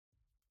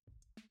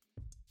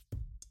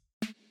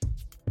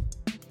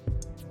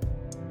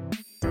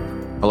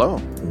Hello,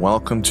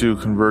 welcome to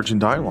Converging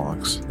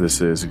Dialogues.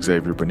 This is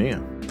Xavier Bonilla.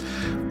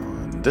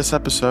 On this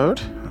episode,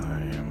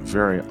 I am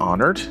very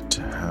honored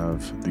to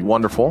have the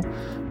wonderful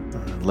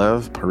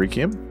Lev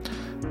Parikian.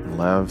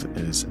 Lev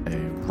is a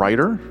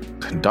writer,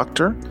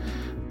 conductor.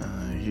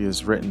 He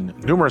has written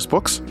numerous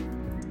books.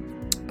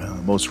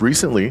 Most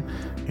recently,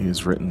 he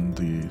has written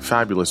the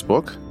fabulous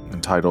book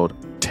entitled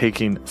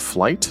Taking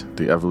Flight,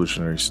 The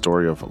Evolutionary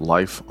Story of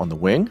Life on the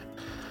Wing,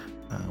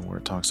 where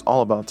it talks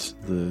all about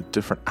the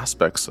different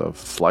aspects of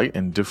flight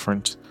and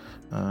different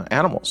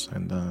animals.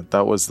 And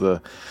that was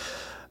the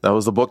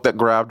book that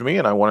grabbed me,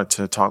 and I wanted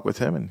to talk with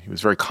him. And he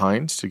was very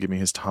kind to give me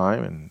his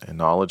time and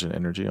knowledge and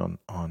energy on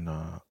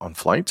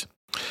flight.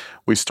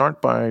 We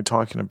start by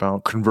talking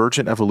about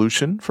convergent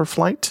evolution for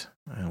flight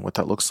and what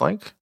that looks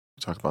like.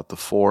 We talk about the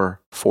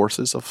 4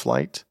 forces of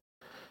flight.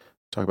 We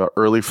talk about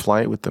early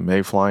flight with the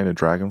mayfly and the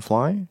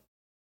dragonfly,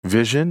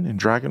 vision in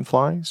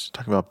dragonflies.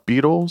 Talk about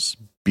beetles,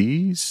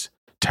 bees,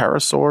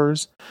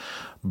 pterosaurs,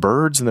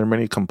 birds and their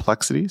many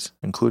complexities,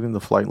 including the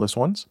flightless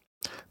ones,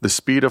 the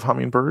speed of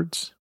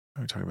hummingbirds.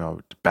 We talk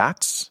about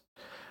bats,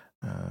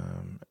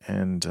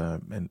 and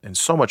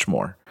so much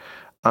more.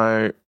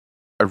 I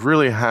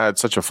really had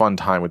such a fun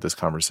time with this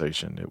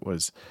conversation. It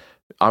was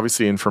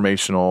obviously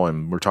informational,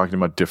 and we're talking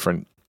about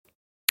different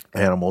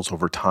animals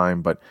over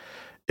time, but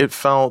it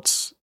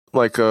felt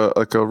like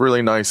a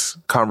really nice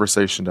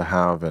conversation to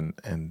have, and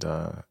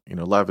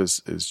Lev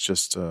is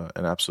just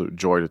an absolute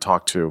joy to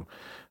talk to.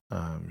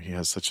 He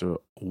has such a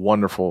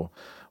wonderful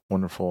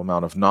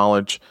amount of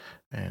knowledge,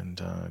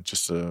 and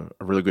just a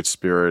really good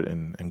spirit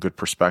and good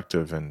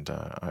perspective. And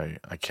I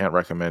can't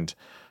recommend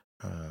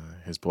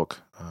his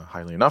book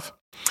highly enough.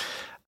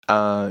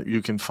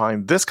 You can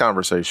find this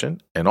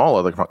conversation and all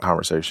other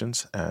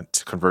conversations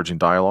at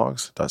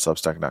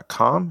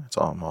convergingdialogues.substack.com.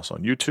 I'm also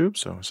on YouTube,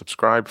 so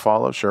subscribe,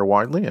 follow, share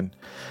widely. And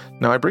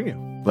now I bring you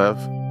Lev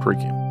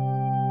Parikian.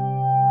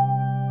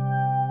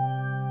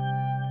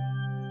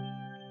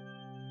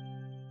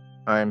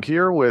 I'm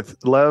here with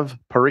Lev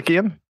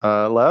Parikian.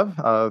 Lev,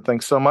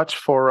 thanks so much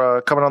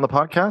for coming on the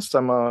podcast.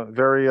 I'm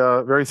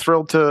very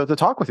thrilled to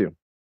talk with you.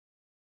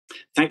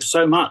 Thanks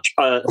so much.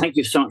 Thank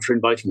you so much for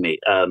inviting me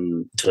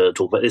to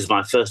talk about. This is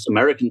my first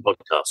American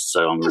podcast,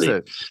 so I'm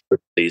really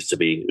pleased to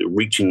be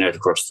reaching out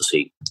across the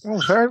sea.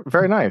 Oh, very,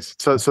 very nice.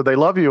 So they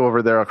love you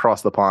over there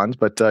across the pond,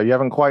 but you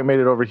haven't quite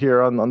made it over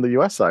here on the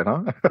U.S. side,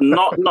 huh?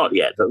 Not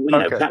yet, but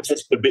Okay. Perhaps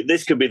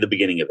this could be the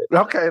beginning of it.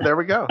 Okay, there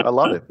we go. I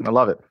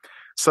love it.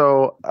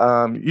 So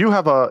you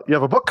have a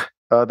book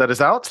that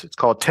is out. It's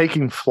called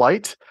Taking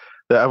Flight: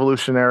 The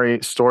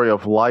Evolutionary Story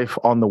of Life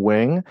on the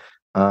Wing.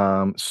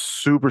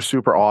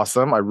 Super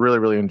awesome. I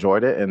really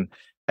enjoyed it,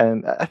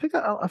 and I think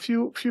a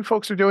few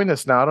folks are doing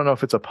this now. I don't know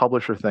if it's a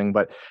publisher thing,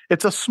 but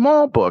it's a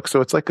small book, so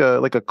it's like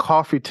a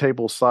coffee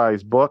table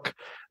size book,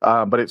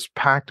 but it's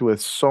packed with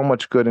so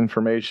much good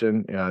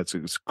information.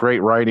 It's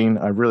great writing.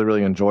 I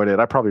really enjoyed it.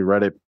 I probably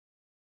read it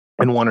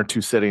in 1 or 2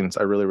 sittings.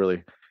 I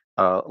really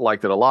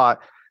liked it a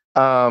lot.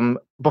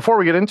 Before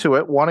we get into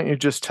it, why don't you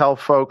just tell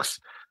folks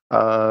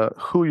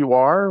who you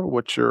are,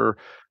 what your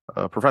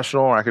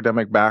professional or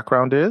academic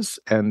background is,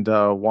 and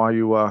why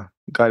you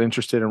got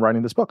interested in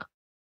writing this book?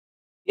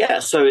 Yeah,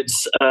 so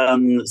it's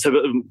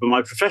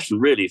my profession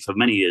really for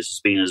many years has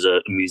been as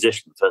a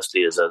musician.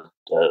 Firstly, as an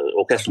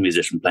orchestral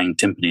musician playing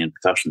timpani and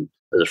percussion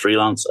as a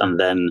freelance, and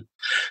then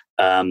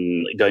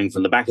going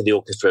from the back of the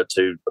orchestra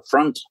to the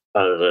front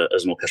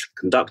as an orchestral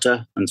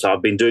conductor. And so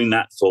I've been doing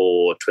that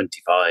for 30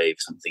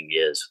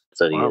 years,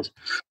 in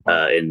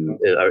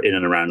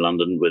and around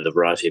London with a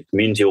variety of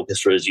community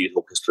orchestras, youth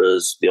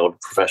orchestras, the odd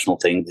professional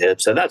thing here.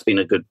 So that's been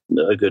a good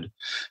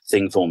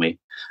thing for me.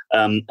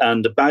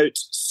 And about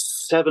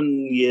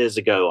 7 years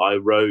ago, I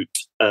wrote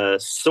a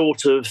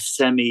sort of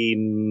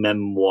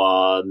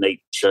semi-memoir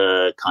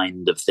nature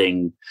kind of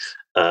thing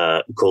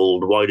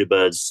called Why Do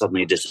Birds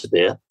Suddenly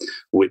Disappear,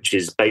 which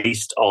is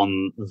based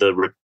on the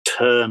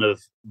return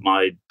of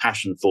my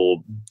passion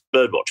for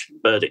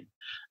birding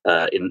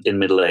in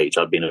middle age.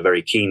 I'd been a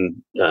very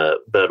keen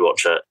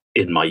birdwatcher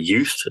in my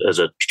youth as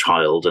a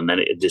child, and then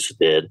it had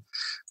disappeared,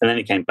 and then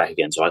it came back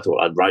again. So I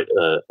thought I'd write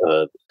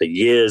a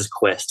year's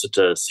quest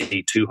to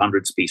see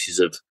 200 species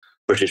of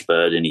British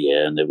bird in a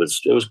year, and it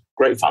was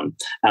great fun.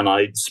 And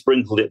I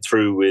sprinkled it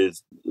through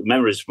with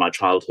memories from my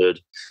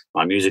childhood,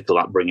 my musical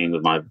upbringing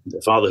with my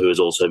father, who was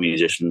also a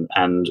musician,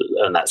 and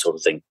that sort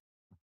of thing.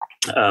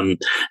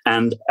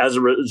 And as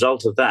a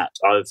result of that,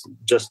 I've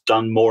just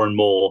done more and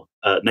more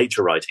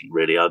nature writing.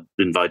 Really, I've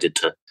been invited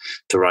to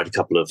write a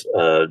couple of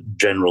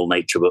general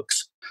nature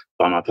books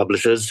by my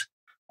publishers,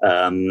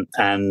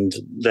 and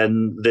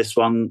then this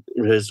one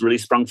has really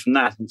sprung from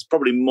that. It's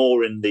probably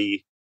more in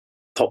the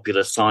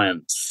popular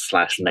science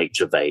 /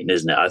 nature vein,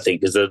 isn't it? I think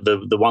because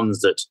the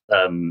ones that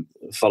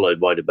followed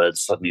Why Do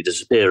Birds Suddenly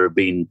Disappear have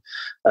been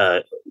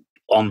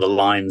on the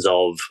lines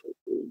of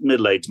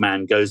middle-aged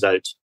man goes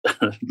out,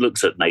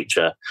 looks at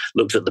nature,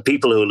 looks at the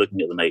people who are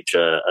looking at the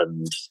nature,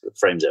 and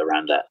frames it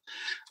around that.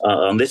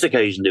 On this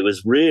occasion,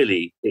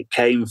 it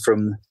came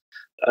from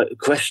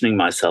questioning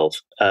myself.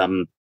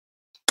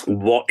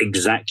 what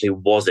exactly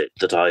was it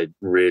that I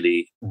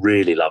really,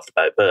 really loved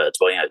about birds?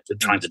 Well,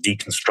 trying to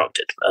deconstruct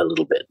it a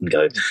little bit and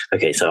go,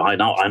 okay, so I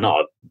know,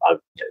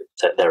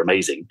 they're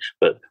amazing,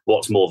 but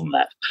what's more than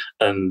that?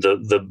 And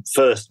the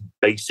first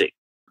basic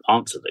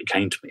answer that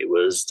came to me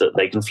was that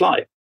they can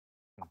fly.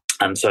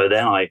 And so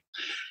then I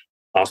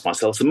ask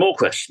myself some more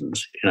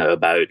questions,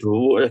 about,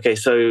 okay,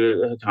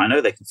 so I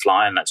know they can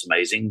fly and that's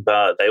amazing,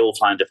 but they all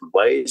fly in different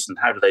ways. And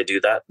how do they do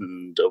that?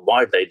 And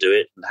why do they do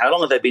it? And how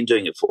long have they been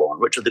doing it for?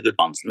 And which are the good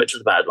ones? And which are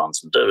the bad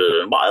ones? And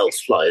what else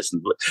flies?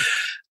 And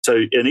so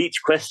in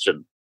each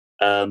question,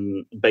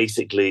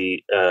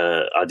 basically,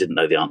 I didn't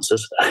know the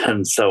answers.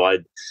 And so I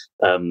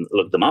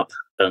looked them up.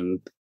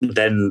 And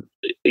then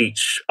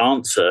each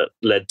answer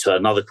led to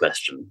another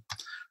question.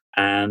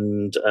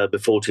 And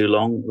before too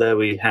long, there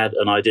we had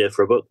an idea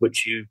for a book,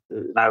 which you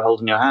now hold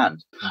in your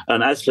hand.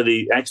 And as for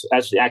the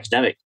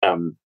academic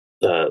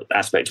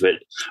aspect of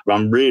it,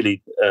 I'm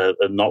really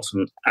not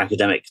an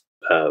academic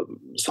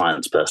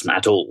science person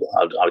at all.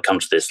 I come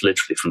to this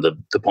literally from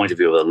the point of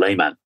view of a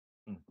layman.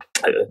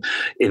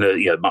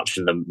 Much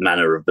in the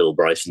manner of Bill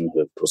Bryson,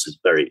 who of course is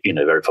very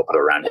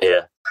popular around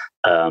here.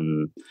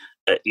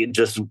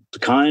 Just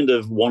kind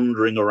of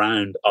wandering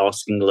around,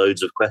 asking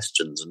loads of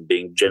questions and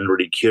being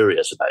generally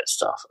curious about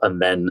stuff,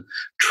 and then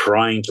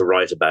trying to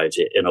write about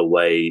it in a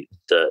way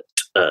that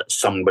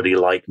somebody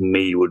like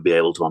me would be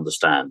able to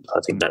understand. I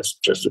think that's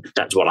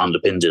what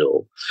underpins it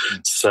all.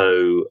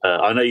 So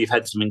I know you've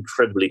had some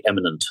incredibly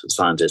eminent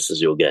scientists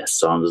as your guests,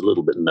 so I'm a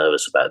little bit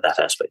nervous about that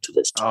aspect of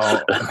this.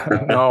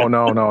 Oh,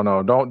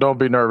 no. Don't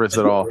be nervous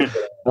at all.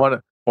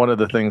 One of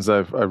the things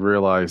I've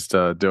realized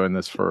doing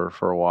this for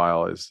a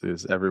while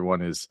is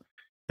everyone is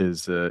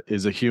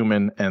a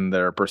human, and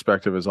their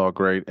perspective is all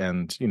great.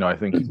 And I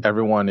think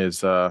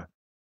everyone's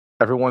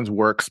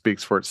work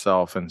speaks for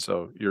itself. And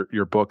so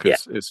your book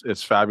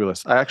is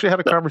fabulous. I actually had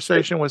a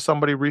conversation with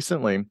somebody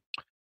recently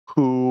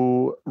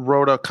who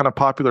wrote a kind of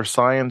popular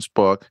science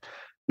book,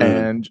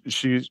 and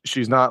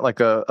she's not like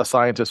a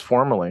scientist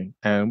formally.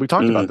 And we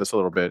talked about this a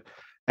little bit,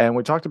 and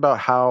we talked about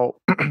how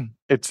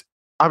it's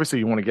obviously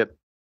you want to get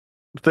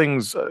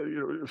things,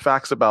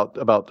 facts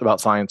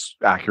about science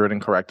accurate and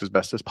correct as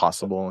best as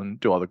possible, and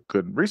do all the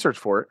good research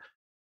for it.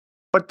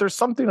 But there's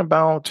something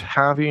about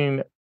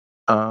having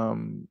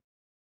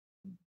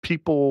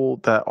people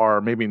that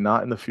are maybe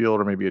not in the field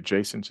or maybe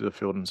adjacent to the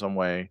field in some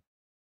way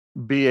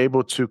be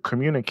able to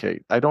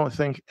communicate. I don't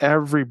think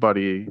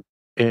everybody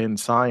in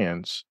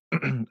science,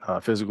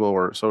 physical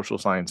or social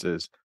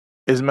sciences,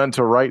 is meant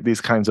to write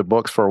these kinds of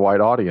books for a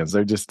wide audience.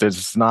 They're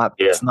just not.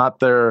 Yeah. It's not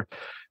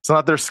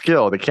their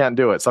skill. They can't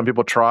do it. Some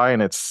people try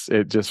and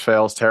it just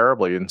fails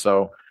terribly. And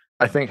so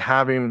I think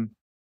having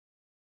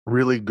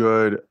really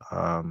good,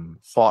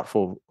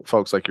 thoughtful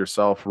folks like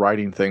yourself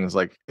writing things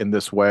like in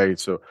this way,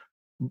 so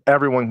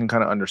everyone can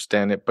kind of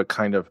understand it, but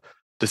kind of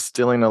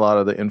distilling a lot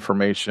of the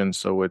information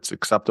so it's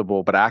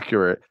acceptable but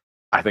accurate,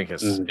 I think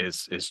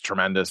is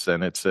tremendous,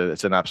 and it's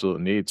an absolute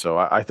need. So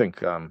I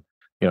think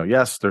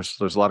yes, there's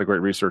a lot of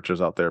great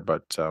researchers out there,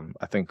 but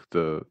I think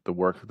the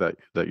work that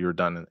you're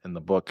done in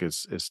the book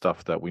is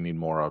stuff that we need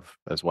more of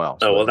as well.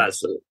 So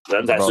that's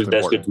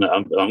good to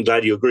know. I'm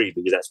glad you agree,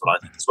 because that's what I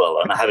think as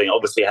well. And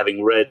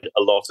having read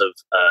a lot of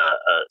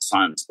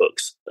science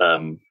books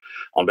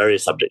on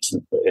various subjects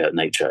in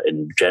nature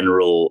in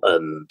general,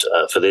 and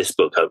for this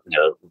book, I've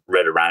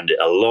read around it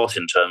a lot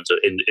in terms of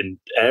in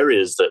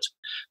areas that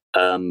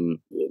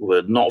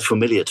were not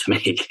familiar to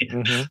me.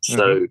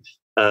 So.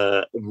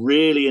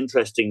 Really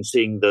interesting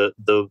seeing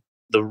the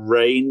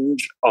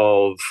range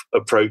of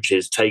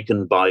approaches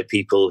taken by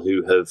people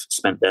who have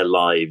spent their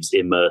lives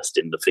immersed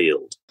in the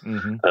field,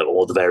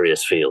 or the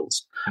various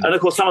fields. And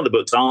of course, some of the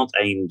books aren't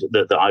aimed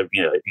that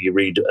you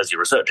read as you're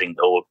researching,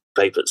 or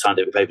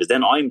scientific papers,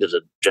 then aimed at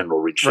a general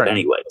readership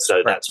anyway.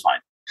 So that's fine.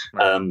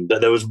 Right.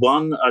 But there was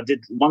one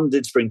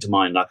did spring to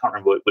mind. I can't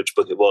remember which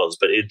book it was,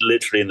 but it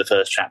literally in the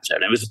first chapter,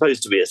 and it was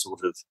supposed to be a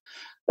sort of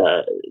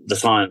the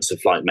science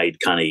of flight made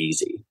kind of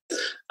easy.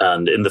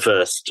 And in the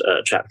first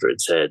chapter,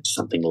 it said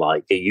something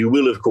like, "You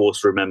will, of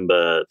course,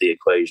 remember the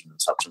equation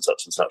such and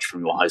such and such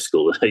from your high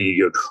school."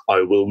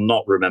 I will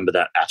not remember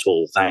that at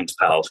all. Thanks,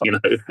 pal.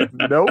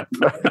 Nope.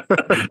 Not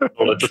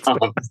a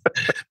chance.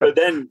 But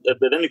then,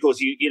 of course,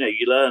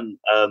 you learn.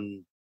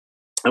 And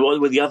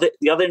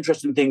the other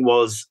interesting thing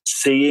was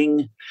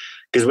seeing,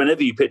 because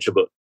whenever you pitch a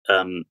book,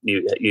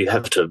 you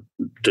have to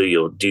do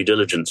your due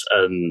diligence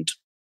and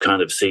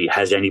kind of see,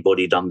 has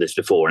anybody done this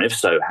before, and if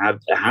so, how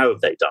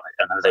have they done it,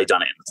 and have they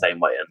done it in the same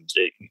way? And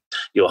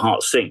your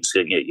heart sinks.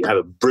 You have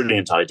a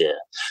brilliant idea,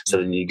 so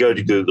then you go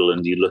to Google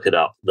and you look it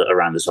up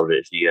around the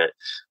subject, and you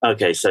go,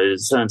 okay, so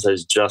and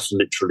so's just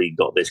literally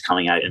got this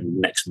coming out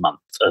in next month,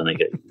 and they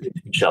go,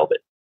 shelve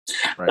it.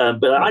 Right.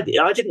 But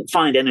I didn't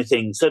find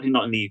anything, certainly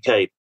not in the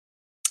UK,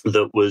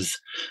 that was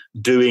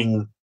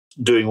doing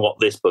what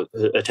this book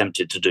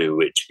attempted to do,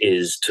 which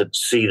is to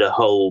see the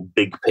whole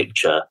big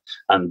picture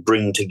and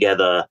bring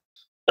together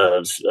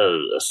a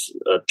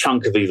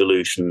chunk of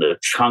evolution, a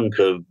chunk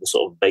of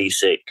sort of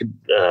basic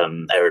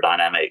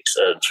aerodynamics,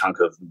 a chunk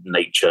of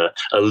nature,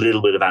 a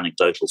little bit of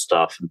anecdotal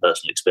stuff and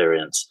personal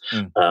experience,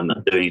 and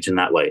doing it in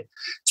that way.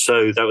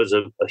 So that was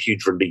a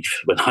huge relief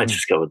when I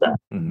discovered that.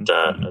 And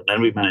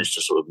then we managed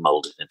to sort of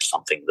mold it into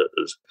something that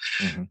was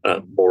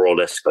more or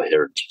less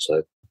coherent.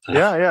 So.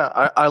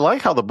 Yeah. I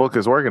like how the book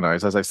is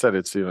organized. As I said,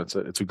 it's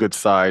a good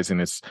size, and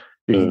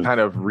you can kind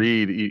of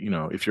read.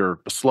 If you're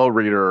a slow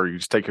reader or you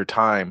just take your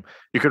time,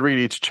 you could read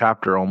each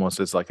chapter almost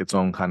as like its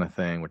own kind of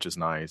thing, which is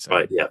nice. And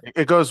right. Yeah.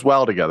 It goes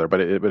well together, but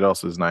it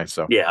also is nice.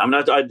 So yeah, I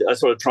mean, I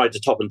sort of tried to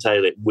top and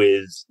tail it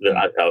with,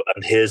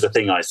 and here's the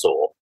thing I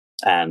saw,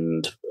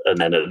 and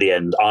then at the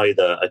end,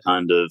 either a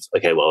kind of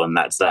okay, well, and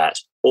that's that,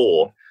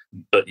 or.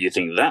 But you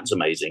think that's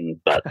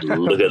amazing, but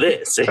look at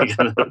this.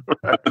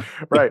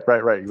 Right,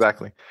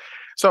 exactly.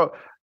 So,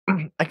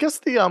 I guess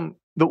the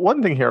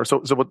one thing here.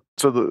 So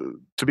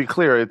to be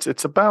clear,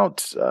 it's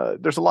about.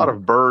 There's a lot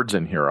of birds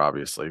in here,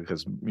 obviously,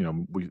 because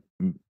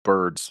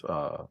birds.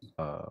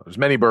 There's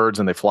many birds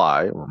and they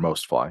fly, or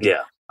most fly.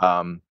 Yeah.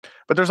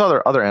 But there's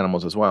other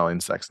animals as well,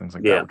 insects, things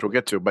like that, which we'll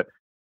get to. But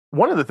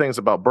one of the things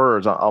about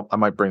birds, I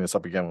might bring this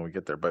up again when we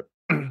get there, but.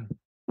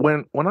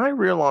 When I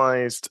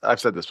realized, I've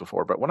said this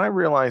before, but when I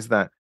realized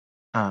that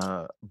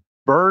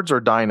birds are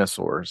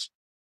dinosaurs,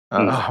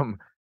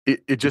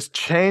 it just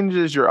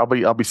changes your.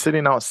 I'll be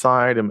sitting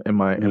outside in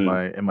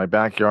my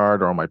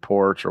backyard or on my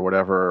porch or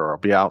whatever, or I'll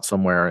be out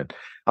somewhere and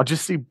I'll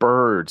just see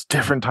birds,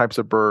 different types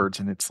of birds,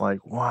 and it's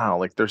like wow,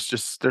 like there's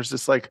this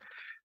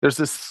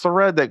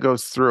thread that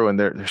goes through, and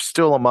they're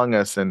still among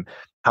us, and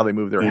how they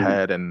move their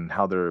head, and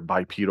how they're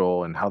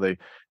bipedal, and how they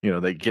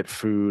they get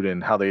food,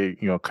 and how they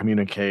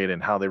communicate,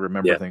 and how they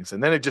remember things,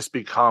 and then it just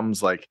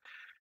becomes like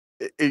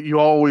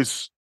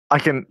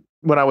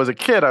when I was a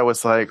kid, I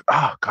was like,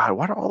 oh God,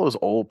 why do all those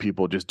old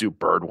people just do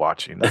bird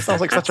watching? That sounds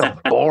like such a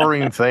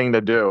boring thing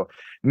to do.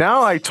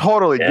 Now I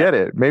totally get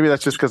it. Maybe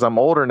that's just because I'm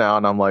older now,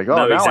 and I'm like,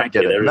 oh, now I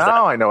get it.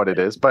 Now I know what it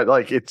is. But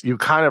like you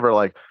kind of are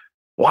like,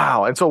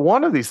 wow. And so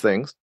one of these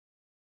things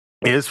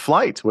is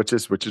flight, which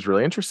is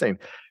really interesting.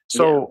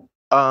 So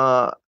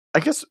I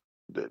guess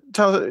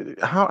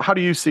how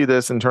do you see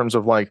this in terms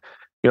of like,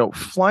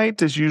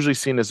 flight is usually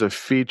seen as a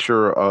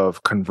feature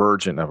of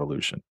convergent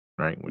evolution,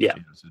 right? Which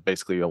is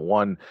basically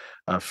one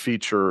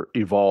feature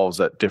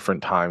evolves at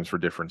different times for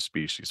different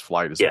species.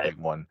 Flight is a big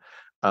one.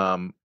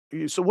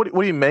 So what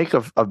do you make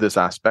of this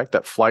aspect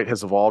that flight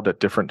has evolved at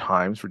different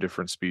times for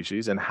different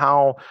species, and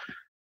how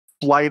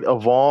flight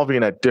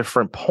evolving at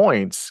different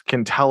points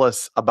can tell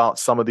us about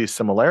some of these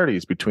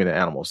similarities between the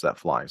animals that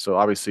fly? So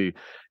obviously,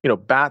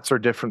 bats are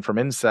different from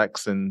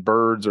insects, and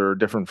birds are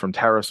different from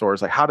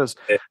pterosaurs. Like how does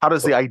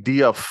the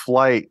idea of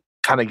flight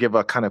kind of give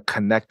a kind of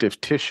connective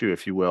tissue,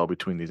 if you will,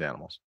 between these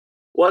animals?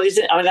 Well,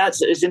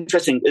 it's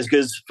interesting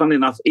because, funnily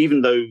enough,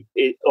 even though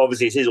it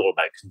is all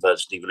about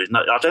convergent evolution,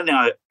 I don't think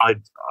I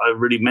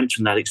really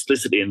mentioned that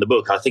explicitly in the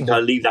book. I think I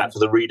leave that for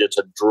the reader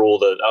to draw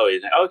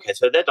okay,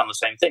 so they've done the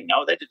same thing.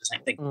 Oh, they did the same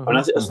thing. And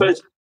I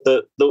suppose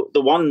the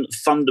one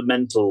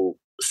fundamental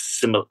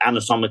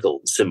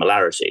anatomical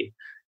similarity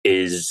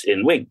is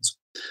in wings.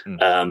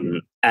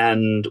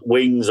 And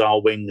wings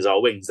are wings. There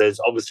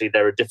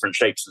are different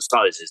shapes and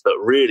sizes, but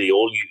really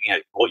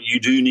what you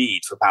do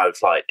need for powered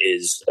flight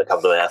is a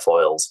couple of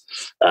airfoils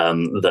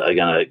that are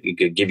going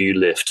to give you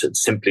lift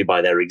simply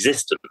by their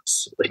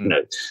existence, and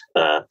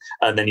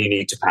then you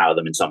need to power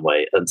them in some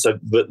way. And so,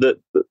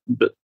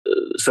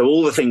 so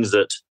all the things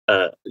that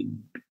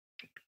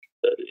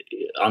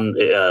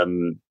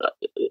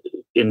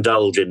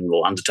indulge in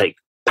or undertake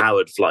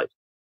powered flight,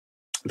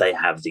 they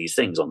have these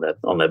things on their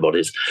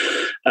bodies,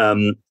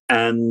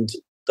 and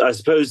I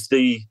suppose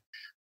the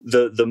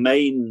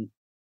main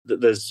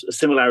there's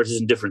similarities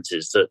and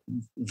differences that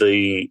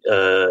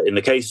in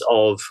the case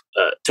of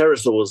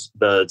pterosaurs,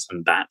 birds,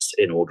 and bats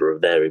in order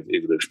of their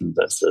evolution.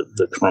 That's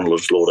the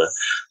chronological order.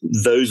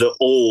 Those are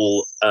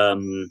all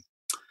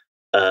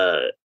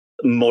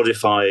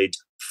modified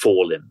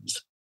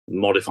forelimbs,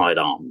 modified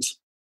arms.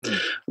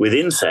 With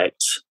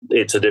insects,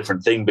 it's a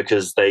different thing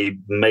because they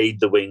made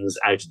the wings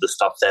out of the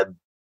stuff their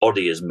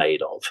body is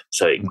made of.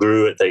 So it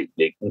grew.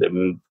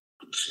 The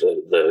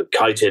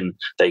chitin,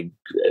 they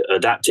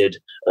adapted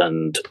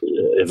and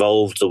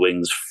evolved the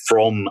wings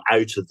from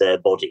out of their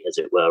body, as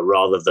it were,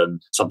 rather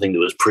than something that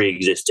was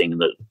pre-existing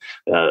that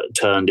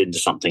turned into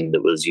something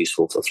that was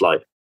useful for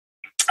flight.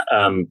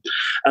 And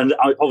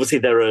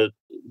obviously, I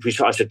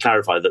should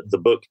clarify that the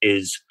book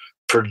is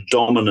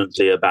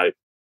predominantly about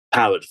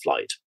powered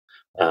flight.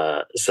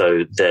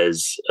 So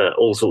there's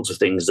all sorts of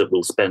things that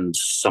will spend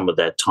some of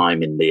their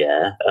time in the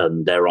air,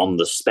 and they're on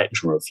the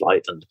spectrum of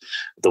flight. And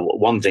the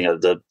one thing,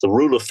 the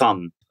rule of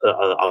thumb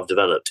I've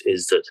developed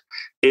is that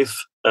if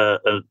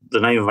the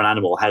name of an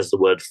animal has the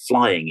word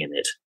flying in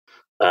it,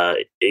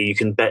 you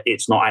can bet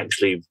it's not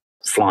actually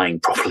flying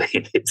properly.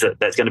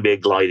 That's going to be a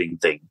gliding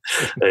thing.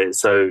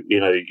 So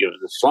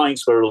flying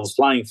squirrels,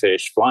 flying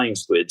fish, flying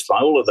squids,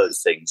 all of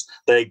those things.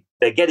 They're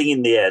getting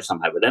in the air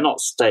somehow, but they're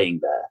not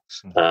staying there.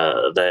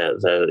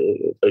 They're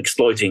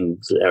exploiting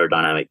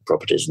aerodynamic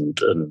properties and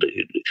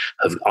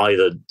have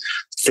either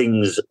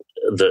things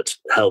that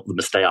help them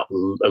to stay up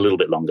a little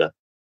bit longer.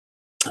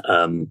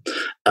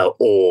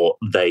 Or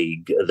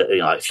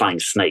like flying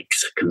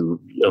snakes can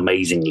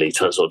amazingly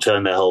sort of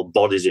turn their whole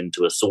bodies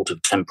into a sort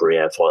of temporary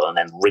airfoil and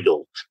then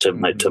wriggle to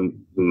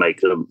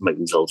make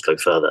themselves go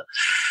further.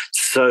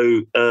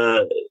 So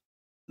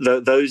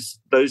that's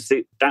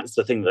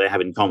the thing that they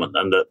have in common,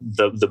 and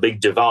the big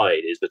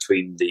divide is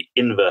between the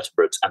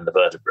invertebrates and the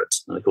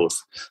vertebrates. And of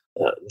course,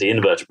 the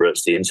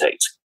invertebrates, the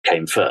insects,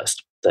 came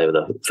first. They were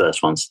the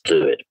first ones to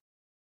do it.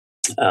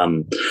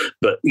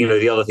 But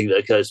the other thing that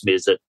occurs to me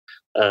is that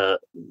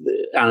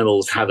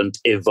animals haven't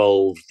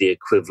evolved the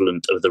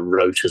equivalent of the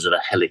rotors of a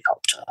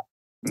helicopter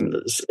in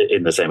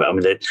the same way. I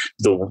mean,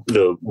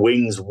 the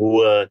wings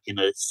work in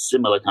a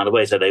similar kind of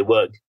way. So they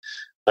work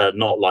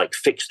not like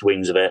fixed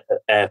wings of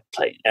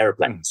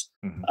airplanes.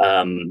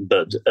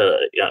 But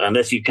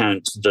unless you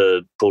count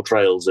the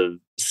portrayals of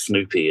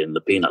Snoopy in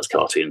the Peanuts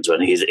cartoons,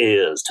 when his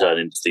ears turn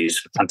into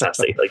these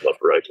fantastic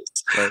helicopter rotors,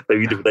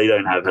 they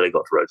don't have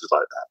helicopter rotors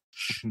like that.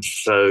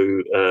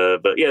 So,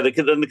 but yeah, the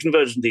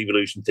convergent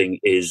evolution thing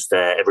is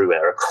there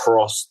everywhere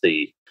across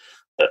the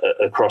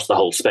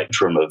whole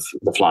spectrum of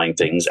the flying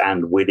things,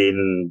 and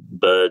within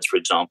birds, for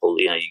example,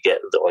 you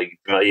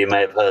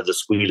may have heard the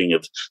squealing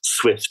of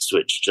swifts,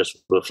 which just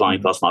were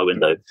flying past my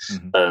window,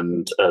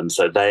 and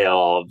so they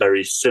are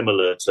very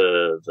similar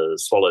to the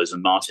swallows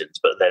and martins,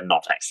 but they're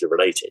not actually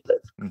related.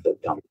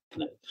 They've come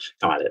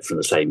at it from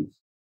the same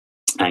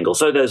angle.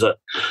 So those are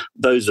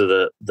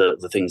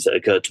the things that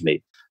occurred to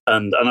me,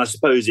 and I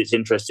suppose it's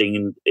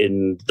interesting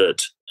in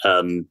that.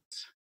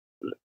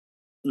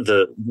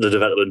 The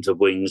development of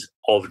wings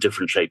of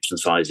different shapes and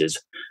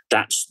sizes,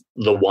 that's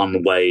the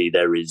one way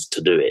there is to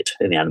do it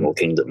in the animal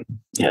kingdom.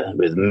 Yeah,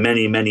 with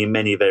many, many,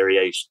 many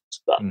variations.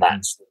 But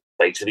that's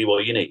basically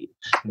what you need.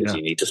 Is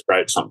you need to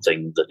sprout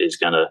something that is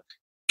going to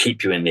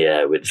keep you in the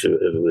air with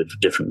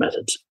different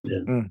methods.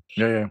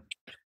 Yeah.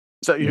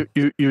 So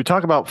you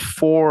talk about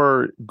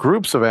 4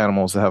 groups of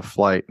animals that have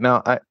flight.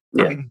 Now,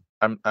 I'm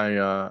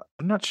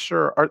not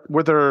sure.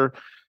 Were there?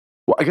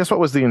 Well, I guess what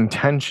was the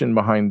intention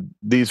behind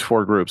these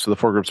 4 groups? So the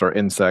 4 groups are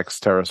insects,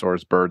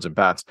 pterosaurs, birds, and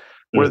bats.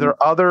 Were there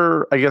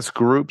other, I guess,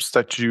 groups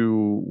that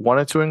you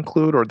wanted to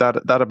include, or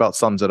that about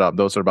sums it up?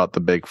 Those are about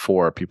the big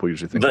 4 people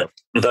usually think of.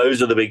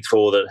 Those are the big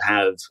 4 that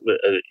have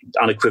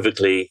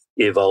unequivocally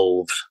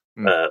evolved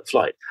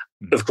flight.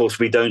 Of course,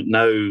 we don't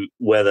know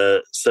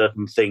whether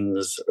certain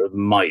things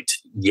might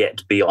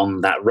yet be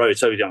on that road.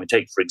 So,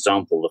 take, for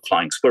example, the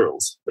flying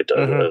squirrels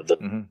of the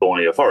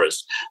Borneo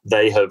forest.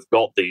 They have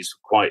got these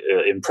quite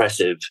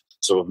impressive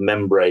sort of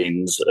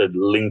membranes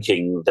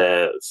linking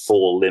their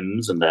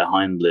forelimbs and their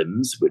hind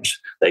limbs, which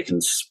they can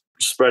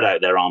spread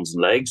out their arms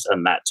and legs,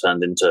 and that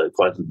turned into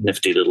quite a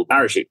nifty little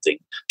parachute thing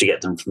to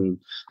get them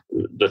from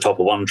the top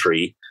of one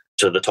tree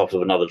to the top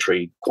of another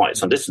tree quite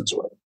some distance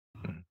away.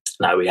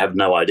 Now, we have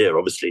no idea,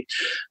 obviously,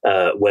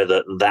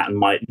 whether that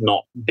might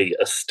not be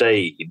a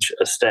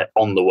step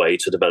on the way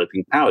to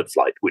developing powered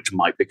flight, which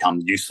might become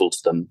useful to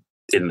them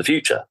in the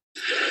future.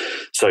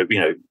 So,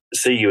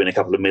 see you in a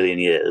couple of million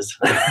years.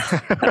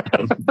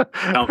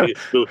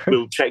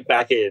 We'll check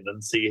back in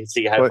and see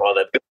how far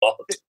they've got.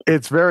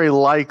 It's very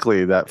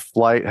likely that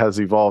flight has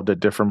evolved at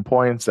different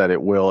points, that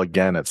it will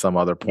again at some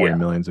other point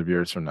millions of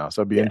years from now.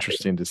 So it'd be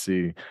interesting to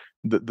see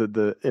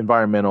the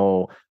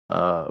environmental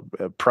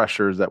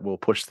pressures that will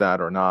push that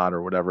or not,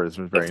 or whatever is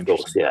very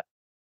interesting.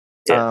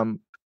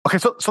 Okay,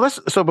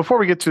 so before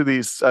we get to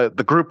these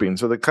the grouping,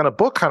 so the kind of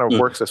book kind of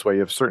works this way. You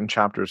have certain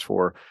chapters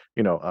for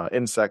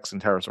insects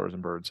and pterosaurs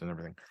and birds and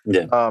everything.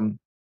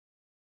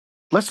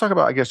 Let's talk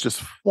about, I guess, just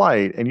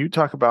flight, and you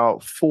talk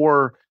about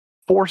 4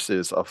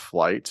 forces of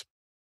flight: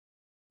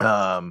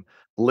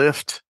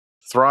 lift,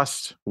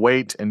 thrust,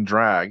 weight, and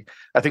drag.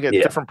 I think at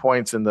different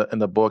points in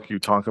the book you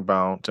talk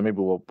about, and maybe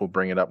we'll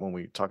bring it up when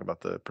we talk about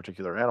the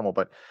particular animal,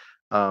 but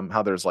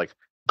how there's like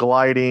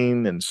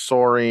gliding and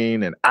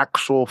soaring and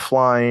actual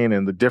flying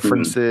and the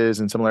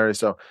differences and similarities.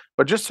 So,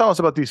 but just tell us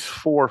about these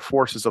 4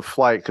 forces of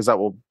flight, because that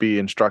will be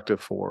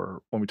instructive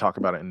for when we talk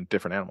about it in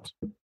different animals.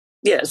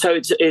 Yeah, so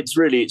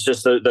it's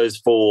just those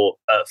 4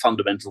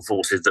 fundamental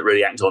forces that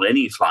really act on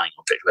any flying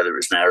object, whether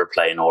it's an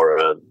aeroplane or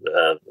a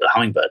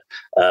hummingbird.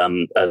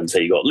 And so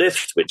you've got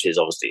lift, which is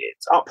obviously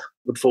it's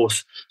upward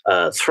force,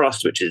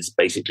 thrust, which is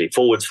basically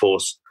forwards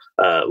force,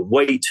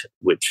 weight,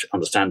 which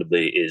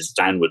understandably is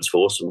downwards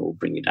force and will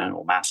bring you down,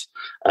 or mass,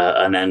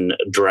 and then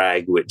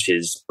drag, which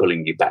is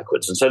pulling you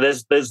backwards. And so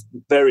there's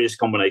various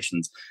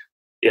combinations.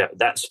 Yeah,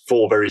 that's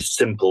 4 very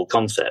simple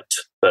concepts.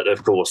 But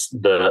of course,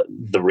 the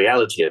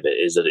reality of it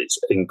is that it's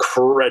an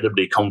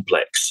incredibly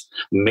complex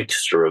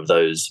mixture of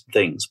those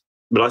things.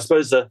 But I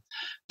suppose the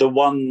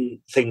one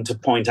thing to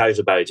point out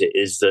about it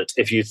is that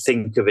if you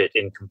think of it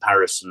in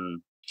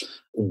comparison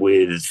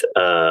with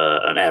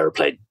an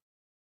aeroplane,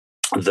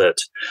 that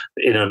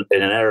in an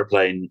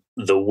aeroplane,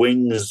 the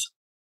wings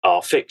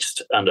are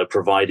fixed and are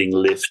providing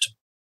lift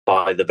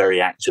by the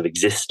very act of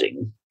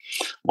existing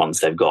once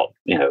they've got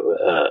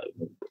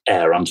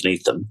air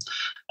underneath them.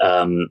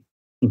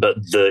 But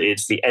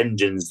it's the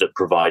engines that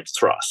provide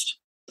thrust,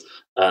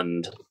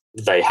 and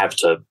they have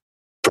to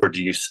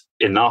produce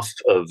enough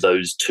of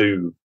those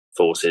two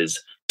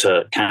forces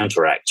to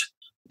counteract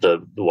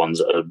the ones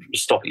that are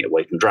stopping it,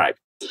 weight and drag.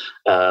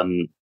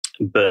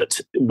 But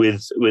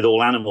with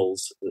all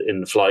animals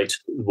in flight,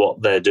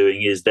 what they're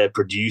doing is they're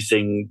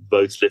producing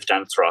both lift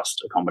and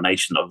thrust, a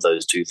combination of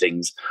those two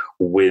things,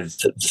 with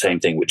the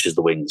same thing, which is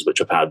the wings, which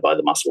are powered by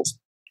the muscles.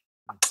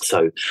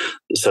 So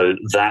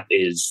that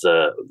is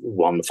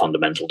one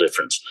fundamental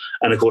difference.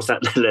 And of course,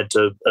 that led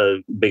to a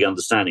big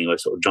understanding. We're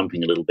sort of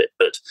jumping a little bit,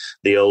 but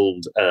the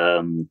old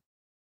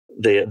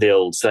the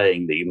old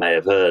saying that you may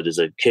have heard as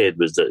a kid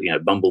was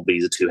that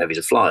bumblebees are too heavy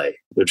to fly,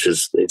 which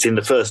is it's in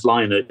the first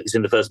line, it's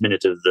in the first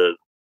minute of the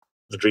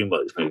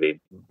DreamWorks movie,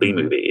 B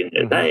movie.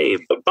 Hey,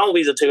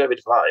 bumblebees are too heavy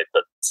to fly,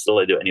 but still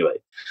they do it anyway.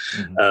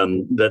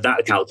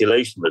 That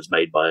calculation was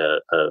made by a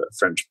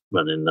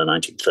Frenchman in the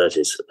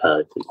 1930s,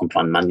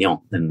 Antoine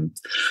Magnan,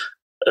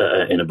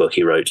 in a book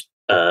he wrote.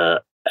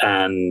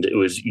 And it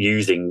was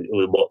using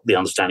what the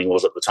understanding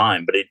was at the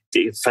time, but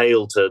it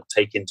failed to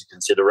take into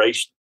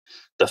consideration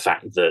the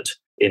fact that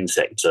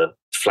insects are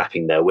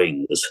flapping their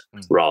wings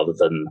rather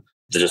than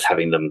just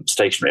having them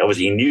stationary.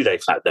 Obviously, he knew they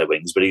flapped their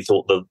wings, but he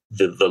thought the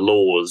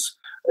laws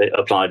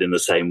applied in the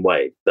same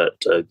way.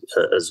 But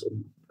as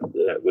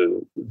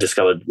we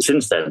discovered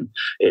since then,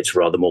 it's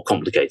rather more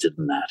complicated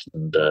than that.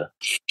 And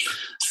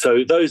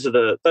so those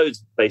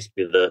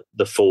basically the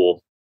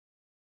four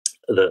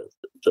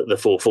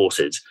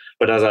forces.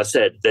 But as I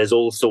said, there's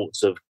all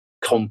sorts of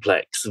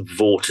complex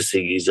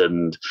vortices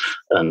and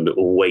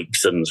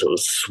wakes and sort of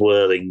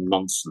swirling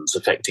nonsense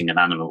affecting an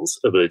animal's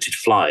ability to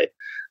fly.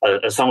 A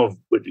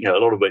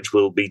lot of which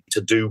will be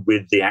to do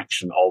with the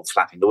action of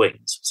flapping the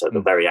wings. So the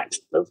very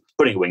action of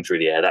putting a wing through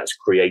the air, that's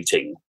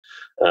creating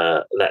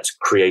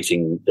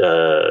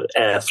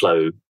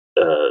airflow,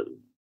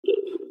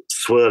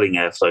 swirling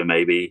airflow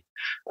maybe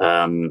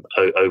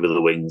over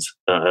the wings,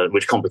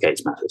 which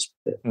complicates matters.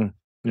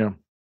 Yeah.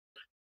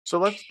 So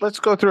let's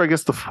go through, I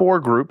guess, the four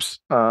groups.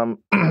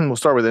 We'll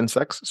start with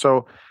insects.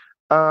 So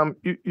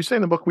you say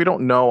in the book, we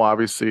don't know,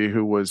 obviously,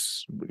 who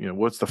was,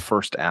 what's the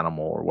first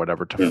animal or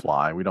whatever to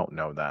fly. We don't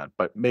know that.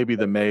 But maybe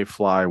the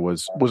mayfly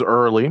was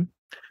early.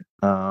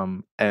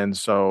 And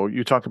so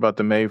you talk about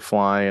the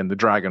mayfly and the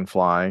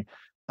dragonfly.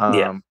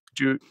 Do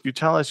you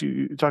tell us,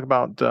 you talk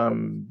about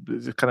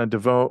the kind of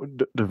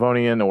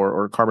Devonian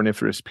or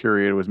Carboniferous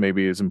period was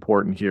maybe as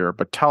important here.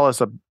 But tell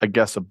us, I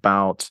guess,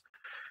 about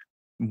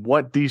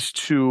what these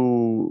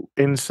two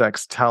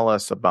insects tell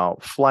us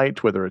about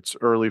flight, whether it's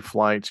early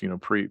flights,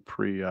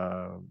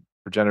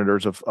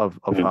 progenitors of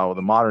how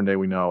the modern day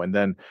we know, and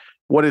then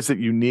what is it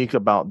unique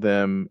about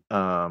them,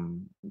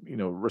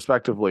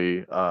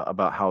 respectively,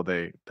 about how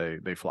they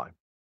fly?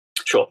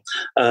 Sure.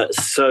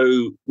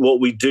 So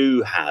what we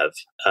do have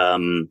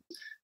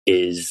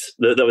is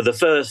the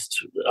first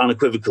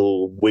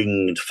unequivocal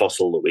winged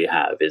fossil that we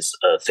have is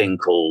a thing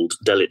called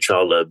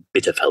Delichhala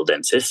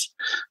bitterfeldensis,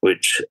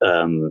 which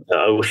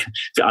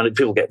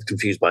people get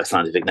confused by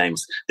scientific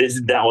names.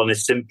 That one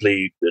is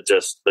simply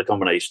just the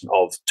combination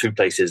of two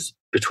places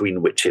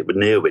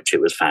near which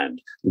it was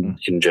found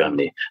in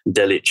Germany,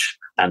 Delitzsch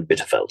and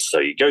Bitterfeld. So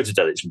you go to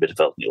Delitzsch and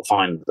Bitterfeld and you'll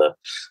find the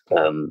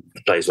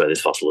place where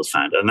this fossil was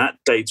found. And that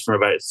dates from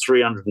about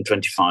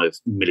 325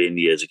 million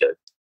years ago.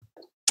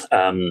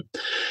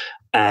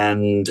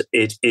 And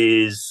it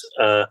is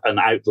an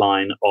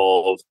outline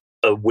of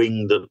a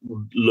wing that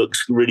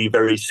looks really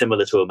very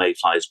similar to a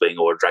mayfly's wing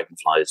or a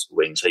dragonfly's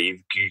wing. So you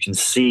can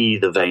see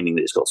the veining,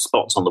 that it's got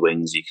spots on the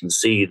wings. You can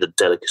see the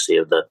delicacy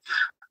of the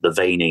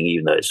veining,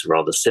 even though it's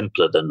rather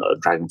simpler than a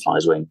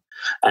dragonfly's wing.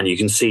 And you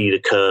can see the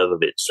curve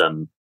of its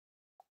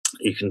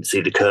you can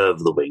see the curve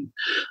of the wing,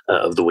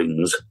 of the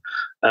wings.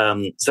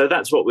 So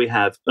that's what we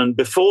have. And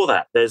before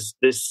that, there's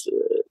this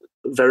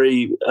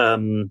very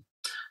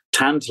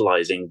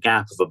tantalizing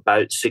gap of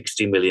about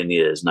 60 million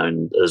years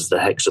known as the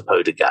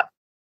hexapoda gap,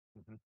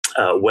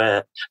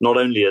 where not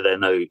only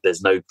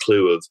there's no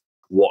clue of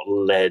what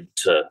led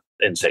to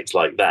insects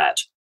like that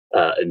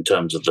in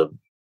terms of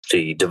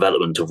the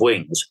development of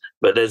wings,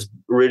 but there's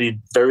really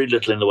very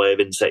little in the way of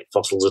insect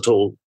fossils at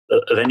all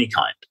of any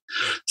kind.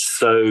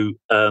 So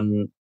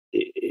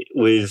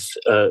with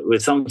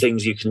some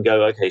things you can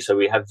go, okay, so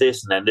we have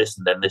this and then this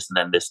and then this and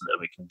then this, and then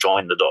we can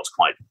join the dots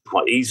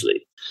quite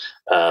easily,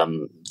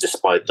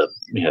 despite the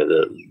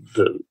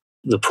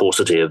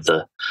paucity of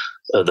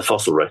the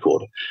fossil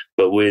record.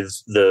 But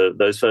with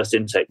those first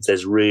insects,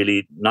 there's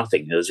really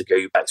nothing. As you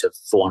go back to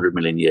 400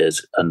 million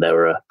years, and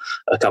there are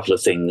a couple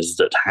of things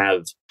that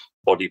have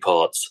body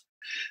parts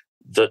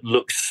that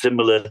look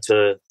similar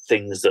to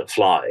things that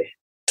fly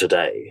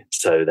today.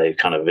 So they've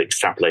kind of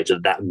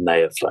extrapolated that and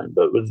they have flown.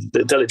 But with the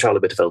Delichhala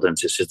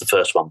bitterfeldensis is the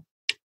first one.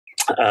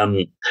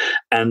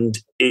 And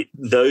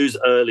those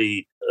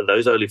early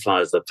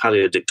flyers, the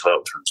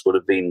Paleodictyopterans, would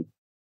have been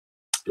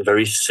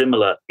very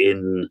similar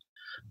in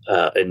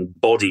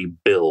body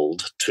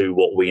build to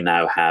what we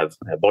now have,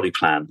 a body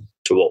plan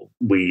to what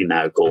we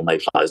now call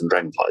mayflies and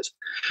dragonflies,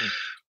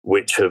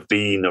 which have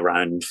been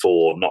around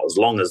for not as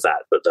long as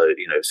that, but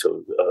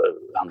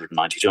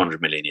 190,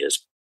 200 million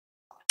years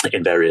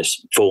in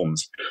various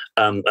forms.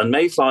 And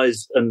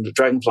mayflies and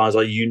dragonflies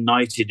are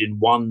united in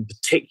one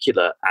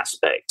particular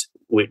aspect,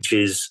 which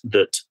is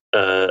that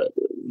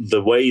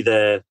the way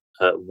their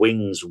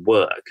wings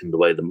work and the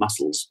way the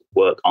muscles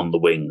work on the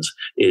wings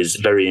is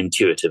very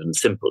intuitive and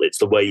simple. It's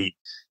the way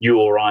you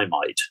or I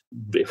might,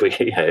 if we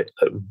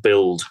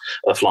build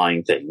a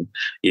flying thing,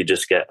 you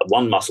just get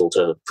one muscle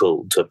to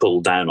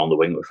pull down on the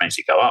wing, which makes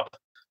it go up,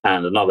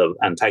 and another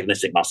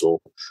antagonistic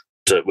muscle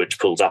which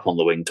pulls up on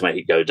the wing to make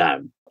it go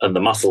down. And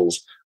the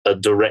muscles are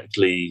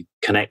directly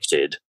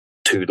connected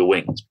to the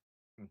wings.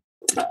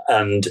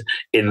 And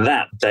in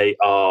that, they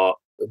are,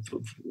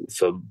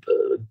 for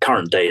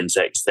current day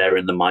insects, they're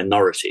in the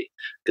minority,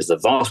 because the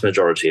vast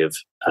majority of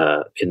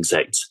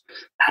insects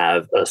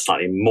have a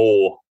slightly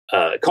more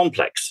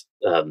complex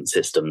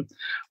system,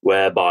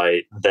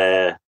 whereby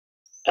their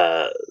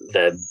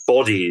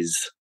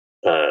bodies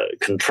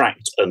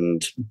contract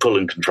and pull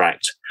and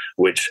contract,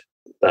 which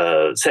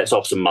sets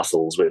off some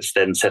muscles, which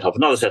then set off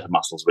another set of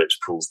muscles, which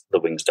pulls the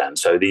wings down.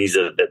 So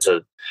it's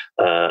a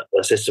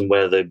system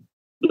where the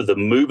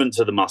movements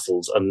of the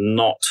muscles are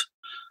not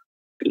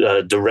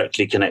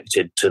directly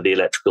connected to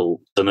the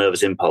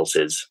nervous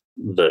impulses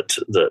that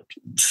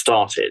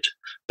started,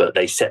 but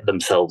they set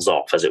themselves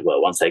off, as it were.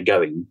 Once they're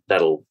going,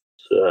 that'll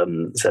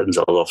set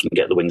themselves off and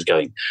get the wings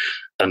going.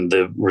 And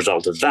the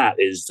result of that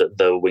is that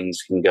the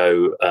wings can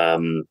go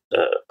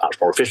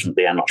much more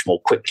efficiently and much more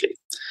quickly.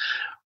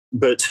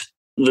 But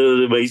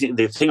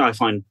the thing I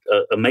find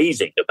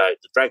amazing about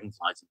the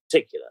dragonflies in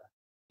particular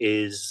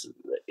is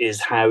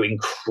how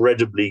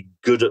incredibly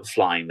good at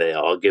flying they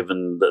are,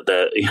 given that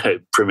they're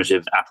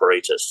primitive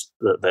apparatus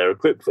that they're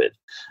equipped with.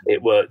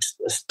 It works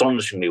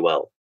astonishingly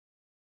well,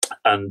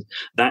 and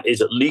that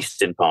is at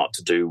least in part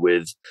to do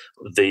with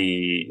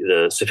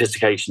the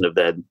sophistication of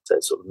their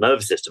sort of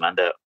nervous system and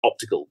their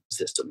optical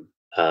system,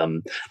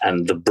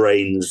 and their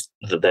brains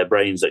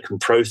that can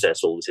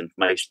process all this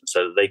information,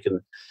 so that they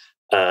can.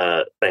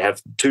 They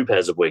have two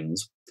pairs of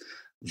wings.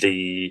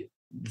 The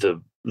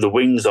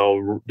wings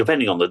are,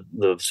 depending on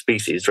the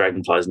species,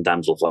 dragonflies and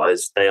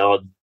damselflies, they are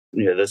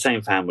the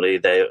same family.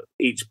 They're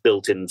each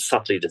built in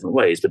subtly different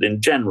ways, but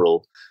in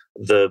general,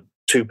 the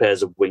two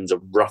pairs of wings are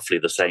roughly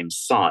the same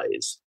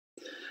size.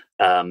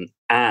 And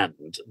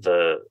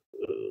the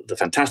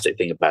fantastic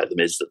thing about them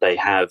is that they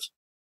have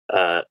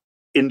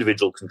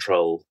individual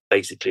control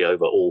basically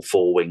over all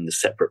four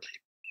wings separately.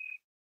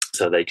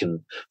 So they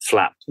can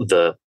flap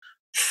the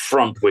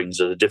front wings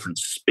at a different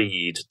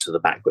speed to the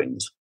back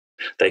wings.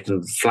 They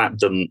can flap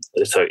them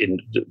starting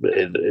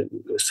at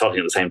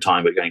the same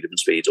time but going different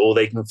speeds, or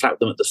they can flap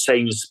them at the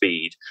same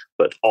speed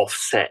but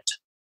offset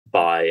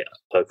by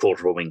a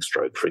quarter of a wing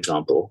stroke, for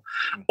example,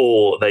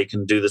 or they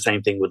can do the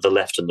same thing with the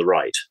left and the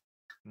right,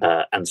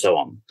 and so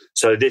on.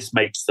 So this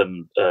makes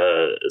them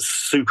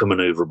super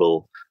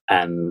maneuverable,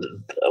 and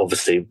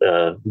obviously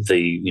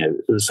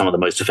some of the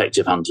most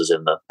effective hunters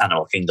in the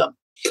animal kingdom.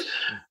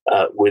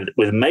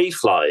 With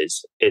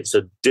mayflies, it's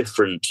a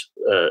different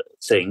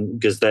thing,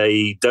 because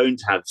they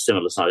don't have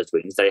similar sized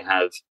wings. They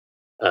have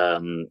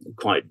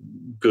quite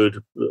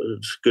good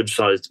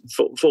sized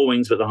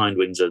forewings, but the hind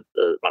wings are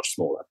much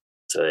smaller.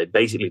 So they're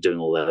basically doing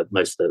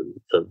most of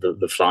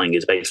the flying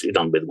is basically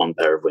done with one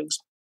pair of wings.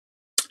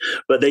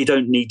 But they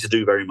don't need to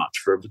do very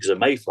much because a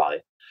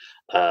mayfly,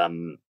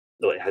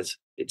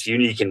 it's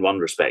unique in one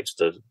respect.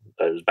 There's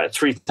about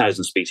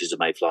 3,000 species of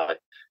mayfly.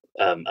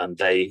 And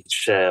they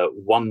share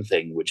one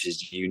thing which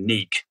is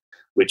unique,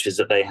 which is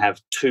that they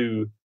have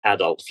two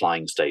adult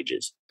flying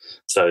stages.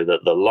 So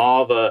that the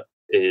larva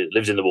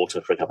lives in the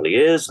water for a couple of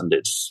years, and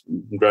it's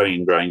growing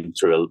and growing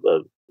through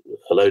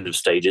a load of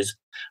stages.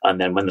 And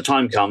then when the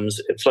time comes,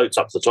 it floats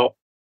up to the top,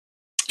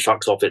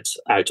 shucks off its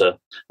outer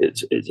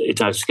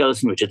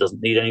skeleton, which it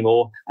doesn't need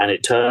anymore, and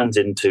it turns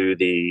into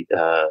the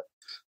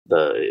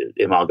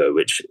imago,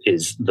 which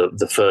is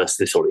the first,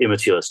 this sort of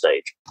immature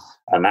stage.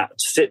 And that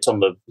sits on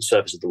the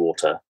surface of the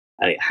water,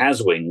 and it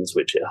has wings,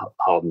 which it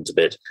hardens a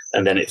bit,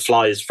 and then it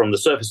flies from the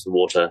surface of the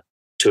water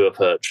to a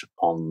perch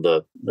on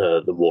the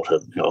water,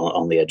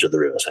 on the edge of the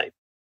river, say.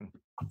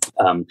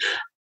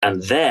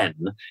 And then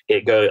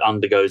it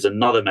undergoes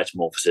another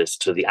metamorphosis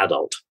to the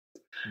adult,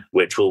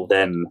 which will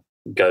then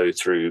go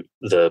through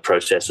the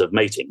process of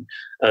mating.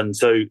 And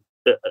so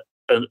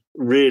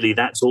really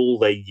that's all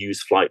they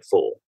use flight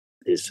for,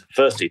 is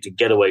firstly to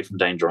get away from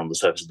danger on the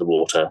surface of the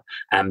water,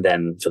 and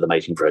then for the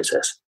mating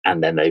process.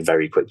 And then they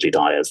very quickly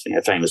die, as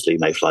famously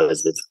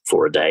mayflies live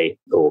for a day,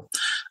 or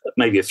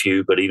maybe a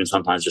few, but even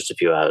sometimes just a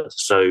few hours.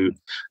 So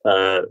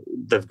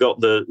they've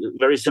got the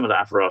very similar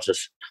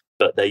apparatus,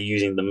 but they're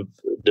using them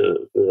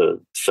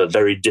for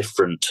very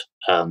different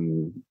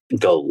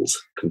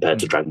goals compared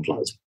to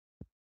dragonflies.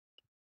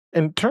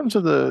 In terms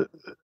of the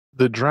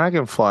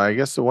dragonfly, I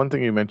guess the one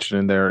thing you mentioned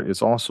in there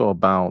is also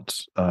about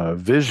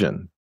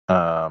vision.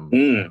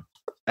 Mm.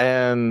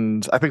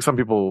 And I think some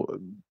people,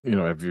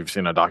 if you've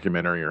seen a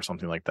documentary or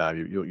something like that,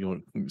 you'll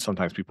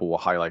sometimes people will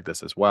highlight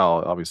this as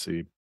well.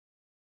 Obviously,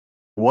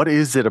 what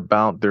is it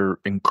about their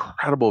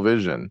incredible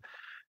vision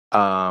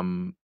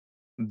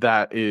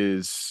that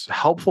is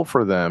helpful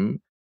for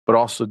them, but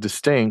also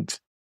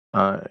distinct,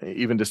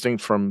 even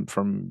distinct from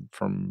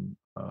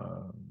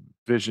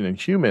vision in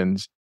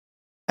humans?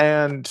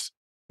 And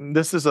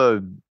this is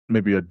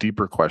maybe a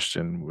deeper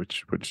question,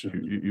 which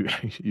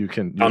you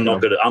can. I'm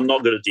not good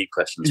at deep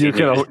questions. You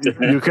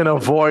can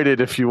avoid it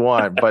if you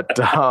want, but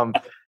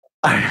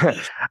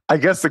I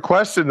guess the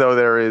question though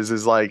there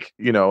is like,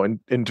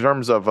 in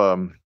terms of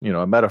a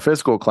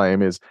metaphysical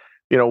claim is,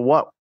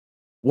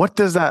 what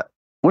is that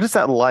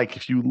like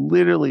if you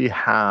literally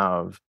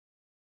have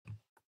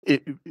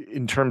it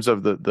in terms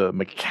of the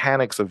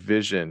mechanics of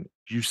vision,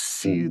 you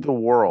see the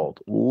world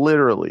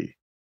literally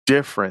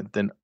different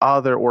than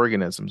other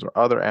organisms or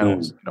other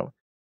animals.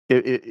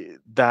 It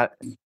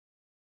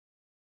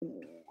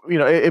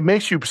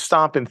makes you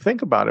stop and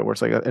think about it, where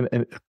it's like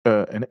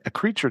a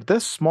creature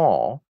this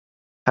small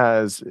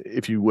has,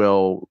 if you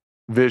will,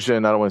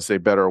 vision. I don't want to say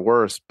better or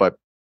worse, but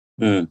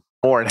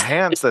more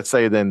enhanced, let's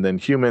say, than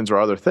humans or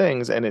other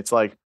things. And it's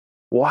like,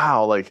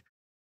 wow, like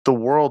the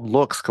world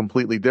looks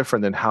completely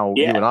different than how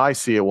you and I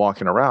see it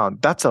walking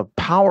around. That's a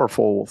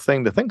powerful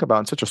thing to think about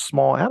in such a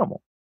small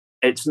animal.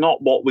 It's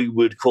not what we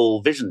would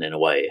call vision in a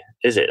way,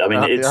 is it? I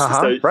mean,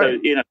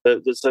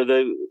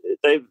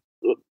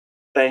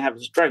 they have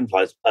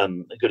dragonflies, a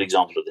good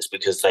example of this,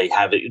 because they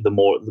have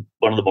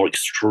one of the more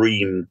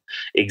extreme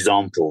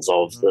examples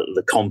of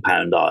the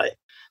compound eye,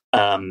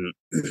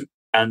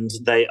 and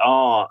they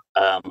are,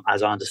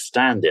 as I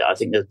understand it, I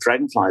think the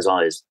dragonflies'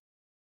 eyes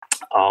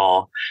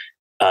are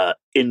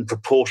in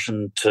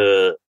proportion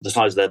to the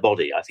size of their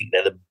body. I think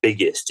they're the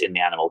biggest in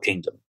the animal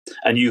kingdom.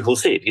 And you will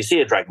see, if you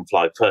see a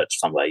dragonfly perched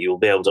somewhere, you'll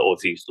be able to, or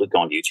if you look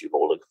on YouTube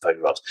or look at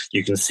photographs,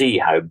 you can see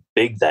how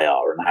big they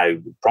are and how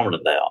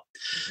prominent they are.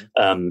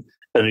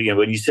 And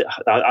when you see,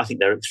 I think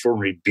they're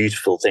extraordinarily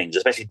beautiful things,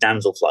 especially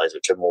damselflies,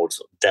 which are more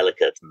sort of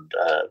delicate. And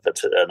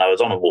I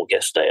was on a walk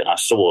yesterday, and I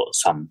saw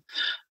some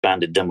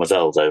banded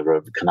demoiselles over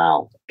a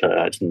canal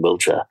out in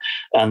Wiltshire,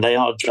 and they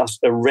are just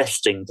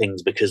arresting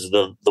things because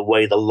of the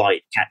way the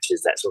light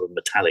catches that sort of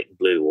metallic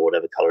blue or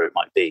whatever color it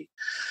might be.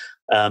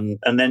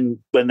 And then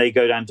when they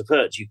go down to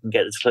perch, you can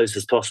get as close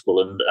as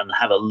possible and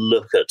have a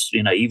look at,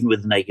 even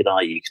with the naked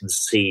eye, you can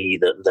see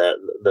that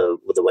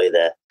the way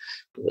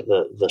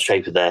the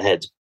shape of their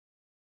head.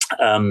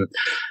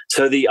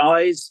 So the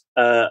eyes,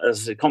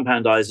 as the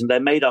compound eyes, and they're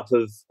made up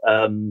of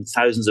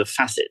thousands of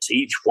facets,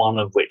 each one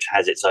of which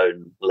has its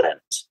own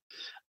lens.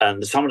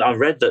 And I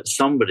read that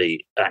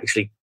somebody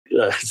actually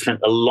spent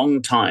a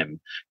long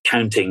time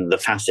counting the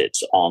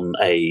facets on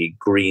a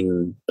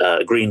green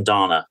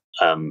darner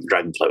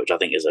dragonfly, which I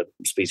think is a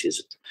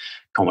species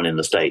common in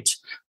the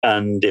States,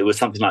 and it was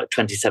something like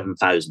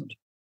 27,000.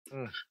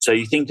 So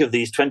you think of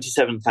these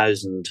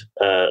 27,000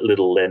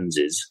 little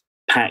lenses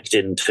packed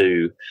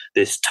into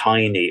this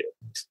tiny,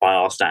 by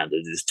our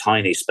standards, this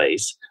tiny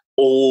space,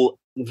 all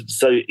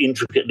so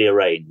intricately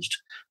arranged,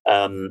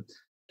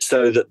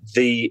 so that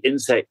the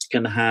insect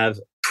can have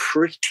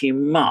pretty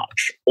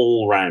much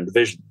all-round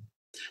vision.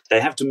 They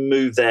have to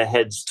move their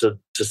heads to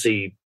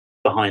see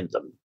behind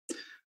them,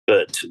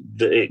 but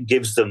it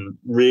gives them,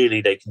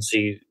 really, they can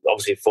see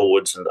obviously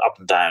forwards and up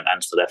and down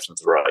and to the left and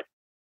to the right.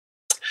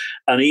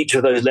 And each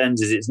of those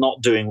lenses, it's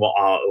not doing what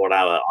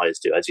our eyes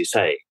do, as you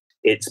say.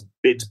 It's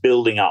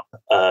building up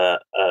a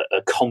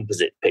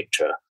composite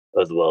picture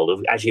of the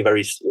world,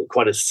 actually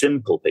quite a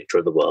simple picture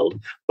of the world,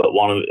 but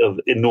one of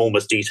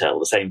enormous detail,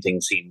 the same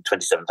thing seen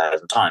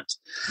 27,000 times.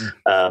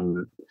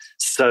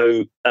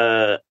 So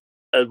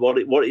what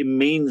it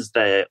means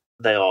they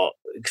are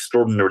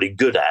extraordinarily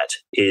good at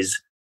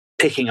is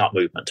picking up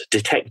movement,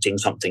 detecting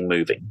something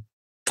moving.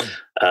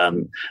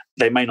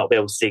 They may not be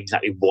able to see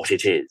exactly what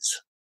it is,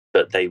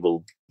 but they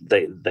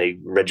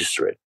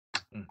register it.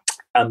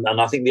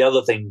 And I think the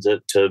other thing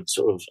to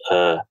sort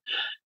of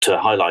to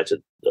highlight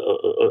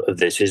of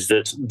this is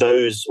that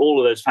all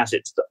of those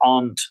facets that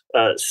aren't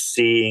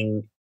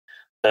seeing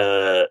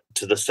to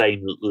the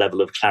same level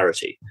of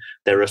clarity.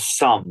 There are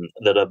some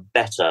that are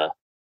better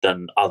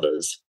than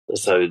others.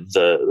 So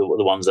the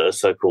ones that are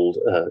so-called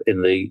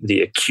in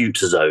the acute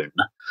zone,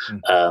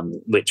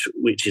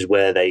 which is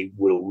where they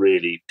will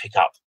really pick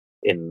up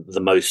in the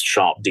most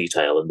sharp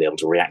detail and be able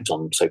to react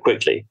on so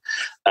quickly.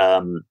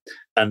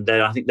 And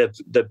I think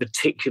they're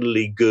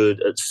particularly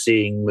good at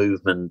seeing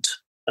movement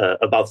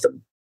above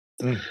them.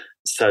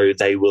 So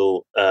they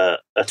will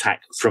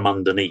attack from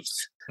underneath,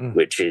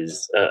 which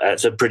is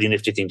it's a pretty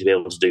nifty thing to be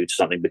able to do to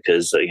something,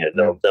 because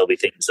there'll be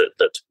things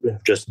that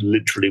just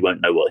literally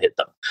won't know what hit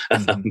them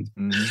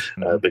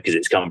because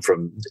it's come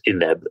from in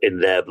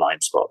their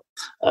blind spot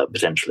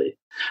potentially.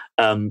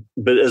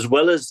 But as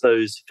well as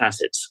those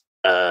facets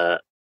in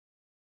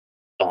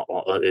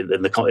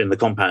the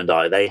compound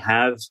eye, they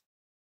have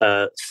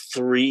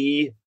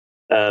three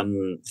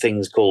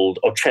things called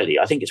ocelli.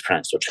 I think it's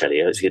pronounced ocelli.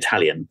 It's the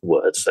Italian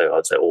word, so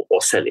I'd say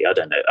ocelli. I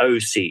don't know.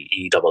 Ocelli,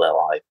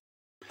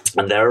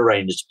 and they're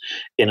arranged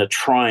in a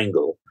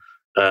triangle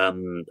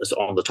on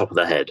the top of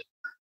the head,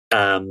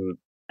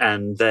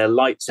 and they're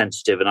light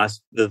sensitive. And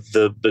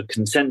the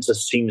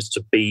consensus seems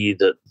to be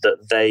that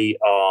they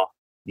are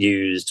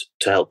used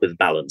to help with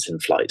balance in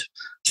flight,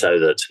 so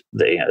that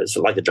it's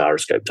like a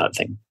gyroscope type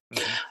thing.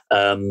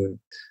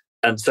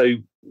 And so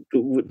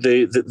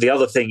the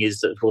other thing is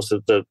that, of course,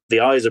 the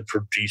eyes are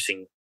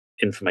producing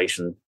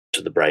information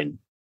to the brain,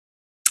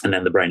 and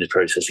then the brain is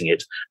processing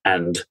it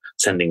and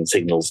sending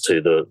signals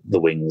to the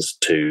wings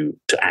to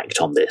act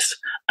on this.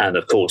 And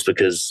of course,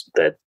 because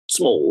they're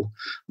small,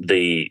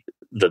 the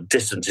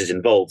distances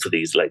involved for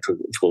these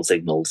electrical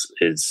signals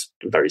is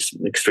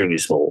extremely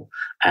small,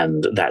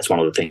 and that's one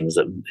of the things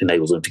that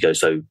enables them to go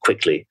so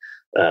quickly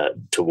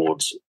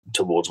towards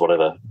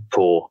whatever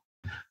poor,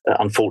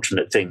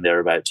 unfortunate thing they're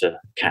about to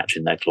catch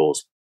in their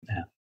claws.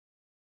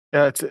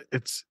 Yeah,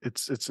 it's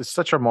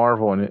such a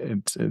marvel, and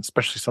it's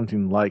especially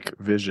something like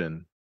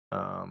vision,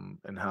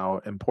 and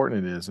how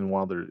important it is. And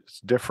while there's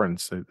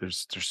difference,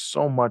 there's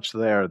so much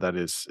there that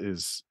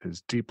is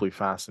deeply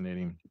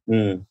fascinating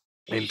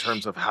in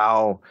terms of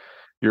how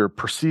you're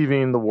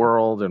perceiving the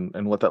world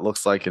and what that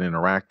looks like and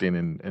interacting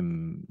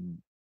and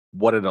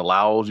what it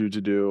allows you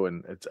to do.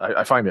 And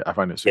I find it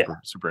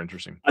super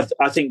interesting.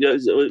 I think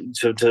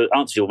to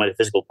answer your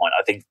metaphysical point,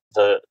 I think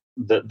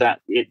that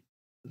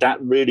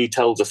really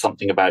tells us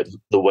something about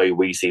the way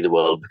we see the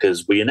world,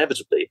 because we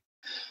inevitably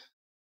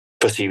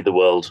perceive the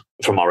world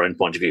from our own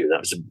point of view.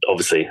 That's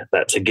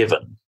a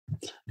given,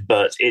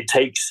 but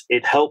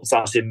it helps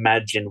us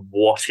imagine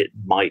what it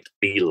might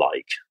be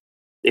like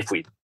if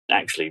we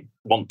actually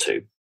want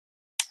to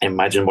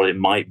imagine what it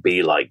might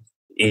be like,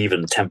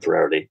 even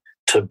temporarily,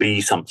 to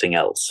be something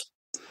else.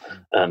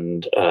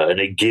 And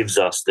it gives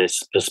us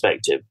this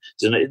perspective.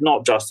 So it's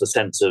not just a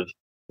sense of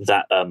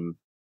that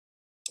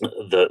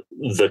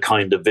the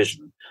kind of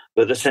vision,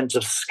 but the sense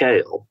of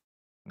scale.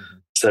 Mm-hmm.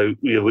 So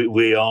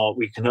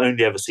we can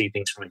only ever see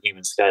things from a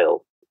human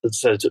scale.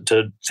 So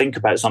to think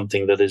about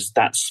something that is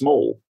that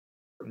small,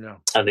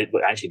 and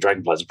actually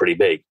dragonflies are pretty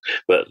big,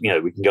 but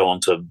we can go on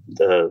to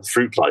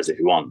fruit flies if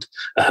you want,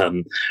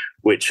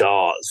 which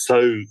are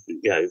so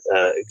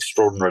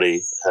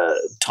extraordinarily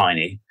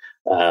tiny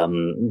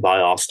by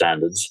our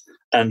standards,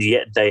 and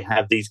yet they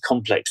have these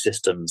complex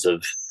systems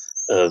of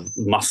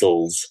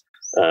muscles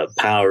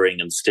powering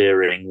and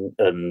steering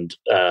and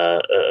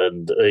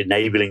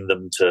enabling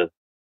them to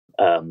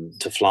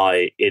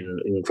fly in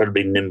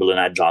incredibly nimble and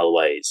agile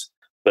ways,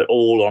 but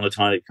all on a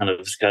tiny kind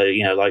of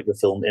scale, like the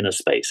film Inner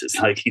Space. It's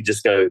like you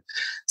just go.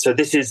 So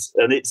this is,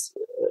 and it's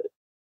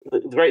the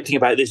great thing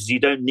about this is you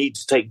don't need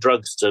to take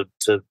drugs to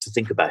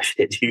think about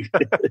it.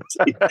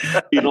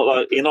 You're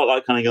not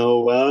like kind of, oh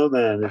wow,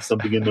 man, there's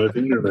something in my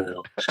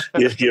fingernail.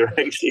 You're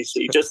actually, so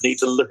you just need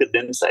to look at the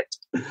insect,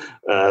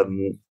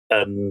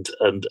 and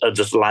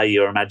just allow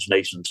your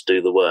imagination to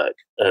do the work,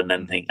 and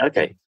then think,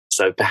 okay,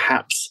 so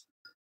perhaps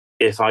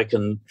if I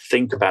can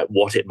think about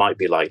what it might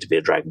be like to be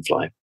a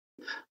dragonfly,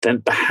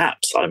 then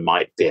perhaps I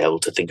might be able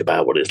to think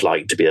about what it's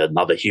like to be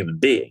another human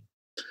being.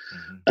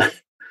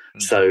 Mm-hmm.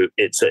 So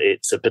it's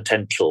a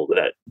potential,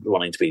 that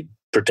wanting to be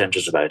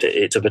pretentious about it,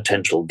 it's a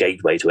potential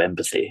gateway to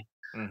empathy.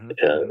 Mm-hmm.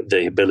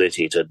 The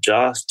ability to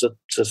just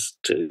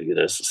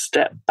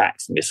step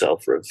back from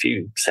yourself for a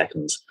few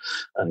seconds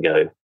and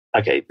go,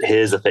 okay,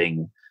 here's a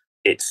thing.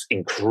 It's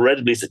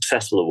incredibly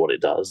successful at what it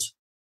does.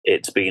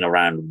 It's been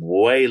around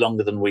way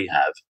longer than we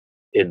have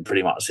in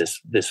pretty much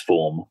this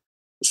form.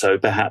 So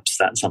perhaps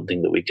that's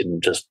something that we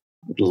can just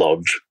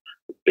lodge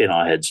in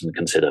our heads and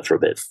consider for a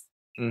bit.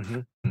 Mm-hmm.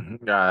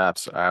 Mm-hmm. Yeah,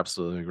 I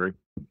absolutely agree.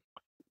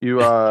 You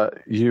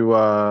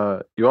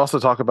also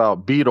talk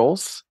about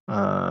beetles.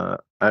 I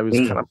was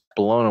kind of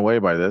blown away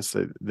by this.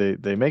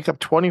 They make up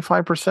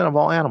 25% of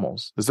all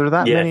animals. Is there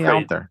that many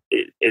out there?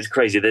 It's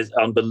crazy. There's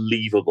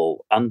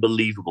unbelievable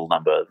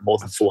number, more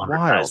than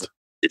 400,000.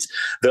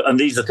 And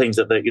these are things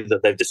that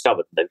they've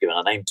discovered and they've given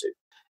a name to.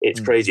 It's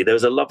crazy. There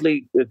was a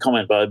lovely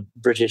comment by a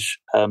British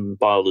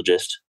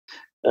biologist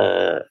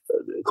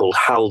called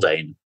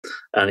Haldane,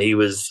 and he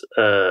was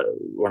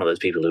one of those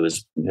people who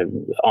was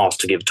asked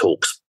to give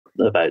talks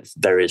about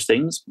various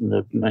things in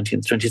the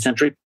 19th, 20th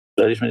century,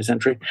 early 20th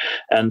century,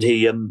 and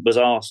he was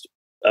asked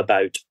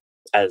about,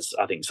 as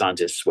I think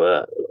scientists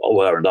were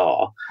and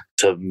are,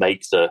 to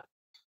make the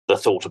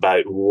thought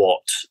about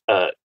what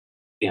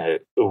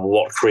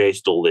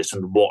created all this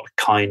and what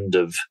kind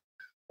of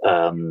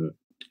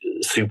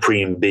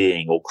supreme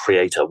being or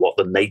creator, what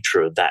the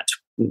nature of that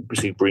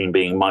supreme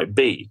being might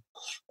be.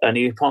 And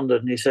he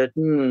pondered and he said,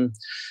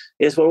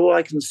 yes, well, all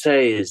I can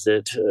say is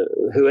that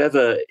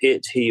whoever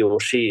he or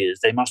she is,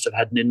 they must have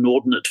had an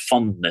inordinate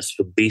fondness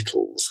for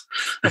beetles.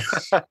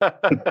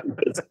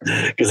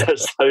 Because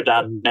there's so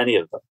damn many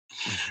of them.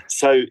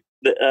 So,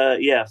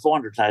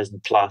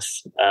 400,000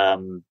 plus,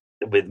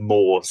 with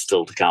more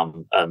still to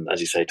come.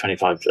 As you say,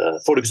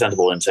 40% of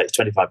all insects,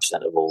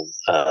 25% of all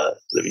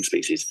living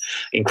species.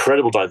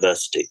 Incredible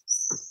diversity.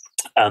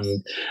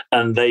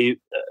 And they,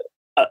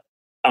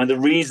 the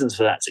reasons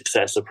for that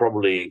success are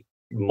probably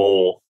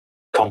more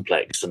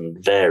complex and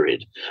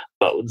varied,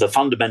 but the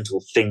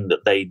fundamental thing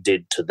that they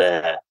did to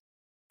their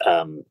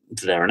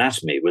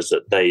anatomy was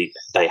that they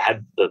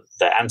had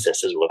their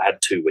ancestors will have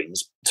had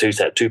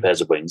two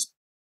pairs of wings,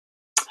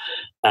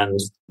 and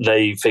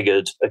they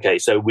figured, okay,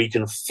 so we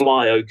can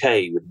fly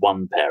okay with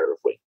one pair of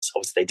wings.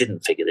 Obviously, they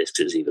didn't figure this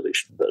because it's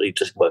evolution, but you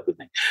just work with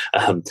me.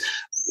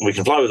 We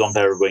can fly with one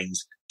pair of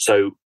wings.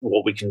 So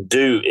what we can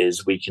do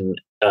is we can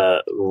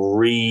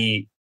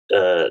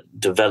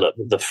develop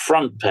the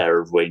front pair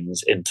of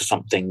wings into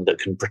something that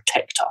can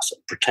protect us,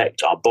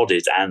 protect our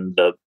bodies and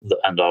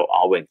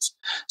our wings.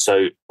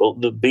 So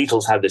the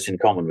beetles have this in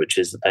common, which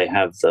is that they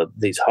have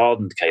these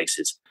hardened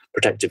cases,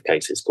 protective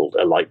cases called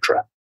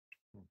elytra.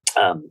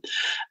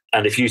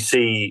 And if you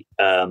see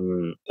a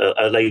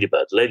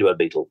ladybird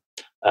beetle,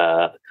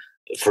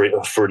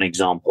 for an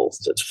example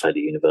that's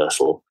fairly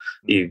universal,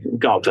 you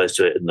go up close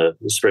to it in the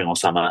spring or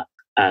summer,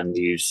 and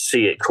you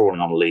see it crawling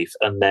on a leaf,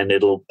 and then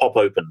it'll pop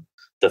open.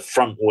 The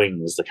front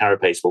wings, the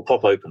carapace, will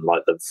pop open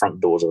like the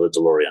front doors of a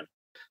DeLorean,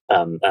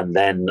 and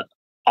then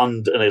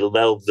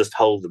they'll just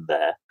hold them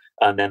there,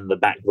 and then the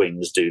back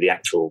wings do the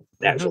actual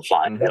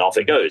flying, and off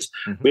it goes.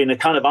 In a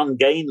kind of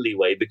ungainly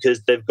way,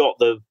 because they've got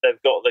the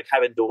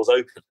cabin doors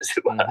open, as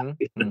it were.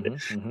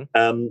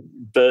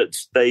 But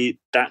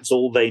that's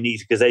all they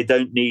need, because they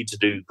don't need to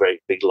do great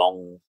big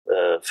long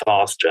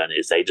fast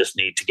journeys. They just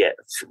need to get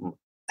from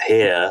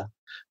here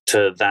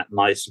to that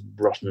nice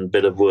rotten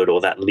bit of wood or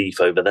that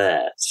leaf over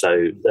there.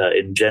 So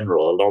in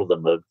general, a lot of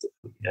them are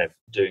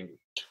doing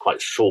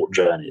quite short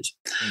journeys.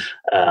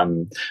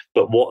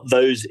 But what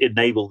those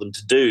enable them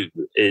to do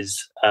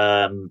is,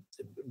 the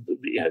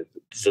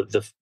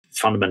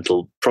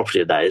fundamental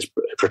property of that is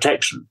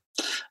protection.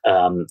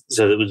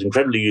 So it was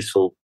incredibly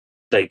useful.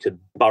 They could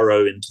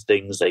burrow into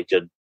things. They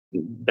could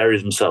bury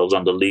themselves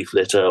under leaf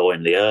litter or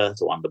in the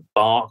earth or under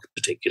bark,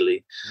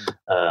 particularly,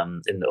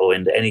 or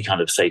into any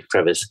kind of safe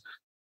crevice,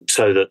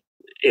 so that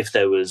if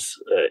there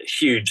was a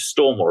huge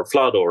storm or a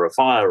flood or a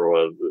fire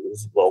or a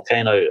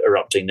volcano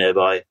erupting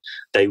nearby,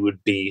 they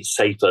would be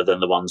safer than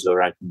the ones who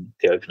are out in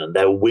the open, and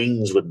their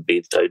wings wouldn't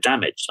be so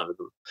damaged. So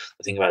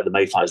I think about the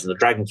mayflies and the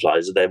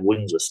dragonflies; their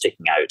wings were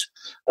sticking out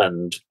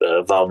and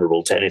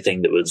vulnerable to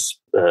anything that was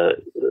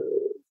that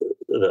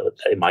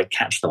they might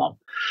catch them on.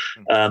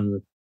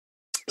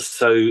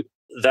 So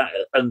that,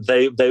 and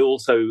they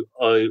also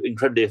are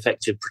incredibly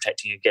effective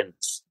protecting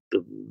against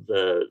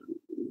the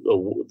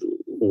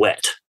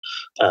wet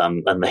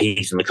and the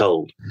heat and the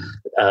cold.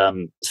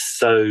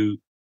 So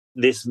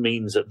this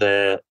means that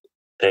they're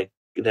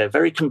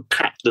very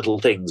compact little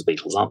things,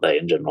 beetles, aren't they?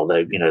 In general,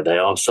 they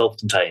are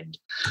self-contained,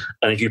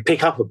 and if you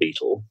pick up a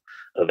beetle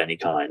of any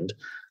kind,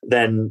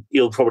 then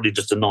you'll probably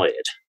just annoy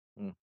it.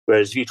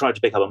 Whereas if you try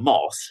to pick up a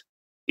moth,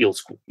 you'll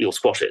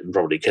squash it and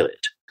probably kill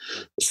it.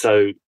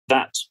 So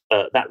that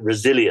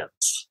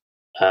resilience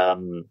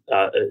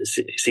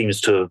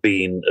seems to have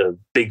been a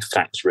big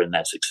factor in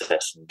their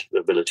success and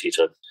ability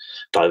to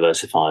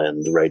diversify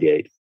and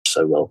radiate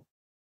so well.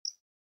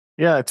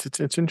 Yeah,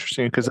 it's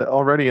interesting because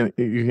already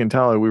you can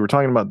tell we were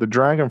talking about the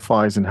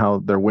dragonflies and how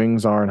their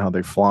wings are and how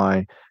they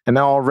fly, and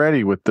now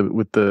already with the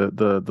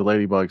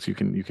ladybugs you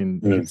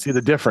can see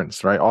the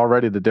difference, right?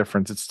 Already the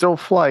difference. It's still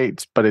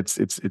flight, but it's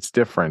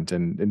different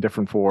and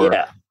different for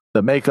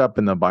the makeup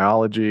and the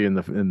biology and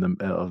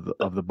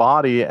of the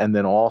body, and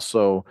then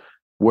also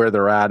where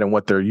they're at and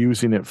what they're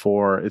using it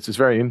for. It's just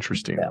very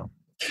interesting. Yeah.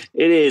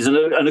 It is,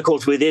 and of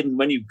course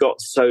when you've got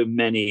so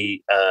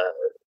many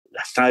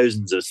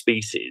thousands of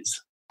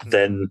species,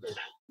 then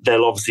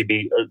there'll obviously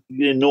be an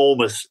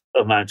enormous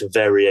amount of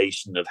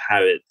variation of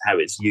how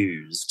it's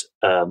used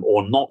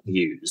or not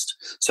used.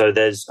 So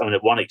there's,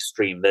 at one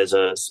extreme, there's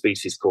a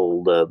species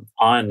called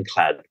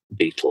ironclad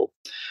beetle,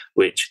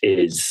 which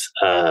is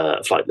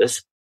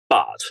flightless,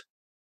 but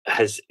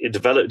has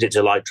developed its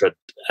elytra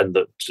and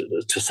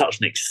to such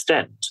an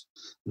extent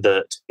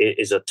that it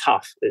is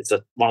it's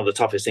one of the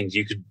toughest things.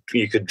 You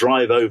could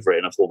drive over it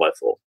in a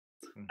 4x4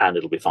 and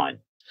it'll be fine.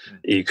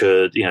 You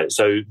could,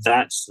 so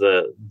that's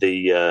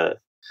the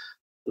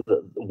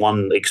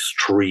one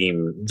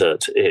extreme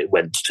that it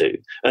went to.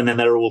 And then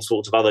there are all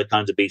sorts of other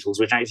kinds of beetles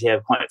which actually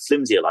have quite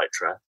flimsy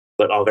elytra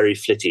but are very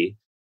flitty.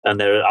 And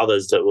there are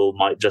others that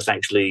might just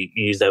actually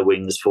use their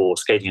wings for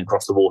skating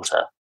across the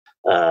water,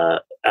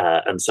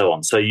 and so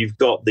on. So you've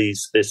got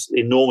this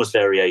enormous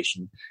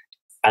variation,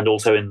 and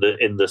also in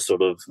the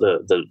sort of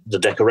the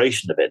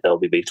decoration of it, there'll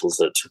be beetles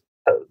that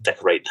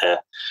decorate their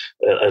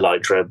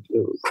elytra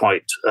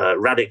quite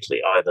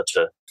radically, either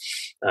to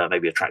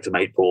maybe attract a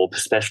mate, or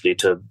especially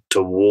to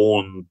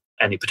warn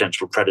any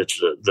potential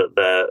predator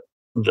that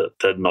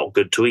they're not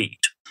good to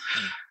eat.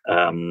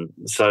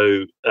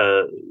 So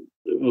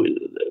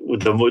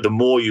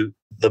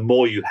the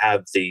more you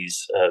have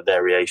these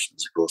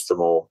variations, of course, the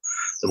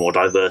more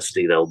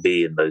diversity there'll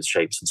be in those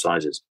shapes and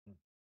sizes.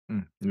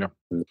 Yeah.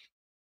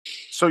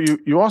 So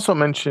you also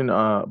mentioned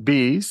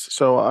bees.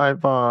 So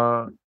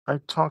I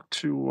talked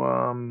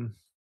to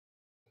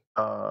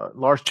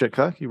Lars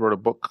Chitka. He wrote a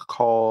book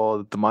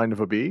called The Mind of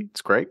a Bee.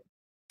 It's great.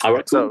 All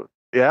right, cool. So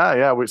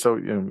yeah. So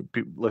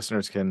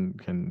listeners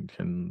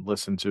can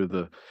listen to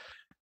the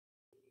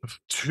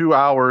 2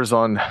 hours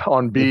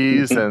on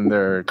bees and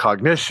their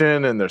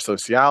cognition and their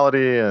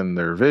sociality and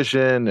their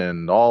vision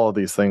and all of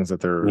these things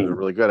that they're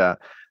really good at.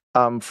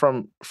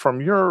 From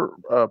your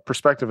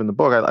perspective in the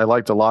book, I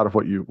liked a lot of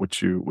what you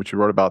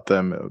wrote about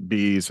them,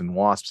 bees and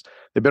wasps.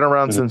 They've been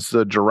around since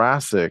the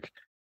Jurassic,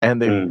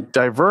 and they've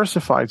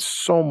diversified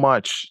so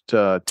much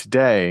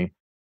today.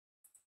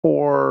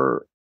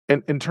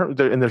 In terms,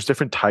 and there's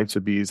different types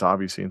of bees,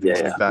 obviously, and things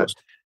like that.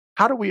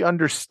 How do we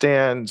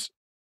understand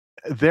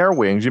their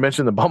wings? You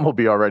mentioned the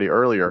bumblebee already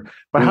earlier,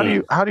 but how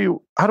do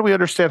we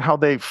understand how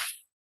they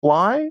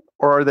fly,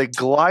 or are they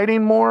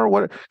gliding more?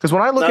 What? Because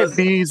when I look at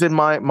bees in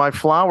my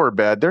flower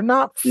bed, they're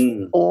not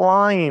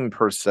flying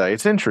per se.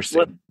 It's interesting.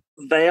 Well,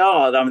 they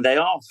are. I mean, they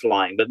are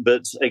flying,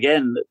 but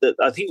again,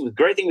 I think the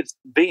great thing with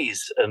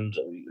bees, and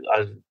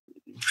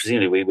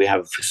presumably we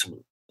have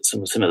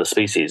some similar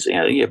species.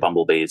 Your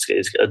bumblebee is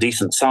a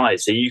decent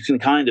size, so you can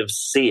kind of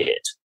see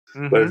it.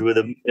 Whereas with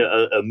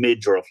a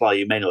midge or a fly,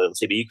 you may not be able to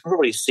see, but you can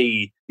probably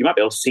see. You might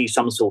be able to see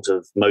some sort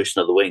of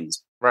motion of the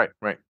wings. Right.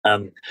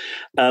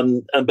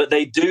 But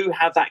they do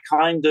have that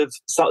kind of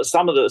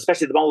some of the,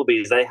 especially the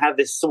bumblebees. They have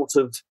this sort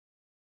of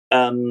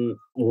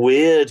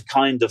weird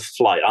kind of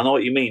flight. I know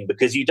what you mean,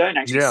 because you don't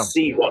actually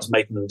see what's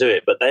making them do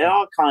it, but they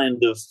are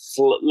kind of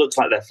looks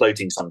like they're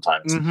floating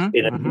sometimes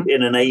in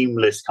an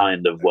aimless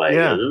kind of way.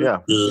 Yeah.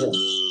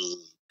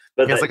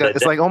 But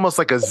it's like almost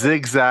like a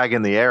zigzag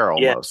in the air,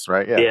 almost,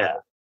 right? Yeah.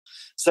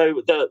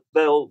 So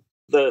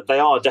they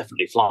are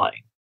definitely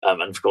flying,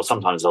 and of course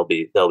sometimes they'll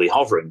be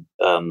hovering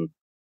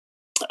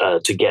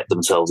to get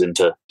themselves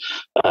into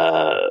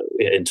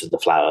the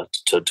flower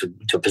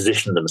to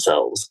position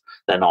themselves.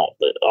 They're not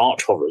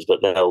arch hoverers,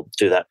 but they'll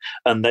do that,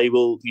 and they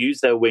will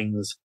use their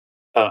wings.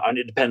 And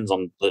it depends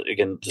on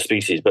the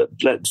species, but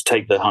let's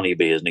take the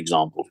honeybee as an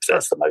example, because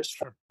that's the most.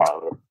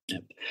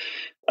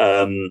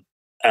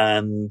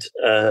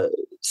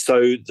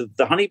 So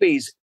the honeybee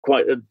is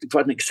quite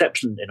an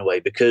exception in a way,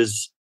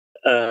 because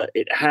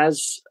it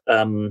has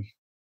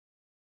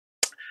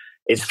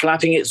it's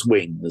flapping its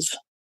wings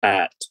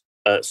at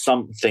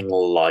something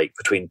like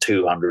between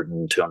 200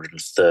 and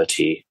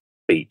 230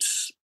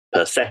 beats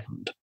per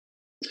second.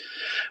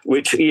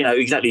 Which,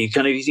 exactly,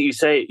 you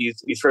say you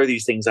throw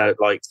these things out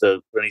like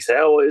when you say,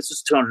 oh, it's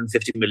just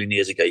 250 million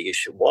years ago, you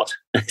should what?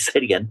 Say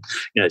it again.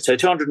 So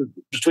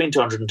between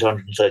 200 and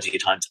 230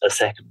 times a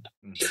second,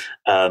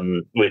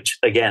 which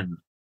again,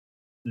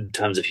 in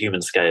terms of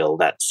human scale,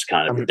 that's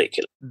kind of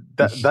ridiculous.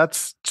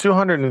 That's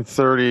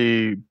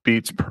 230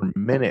 beats per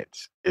minute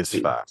is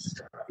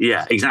fast.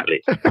 Yeah,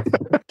 exactly.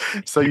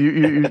 So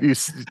you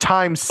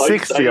times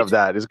 60 of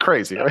that is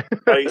crazy. Right?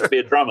 I used to be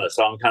a drummer,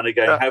 so I'm kind of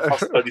going, how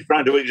fast are you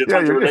trying to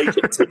relate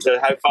it to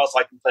how fast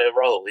I can play a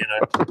role,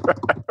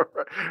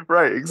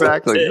 Right,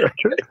 exactly.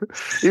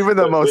 Even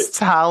the most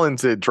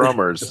talented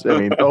drummers, I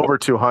mean, over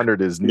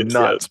 200 is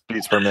nuts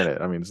beats per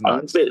minute. I mean, it's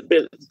nuts.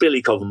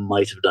 Billy Cobham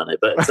might have done it,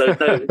 but so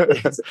no,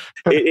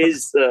 it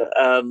is.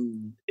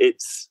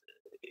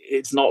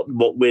 It's not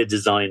what we're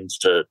designed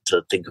to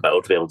think about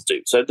or to be able to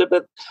do. So,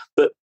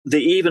 but the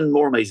even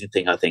more amazing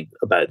thing I think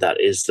about that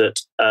is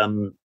that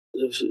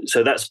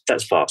so that's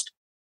fast.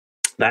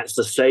 That's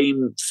the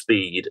same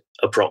speed,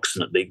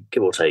 approximately,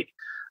 give or take,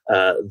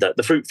 that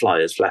the fruit fly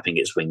is flapping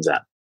its wings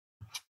at.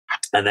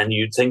 And then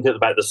you think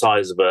about the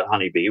size of a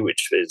honeybee,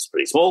 which is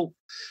pretty small,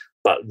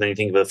 but then you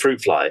think of a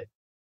fruit fly,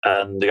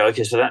 and they go,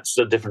 okay, so that's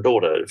a different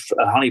order.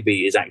 A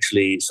honeybee is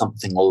actually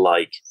something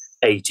like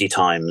 80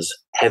 times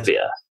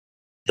heavier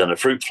than a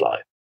fruit fly.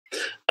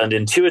 And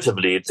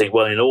intuitively, you'd think,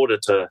 well, in order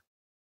to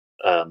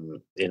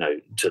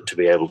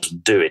be able to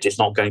do it, it's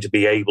not going to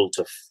be able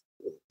to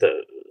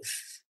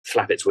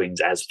flap its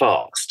wings as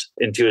fast.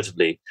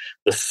 Intuitively,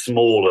 the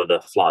smaller the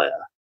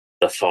flyer,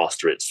 the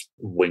faster its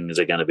wings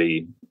are going to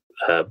be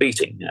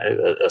beating.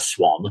 A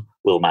swan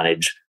will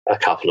manage a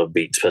couple of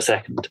beats per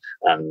second,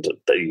 and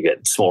you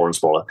get smaller and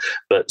smaller.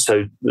 But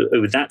so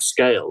with that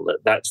scale,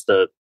 that's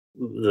the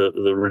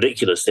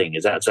ridiculous thing,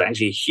 is that's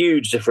actually a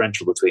huge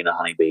differential between a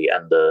honeybee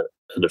and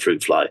a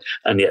fruit fly,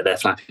 and yet they're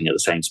flapping at the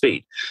same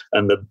speed.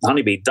 And the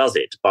honeybee does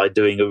it by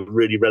doing a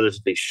really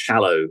relatively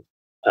shallow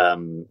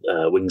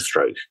wing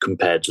stroke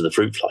compared to the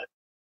fruit fly,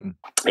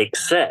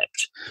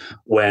 except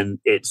when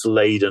it's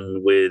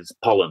laden with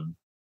pollen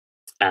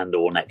and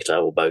or nectar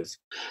or both.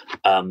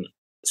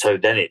 So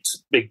then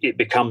it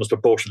becomes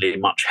proportionally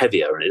much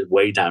heavier and is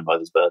weighed down by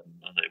this burden,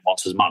 and it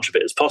wants as much of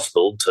it as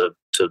possible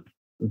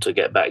to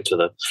get back to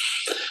the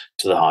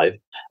hive,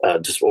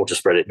 or to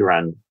spread it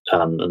around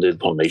and do the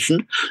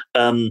pollination.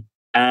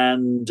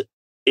 And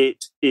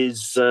it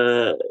is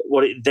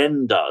what it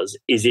then does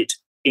is it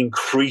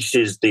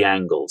increases the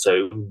angle,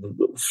 so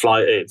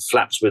it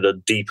flaps with a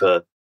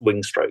deeper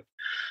wing stroke,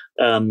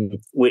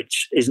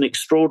 which is an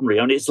extraordinary.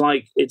 I mean,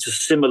 it's a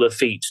similar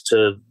feat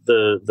to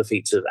the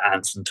feats of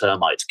ants and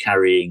termites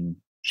carrying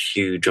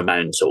huge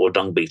amounts, or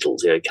dung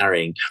beetles,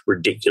 carrying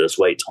ridiculous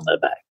weights on their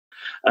back.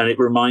 And it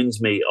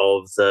reminds me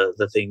of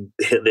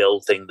the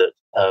old thing that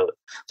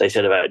they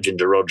said about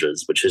Ginger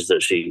Rogers, which is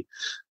that she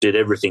did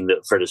everything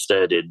that Fred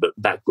Astaire did, but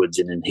backwards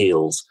and in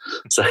heels.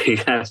 So you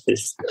have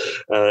this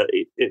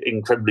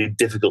incredibly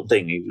difficult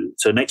thing.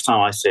 So next time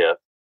I see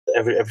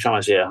every time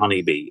I see a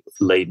honeybee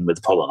laden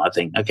with pollen, I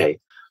think, okay,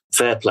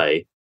 fair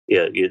play,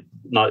 yeah,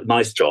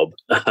 nice job,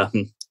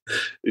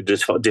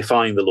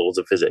 defying the laws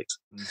of physics.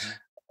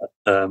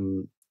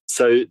 Mm-hmm.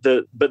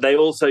 But they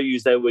also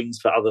use their wings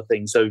for other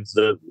things. So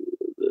the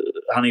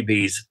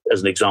honeybees,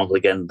 as an example,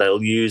 again,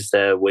 they'll use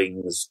their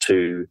wings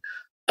to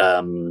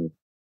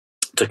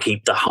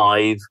keep the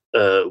hive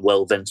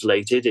well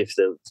ventilated. If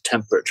the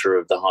temperature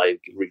of the hive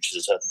reaches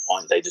a certain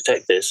point, they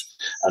detect this,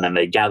 and then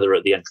they gather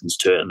at the entrance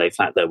to it, and they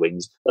flap their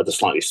wings at a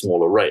slightly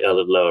lower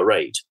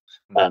rate,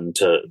 and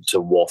to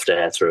waft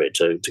air through it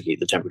to keep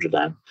the temperature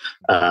down.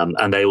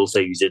 And they also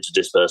use it to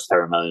disperse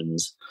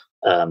pheromones.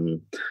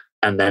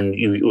 And then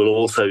you will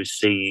also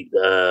see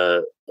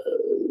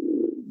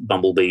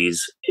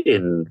bumblebees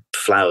in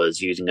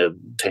flowers using a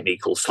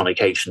technique called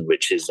sonication,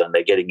 which is when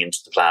they're getting into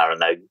the flower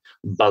and they're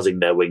buzzing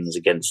their wings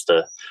against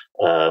the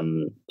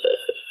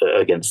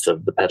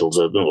petals,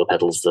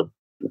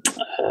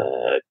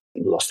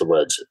 lost the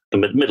words, the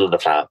middle of the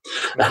flower,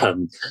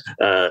 and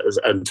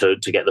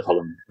to get the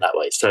pollen that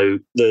way. So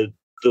the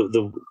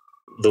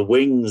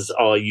wings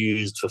are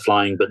used for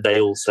flying, but they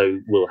also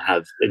will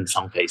have, in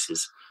some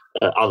cases,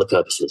 other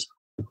purposes,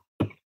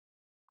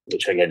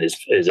 which again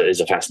is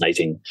a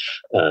fascinating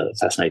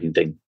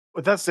thing.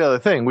 But that's the other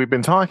thing. We've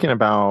been talking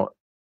about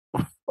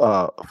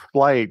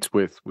flight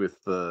with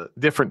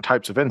different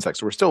types of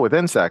insects. We're still with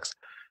insects,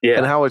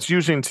 and how it's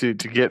using to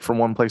get from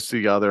one place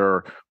to the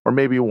other, or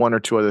maybe one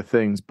or two other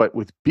things. But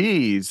with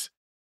bees,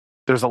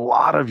 there's a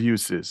lot of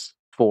uses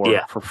for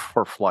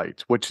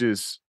flight, which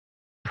is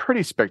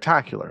pretty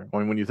spectacular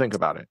when you think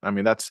about it. I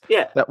mean,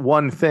 that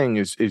one thing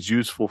is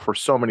useful for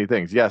so many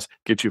things. Yes,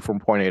 get you from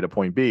point A to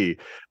point B,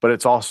 but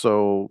it's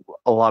also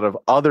a lot of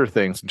other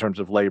things in terms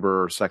of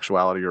labor or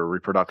sexuality or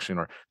reproduction,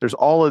 or there's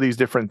all of these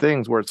different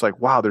things where it's like,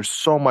 wow, there's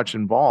so much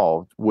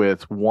involved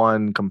with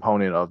one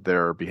component of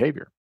their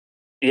behavior.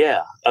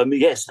 Yeah,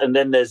 yes, and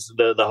then there's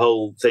the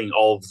whole thing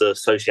of the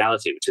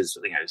sociality, which is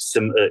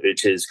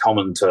which is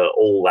common to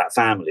all that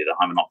family, the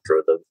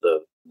Hymenoptera, the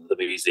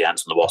bees, the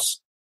ants, and the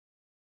wasps.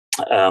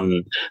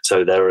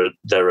 So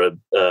there are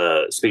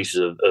species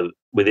of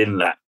within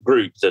that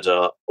group that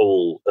are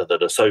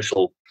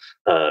social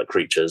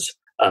creatures,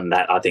 and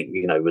that I think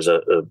was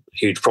a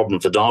huge problem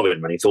for Darwin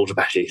when he thought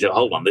about it. He said,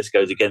 "Hold on, this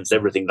goes against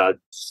everything that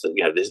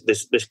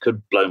this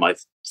could blow my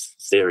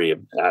theory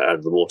out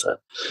of the water."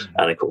 Mm-hmm.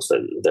 And of course,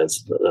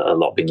 there's a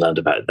lot been learned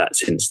about that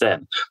since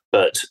then.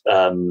 But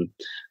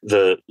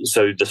the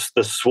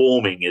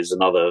swarming is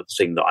another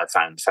thing that I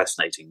found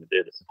fascinating.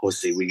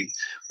 Obviously,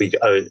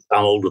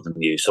 I'm older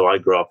than you, so I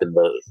grew up in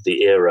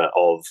the era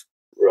of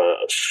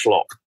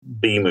schlock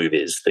bee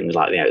movies, things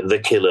like the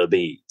killer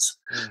bees,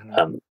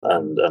 mm-hmm.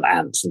 and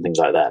ants and things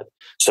like that.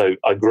 So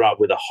I grew up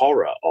with a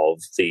horror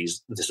of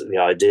the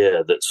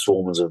idea that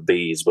swarms of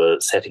bees were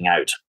setting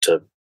out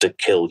to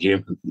kill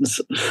humans.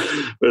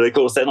 But of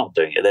course they're not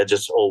doing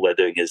it. All they're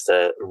doing is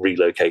they're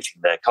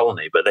relocating their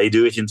colony, but they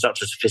do it in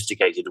such a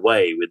sophisticated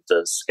way, with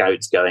the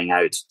scouts going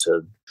out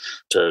to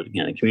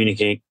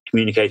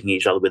communicating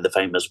each other with the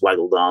famous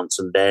waggle dance,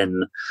 and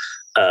then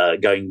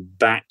going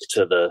back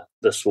to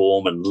the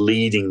swarm and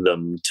leading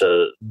them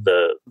to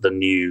the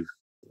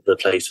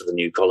place of the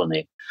new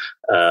colony.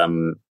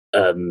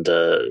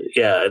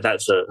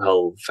 That's a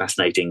whole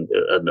fascinating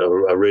and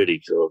a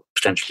really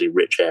potentially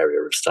rich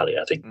area of study,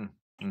 I think.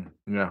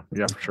 Yeah,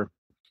 for sure.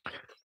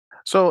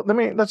 So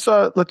let's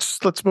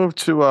move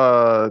to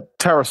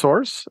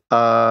pterosaurs.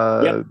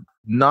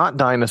 Not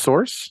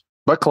dinosaurs,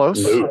 but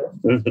close.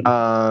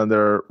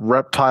 They're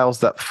reptiles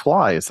that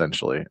fly,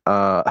 essentially.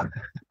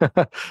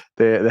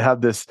 They have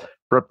this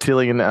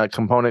reptilian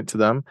component to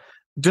them.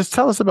 Just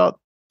tell us about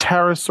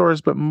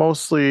pterosaurs, but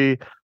mostly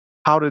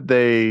how did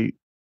they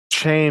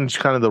change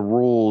kind of the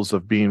rules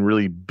of being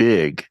really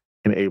big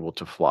and able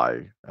to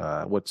fly?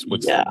 What's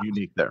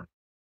unique there?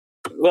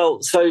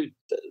 Well, so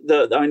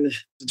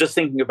just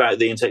thinking about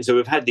the insects. So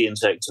we've had the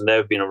insects, and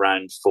they've been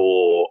around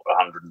for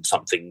 100 and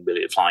something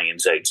million flying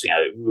insects.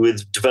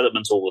 With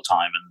developments all the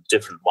time, and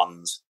different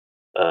ones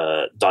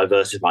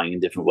diversifying in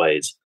different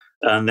ways.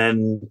 And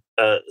then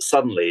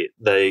suddenly,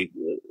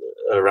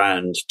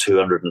 around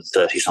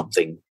 230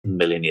 something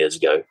million years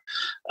ago,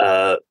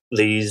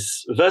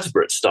 these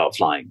vertebrates start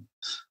flying.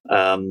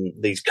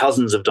 These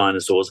cousins of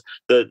dinosaurs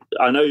that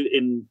I know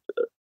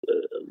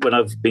when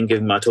I've been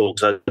giving my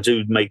talks, I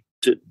do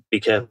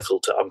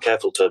I'm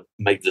careful to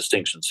make the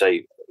distinction.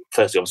 Say,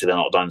 firstly, obviously they're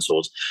not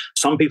dinosaurs.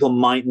 Some people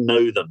might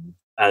know them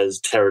as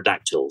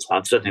pterodactyls.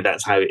 Certainly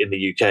that's how in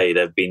the UK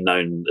they've been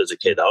known as a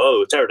kid.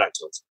 Oh,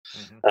 pterodactyls.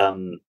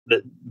 Mm-hmm.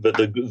 But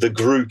the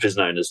group is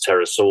known as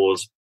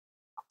pterosaurs.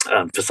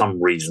 For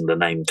some reason, the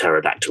name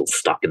pterodactyl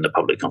stuck in the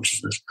public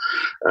consciousness.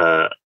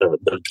 The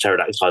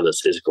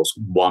Pterodactylus is, of course,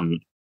 one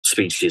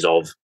species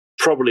of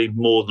probably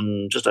more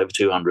than just over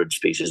 200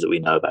 species that we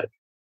know about.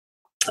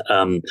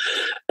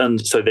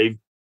 And so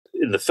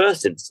in the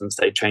first instance,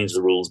 they changed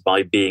the rules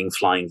by being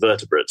flying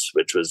vertebrates,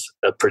 which was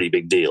a pretty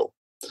big deal.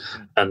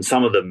 And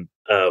some of them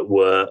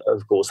were,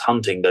 of course,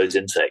 hunting those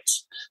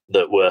insects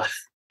that were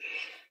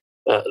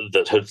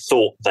that had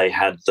thought they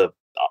had the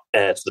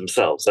air to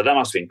themselves. So that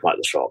must have been quite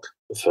the shock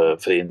for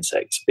the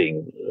insects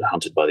being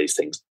hunted by these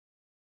things.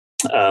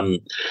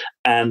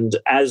 And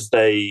as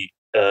they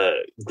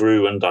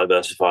grew and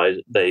diversified,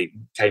 they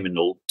came in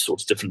all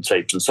sorts of different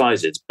shapes and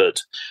sizes.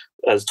 But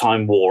as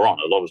time wore on,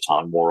 a lot of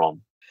time wore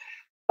on,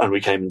 and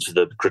we came into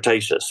the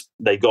Cretaceous,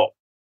 they got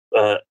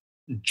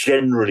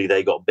generally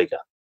they got bigger.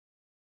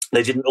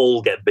 They didn't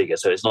all get bigger,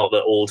 so it's not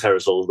that all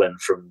pterosaurs went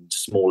from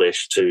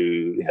smallish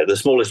to, the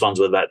smallest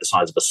ones were about the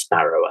size of a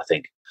sparrow, I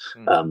think.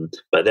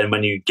 But then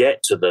when you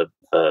get to the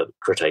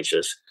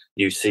Cretaceous,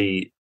 you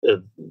see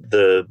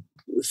the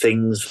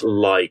things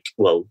like,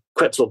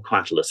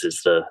 Quetzalcoatlus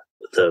is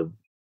the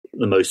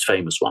most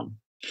famous one,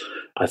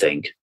 I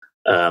think,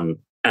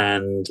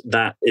 and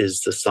that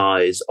is the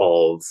size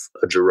of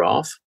a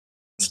giraffe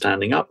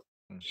standing up.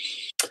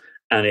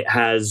 And it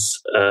has,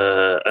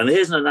 and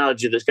here's an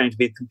analogy that's going to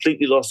be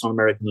completely lost on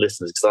American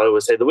listeners, because I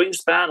always say the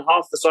wingspan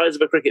half the size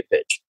of a cricket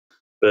pitch,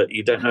 but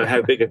you don't know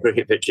how big a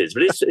cricket pitch is.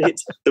 But it's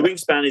the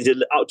wingspan is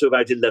up to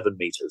about 11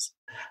 meters.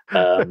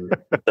 So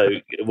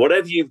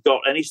whatever you've got,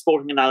 any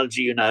sporting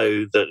analogy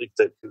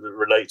that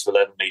relates to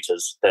 11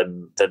 meters,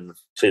 then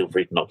feel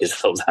free to knock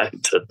yourselves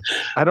out.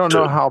 I don't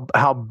know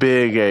how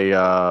big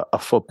a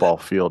football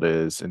field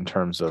is in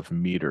terms of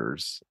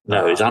meters.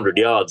 No, it's 100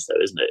 yards,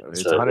 though, isn't it?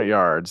 It's 100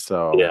 yards,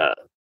 so yeah.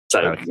 So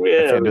I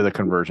can't do the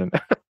conversion.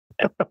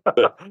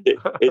 But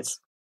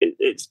it's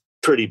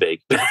pretty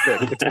big.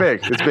 It's big.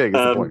 It's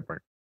the point.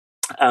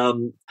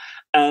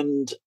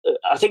 And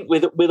I think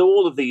with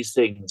all of these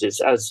things,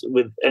 it's as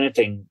with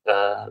anything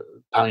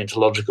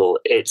paleontological,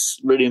 it's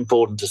really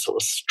important to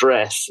sort of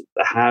stress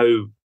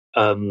how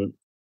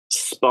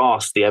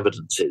sparse the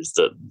evidence is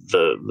that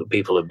the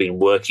people have been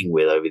working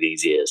with over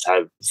these years,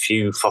 how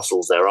few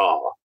fossils there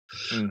are.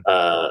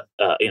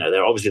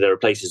 There are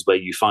places where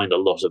you find a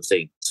lot of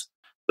things,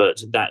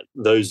 but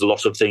those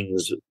lot of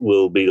things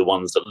will be the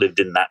ones that lived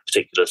in that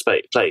particular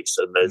place.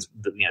 And there's,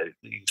 you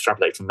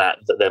extrapolate from that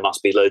there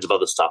must be loads of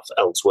other stuff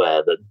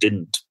elsewhere that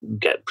didn't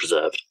get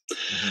preserved.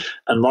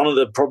 And one of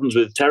the problems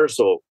with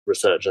pterosaur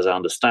research, as I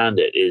understand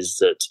it,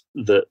 is that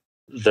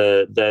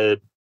their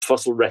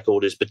fossil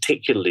record is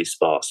particularly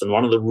sparse. And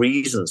one of the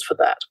reasons for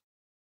that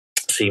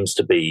seems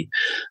to be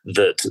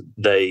that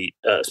they,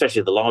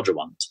 especially the larger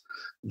ones,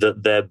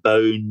 that their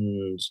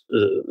bones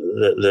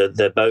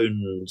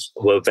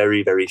were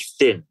very, very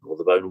thin, or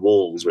the bone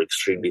walls were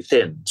extremely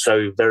thin,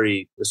 so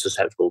very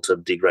susceptible to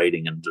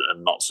degrading and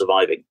not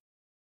surviving.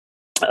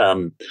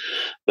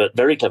 But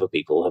very clever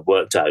people have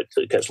worked out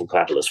that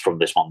Quetzalcoatlus from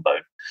this one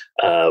bone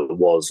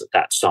was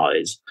that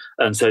size.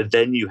 And so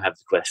then you have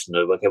the question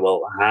of, okay,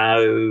 well, how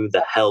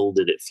the hell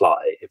did it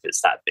fly if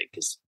it's that big?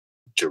 Because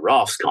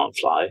giraffes can't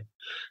fly.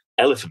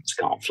 Elephants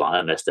can't fly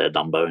unless they're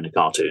Dumbo in a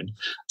cartoon.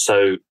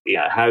 So,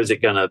 how's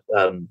it going to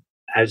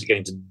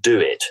do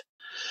it?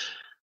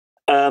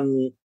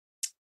 And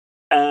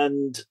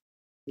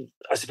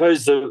I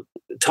suppose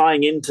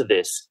tying into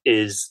this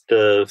is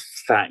the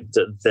fact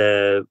that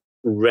their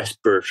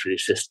respiratory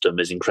system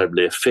is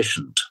incredibly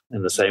efficient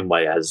in the same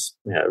way as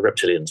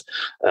reptilians,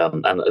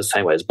 and the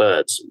same way as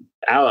birds.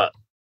 Our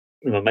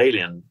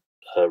mammalian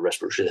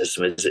respiratory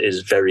system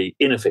is very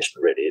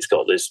inefficient, really. It's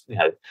got this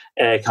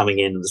air coming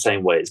in the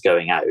same way it's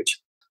going out,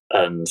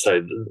 and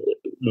so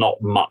not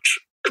much,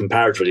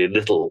 comparatively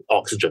little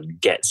oxygen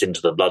gets into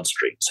the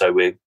bloodstream. So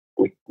we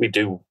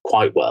do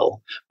quite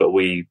well, but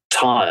we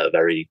tire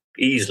very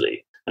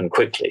easily and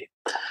quickly.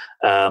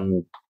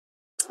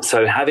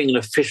 So having an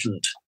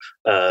efficient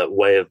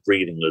way of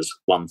breathing was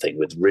one thing,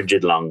 with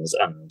rigid lungs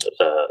and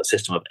a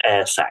system of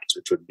air sacs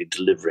which would be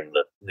delivering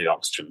the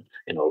oxygen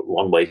in a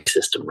one-way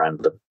system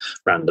around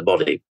the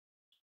body.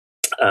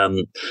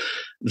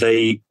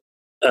 They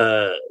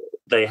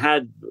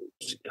had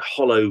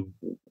hollow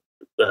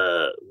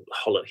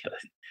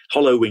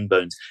wing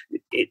bones.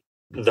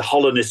 The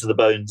hollowness of the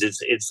bones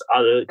is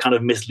a kind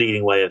of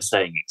misleading way of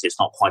saying it. It's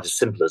not quite as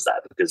simple as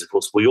that, because of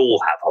course we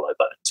all have hollow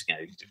bones.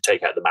 If you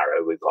take out the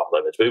marrow, we've got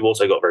hollow bones, but we've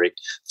also got very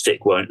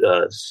thick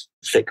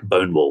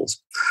bone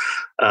walls.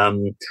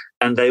 And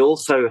they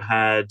also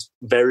had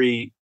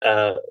very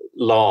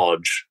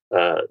large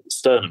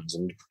sternums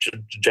and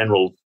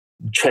general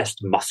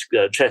chest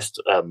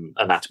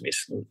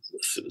anatomies,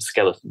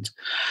 skeletons.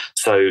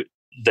 So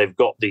they've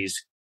got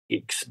these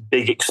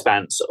big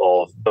expanse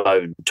of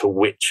bone to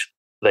which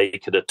they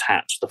could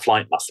attach the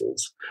flight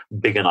muscles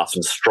big enough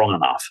and strong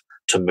enough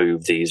to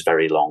move these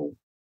very long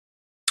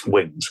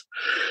wings.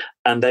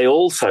 And they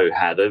also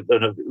had an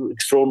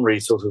extraordinary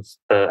sort of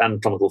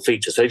anatomical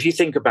feature. So if you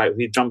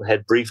jump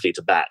ahead briefly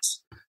to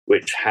bats,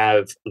 which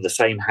have the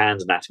same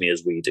hand anatomy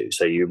as we do.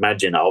 So you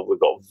imagine, we've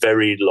got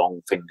very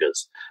long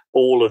fingers,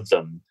 all of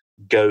them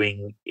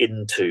going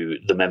into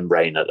the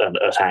membrane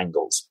at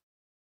angles.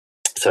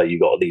 So you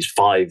got these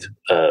 5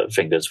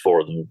 fingers,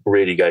 4 of them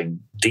really going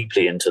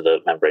deeply into the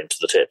membrane to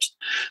the tips.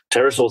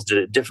 Pterosaurs did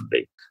it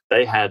differently.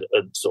 They had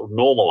a sort of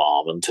normal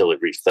arm until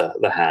it reached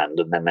the hand,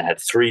 and then they had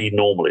 3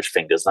 normalish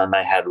fingers, and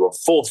then they had a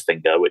 4th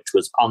finger, which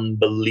was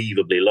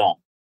unbelievably long.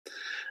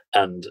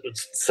 And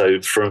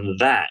so from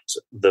that,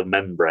 the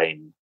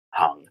membrane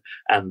hung.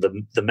 And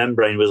the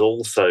membrane was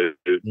also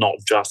not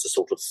just a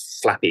sort of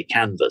flappy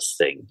canvas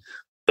thing,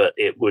 but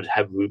it would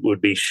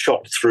be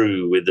shot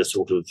through with the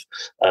sort of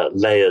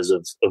layers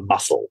of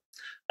muscle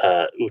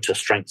to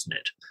strengthen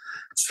it.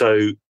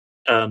 So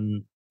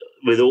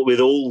with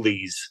all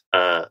these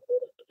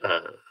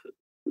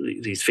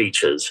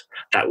features,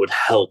 that would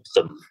help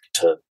them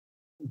to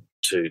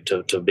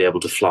be able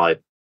to fly.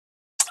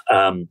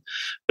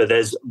 But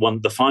there's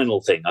the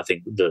final thing I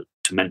think that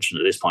to mention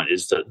at this point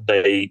is that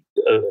they,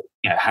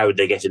 how would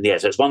they get in the air?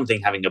 So it's one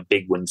thing having a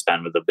big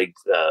wingspan with a big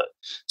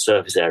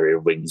surface area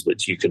of wings,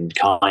 which you can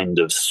kind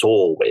of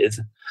soar with,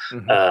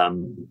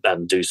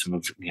 and do some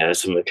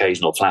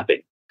occasional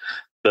flapping.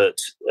 But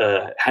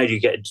how do you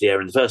get into the air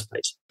in the first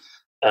place?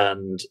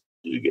 And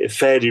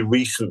fairly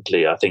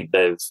recently, I think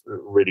they've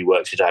really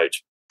worked it out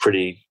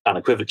pretty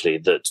unequivocally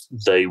that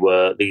they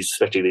were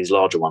especially these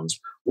larger ones,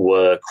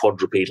 were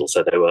quadrupedal.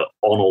 So they were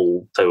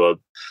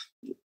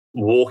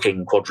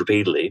walking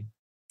quadrupedally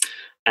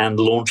and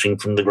launching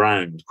from the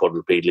ground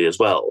quadrupedally as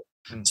well.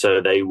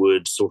 So they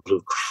would sort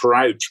of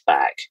crouch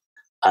back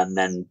and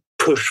then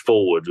push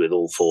forward with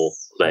all 4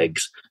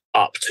 legs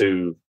up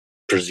to,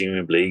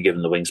 presumably,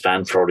 given the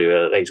wingspan, probably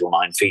 8 or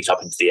 9 feet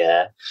up into the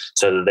air,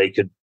 so that they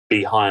could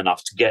be high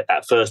enough to get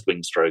that first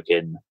wing stroke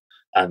in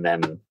and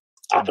then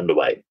up and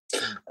away.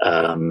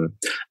 And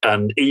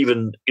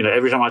even,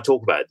 every time I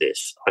talk about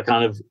this, I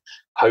kind of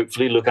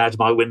hopefully look out of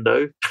my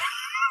window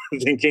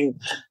thinking,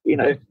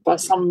 by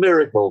some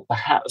miracle,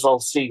 perhaps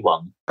I'll see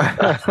one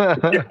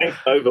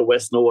over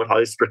West Norwood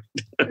High Street.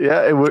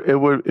 Yeah, it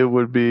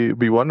would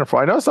be wonderful.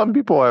 I know some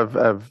people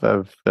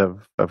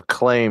have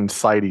claimed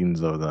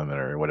sightings of them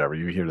or whatever.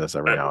 You hear this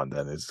every now and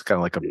then. It's kind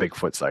of like a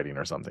Bigfoot sighting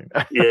or something.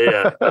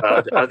 Yeah.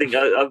 I think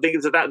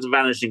that's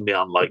vanishingly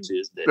unlikely,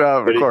 isn't it?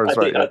 Of course,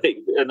 I think,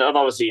 and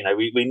obviously,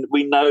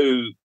 we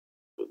know,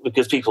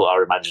 because people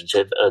are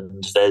imaginative,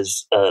 and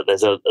there's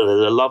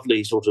a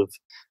lovely sort of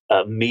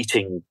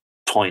meeting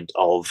point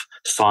of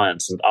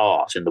science and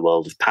art in the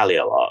world of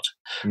paleo art.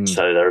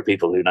 So there are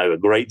people who know a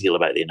great deal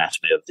about the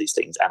anatomy of these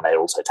things, and they're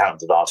also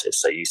talented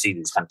artists. So you see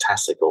these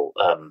fantastical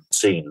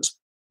scenes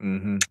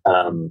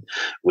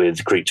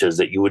with creatures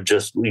that you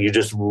just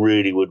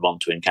really would want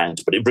to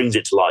encounter, but it brings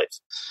it to life.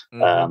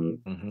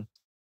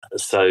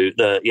 So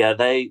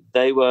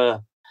they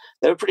were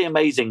pretty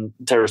amazing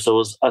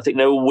pterosaurs. I think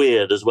they were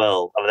weird as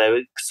well. I mean, they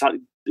were slightly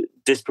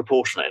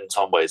disproportionate in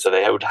some ways. So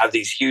they would have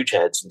these huge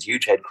heads and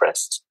huge head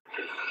crests,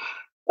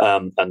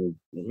 and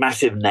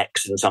massive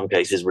necks in some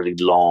cases, really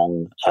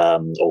long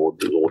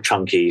or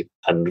chunky,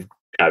 and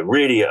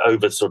really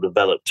over sort of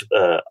developed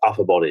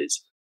upper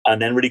bodies,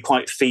 and then really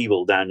quite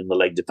feeble down in the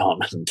leg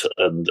department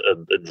and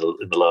in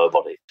the lower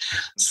body.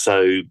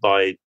 So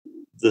by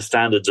the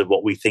standards of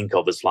what we think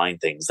of as flying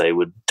things, they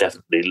would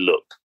definitely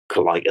look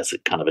like a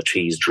kind of a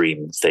cheese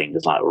dream thing.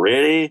 It's like,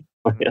 really?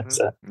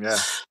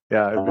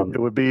 It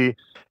would be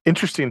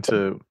interesting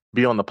to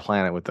be on the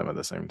planet with them at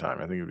the same time.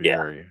 I think it would be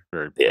very,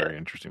 very, very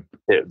interesting.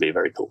 It would be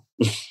very cool.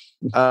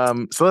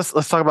 So let's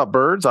talk about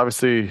birds.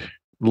 Obviously,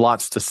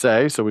 lots to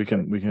say, so we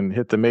can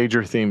hit the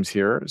major themes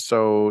here.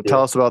 So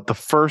tell us about the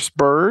first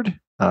bird,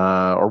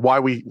 or why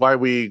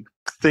we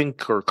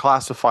think or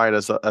classify it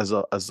as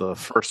a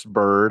first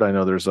bird. I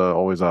know there's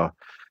always a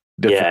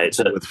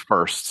difficulty with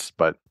firsts,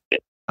 but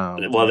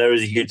well, there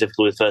is a huge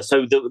difficulty with first.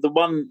 So the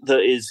one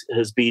that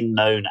has been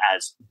known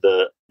as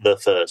the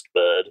first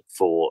bird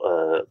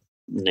for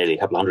nearly a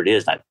couple of hundred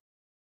years now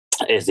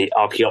is the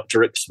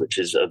Archaeopteryx, which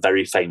is a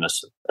very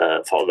famous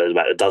fossil. There's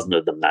about a dozen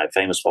of them now,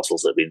 famous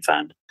fossils that have been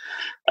found.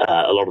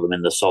 A lot of them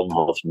in the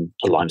Solnhofen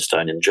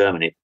limestone in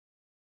Germany,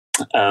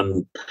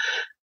 and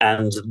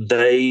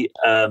they.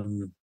 I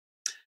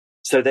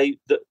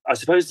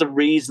suppose the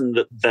reason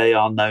that they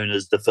are known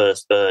as the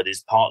first bird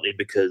is partly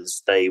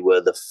because they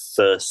were the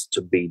first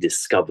to be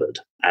discovered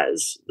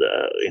as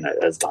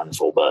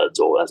dinosaur birds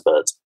or as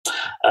birds.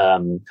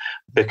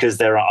 Because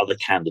there are other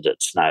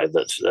candidates now and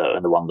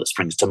the one that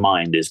springs to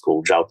mind is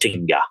called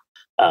Jautinga,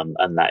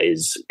 and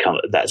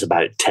that's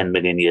about 10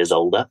 million years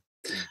older,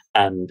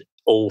 and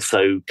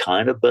also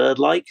kind of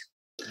bird-like.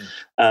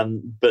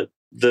 But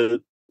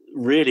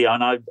really,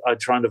 and I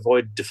try and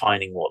avoid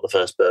defining what the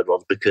first bird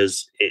was,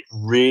 because it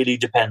really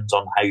depends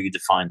on how you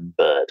define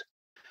bird.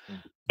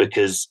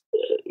 Because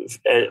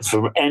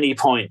from any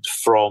point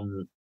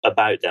from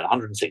about then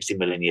 160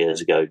 million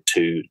years ago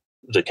to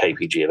the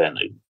KPG event,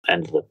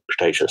 end of the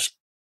Cretaceous,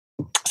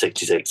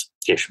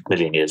 66-ish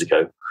million years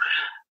ago,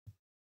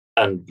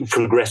 and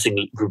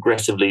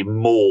progressively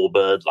more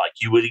bird-like,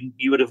 you would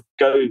have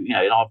in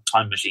our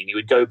time machine, you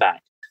would go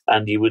back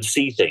and you would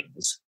see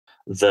things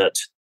that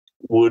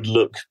would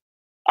look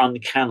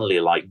uncannily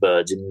like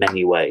birds in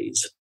many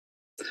ways.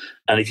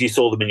 And if you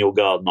saw them in your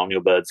garden on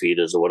your bird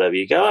feeders or whatever,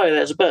 you go, oh,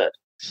 there's a bird.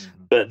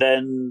 Mm-hmm. But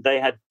then they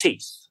had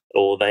teeth,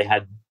 or they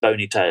had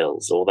bony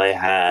tails, or they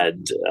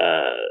had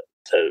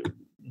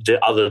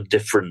other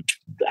different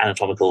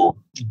anatomical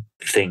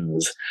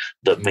things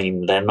that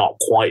mean they're not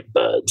quite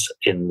birds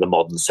in the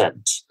modern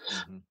sense.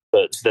 Mm-hmm.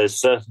 But there's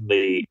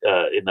certainly,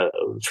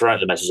 throughout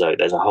the Mesozoic,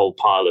 there's a whole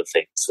pile of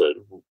things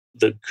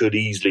that could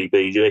easily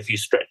be, if you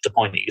stretch the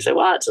point, you say,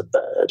 well, that's a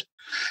bird.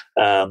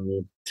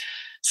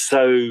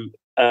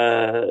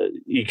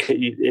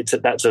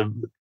 That's a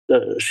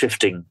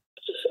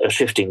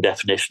shifting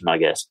definition, I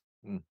guess.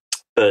 Mm.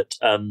 But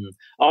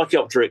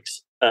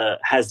Archaeopteryx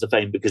has the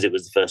fame because it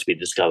was the first to be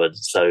discovered.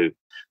 So,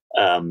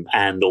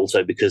 and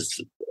also because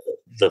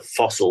the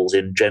fossils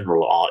in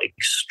general are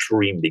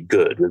extremely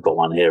good. We've got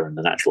one here in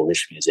the Natural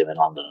History Museum in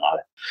London, and I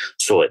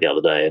saw it the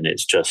other day, and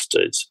it's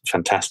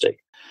fantastic.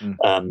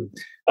 Mm.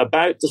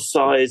 About the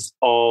size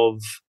of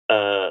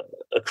a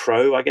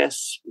crow, I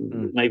guess,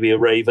 maybe a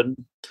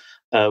raven,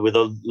 with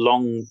a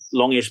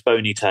longish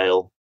bony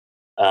tail,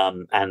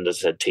 and as I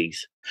said,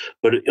 teeth.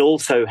 But it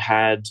also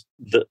had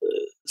the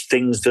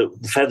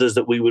feathers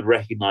that we would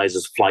recognise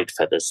as flight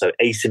feathers, so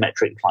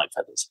asymmetric flight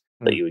feathers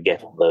that you would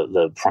get on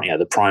the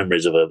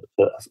primaries of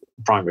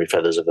primary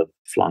feathers of a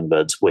flying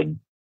bird's wing.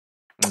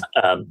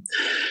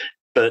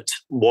 But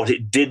what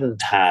it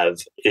didn't have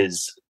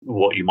is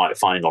what you might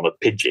find on a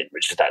pigeon,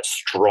 which is that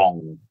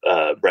strong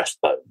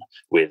breastbone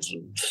with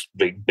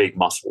big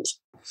muscles.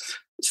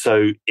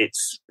 So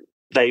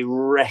they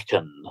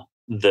reckon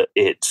that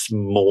it's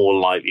more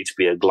likely to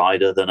be a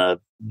glider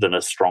than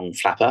a strong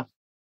flapper.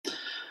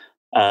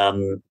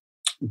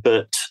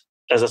 But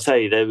as I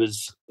say, there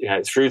was,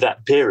 through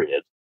that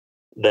period,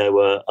 there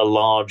were a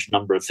large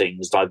number of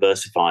things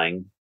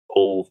diversifying,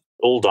 all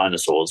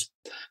dinosaurs,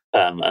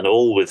 and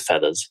all with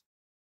feathers,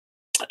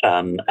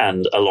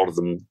 and a lot of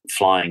them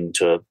flying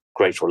to a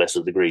greater or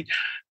lesser degree.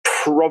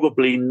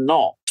 Probably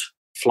not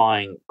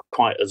flying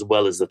quite as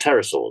well as the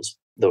pterosaurs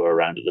that were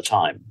around at the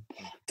time,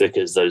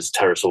 because those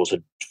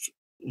pterosaurs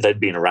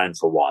they'd been around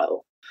for a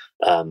while.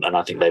 And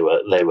I think they were,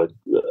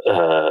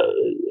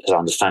 as I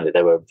understand it,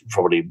 they were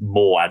probably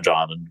more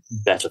agile and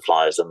better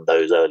flyers than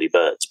those early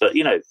birds. But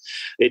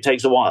it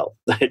takes a while.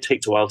 It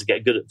takes a while to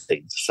get good at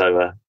things.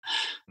 So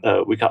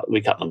we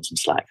cut them some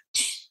slack.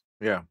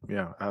 Yeah,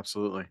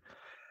 absolutely.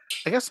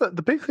 I guess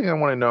the big thing I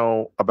want to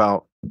know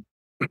about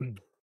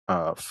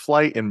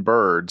flight in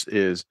birds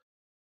is,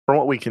 from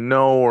what we can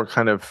know or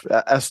kind of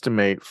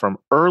estimate from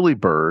early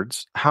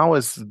birds, how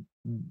is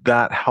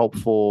that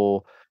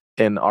helpful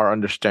in our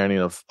understanding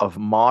of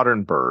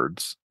modern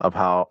birds, of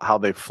how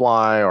they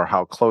fly or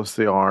how close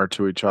they are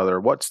to each other?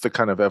 What's the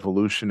kind of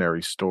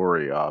evolutionary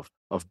story of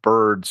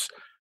birds,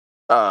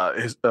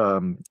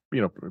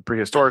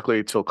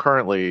 prehistorically till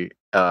currently,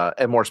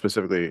 and more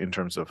specifically in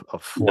terms of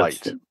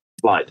flight?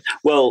 Flight.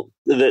 Well,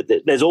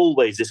 there's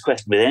always this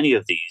question with any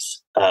of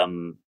these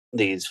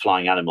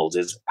flying animals: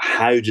 is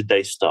how did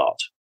they start?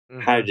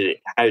 Mm-hmm. How did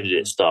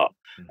it start?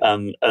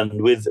 Mm-hmm.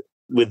 And with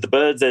the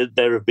birds,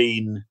 there have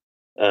been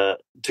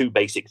two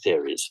basic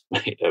theories,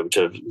 which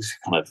are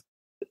kind of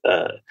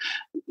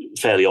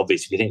fairly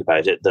obvious if you think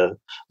about it. The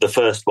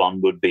first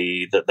one would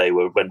be that they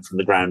went from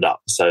the ground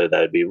up, so they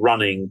would be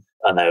running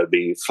and they would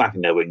be flapping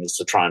their wings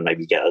to try and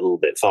maybe get a little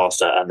bit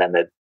faster, and then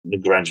they'd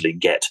gradually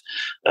get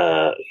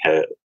a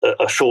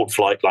short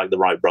flight like the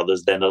Wright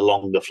brothers, then a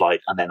longer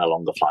flight, and then a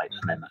longer flight,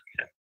 and then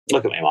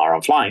look at me, Mara,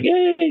 I'm flying,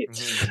 yay!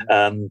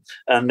 Mm-hmm.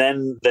 And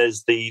then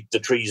there's the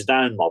trees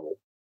down model,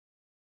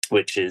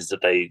 which is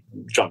that they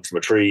jumped from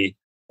a tree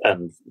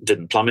and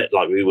didn't plummet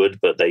like we would,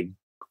 but they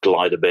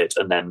glide a bit,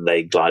 and then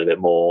they glide a bit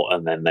more,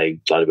 and then they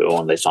glide a bit more,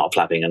 and they start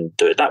flapping and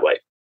do it that way.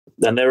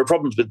 And there are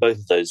problems with both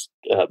of those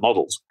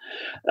models.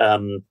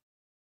 And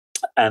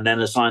then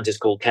a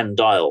scientist called Ken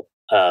Dial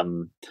had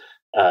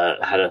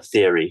a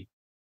theory,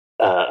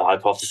 a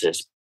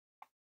hypothesis,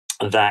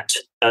 that,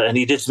 and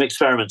he did some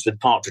experiments with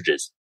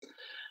partridges,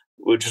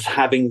 which was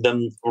having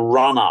them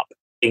run up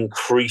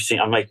increasing,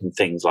 I'm making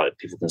things like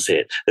people can see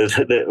it,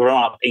 they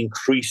run up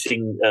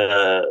increasing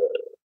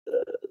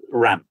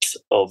ramps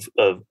of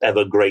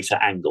ever greater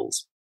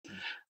angles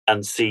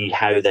and see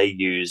how they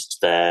used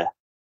their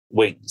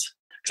wings.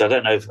 Because I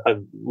don't know if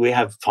we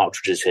have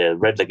partridges here,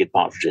 red-legged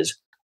partridges,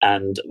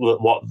 and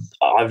what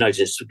I've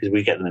noticed, because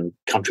we get them in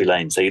country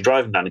lanes, so you're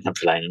driving down a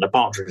country lane and a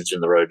partridge is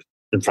in the road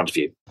in front of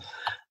you,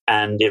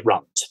 and it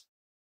runs,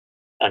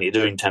 and you're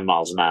doing 10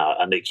 miles an hour,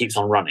 and it keeps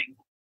on running,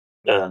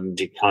 and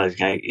you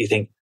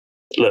think,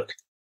 look,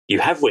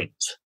 you have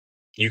wings,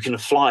 you can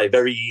fly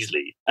very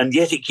easily, and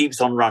yet it keeps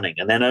on running,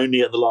 and then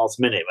only at the last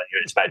minute when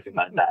it's about to be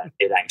mown down,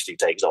 it actually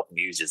takes off and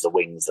uses the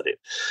wings that it.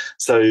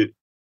 So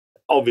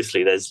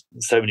obviously, there's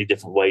so many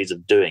different ways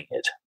of doing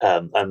it,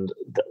 and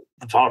the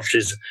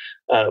partridges.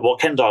 What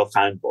Ken Dial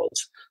found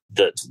was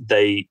that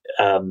they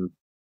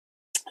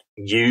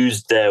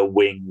used their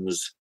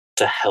wings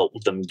to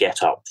help them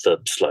get up the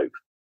slope,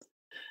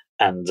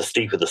 and the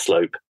steeper the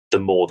slope, the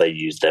more they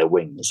used their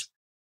wings,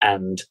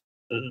 and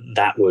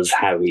that was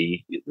how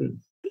he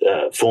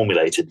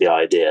formulated the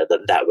idea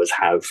that was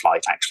how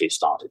flight actually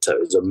started. So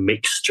it was a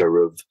mixture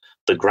of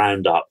the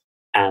ground up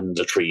and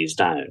the trees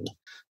down,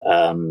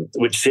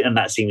 and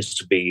that seems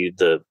to be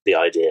the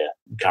idea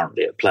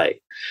currently at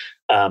play.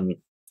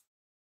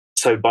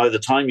 So by the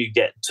time you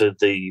get to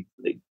the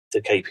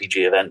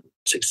KPG event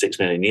 6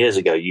 million years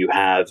ago, you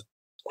have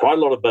quite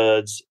a lot of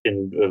birds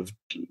of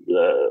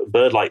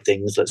bird-like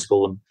things, let's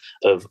call them,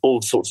 of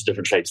all sorts of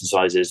different shapes and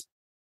sizes.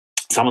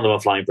 Some of them are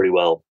flying pretty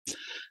well,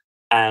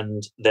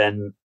 and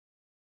then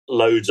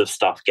loads of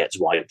stuff gets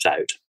wiped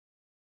out.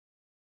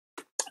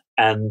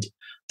 And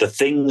the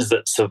things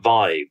that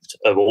survived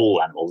of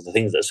all animals, the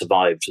things that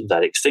survived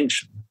that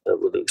extinction,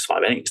 that would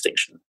survive any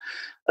extinction,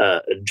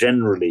 are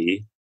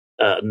generally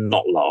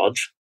not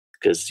large,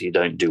 because you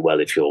don't do well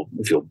if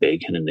you're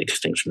big in an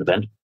extinction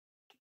event.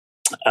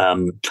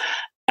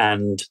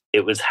 And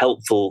it was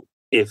helpful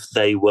if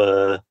they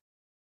were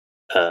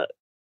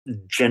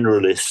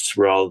generalists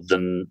rather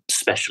than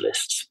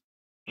specialists,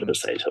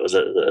 let's say, so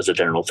as a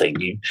general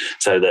thing.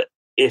 So that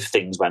if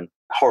things went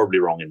horribly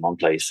wrong in one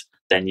place,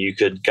 then you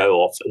could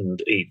go off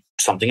and eat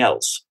something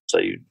else. So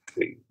you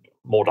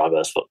more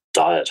diverse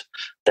diet,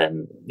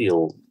 then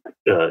you'll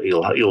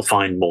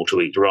find more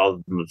to eat rather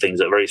than the things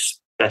that are very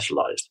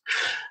specialized.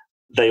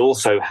 They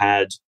also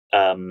had,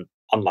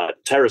 unlike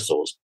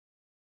pterosaurs,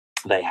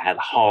 they had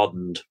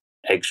hardened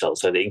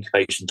eggshells, so the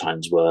incubation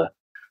times were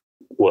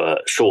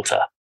shorter.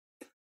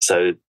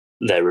 So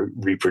their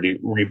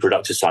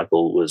reproductive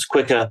cycle was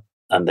quicker,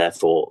 and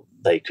therefore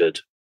they could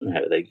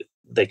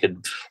they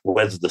could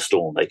weather the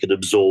storm. They could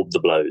absorb the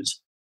blows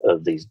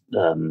of these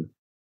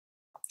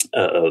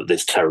of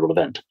this terrible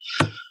event.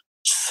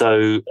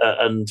 So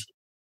and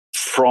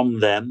from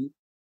them,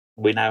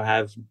 we now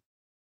have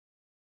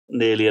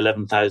nearly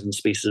 11,000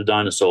 species of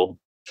dinosaur.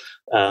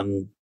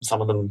 Some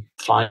of them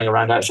flying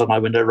around outside my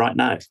window right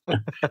now.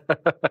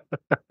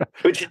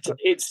 Which it's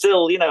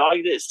still,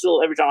 it's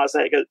still, every time I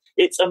say it,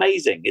 it's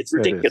amazing. It's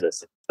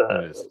ridiculous.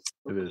 It is.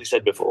 As we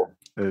said before.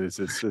 It is.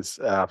 It's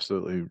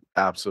absolutely,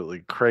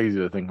 absolutely crazy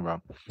to think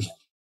about.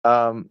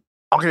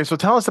 Okay, so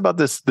tell us about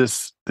this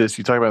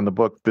you talk about in the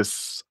book.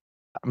 This,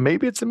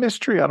 maybe it's a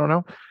mystery, I don't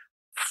know.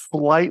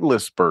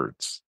 Flightless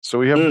birds. So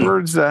we have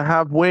birds that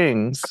have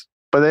wings,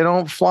 but they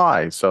don't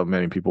fly. So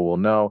many people will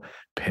know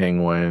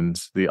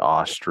penguins, the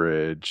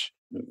ostrich,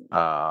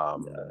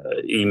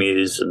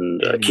 emus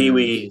and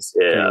kiwis.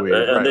 Yeah,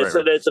 and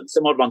there's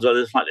some odd ones.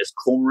 There's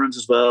cormorants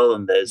as well,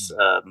 and there's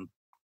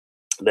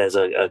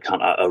a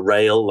kind of a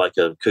rail, like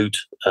a coot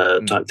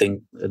type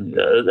thing.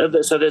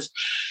 And, so there's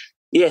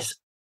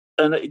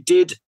and it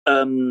did.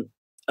 And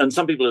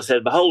some people have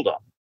said, "But hold on,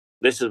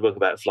 this is a book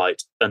about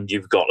flight, and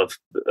you've got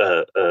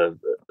a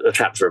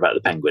chapter about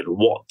the penguin.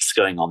 What's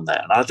going on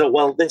there?" And I thought,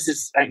 well,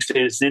 it's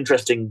an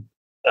interesting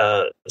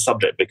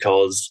subject,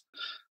 because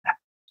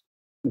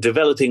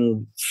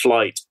developing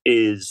flight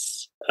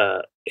is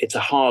it's a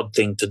hard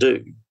thing to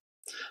do,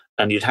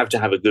 and you'd have to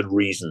have a good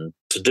reason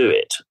to do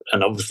it.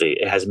 And obviously,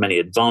 it has many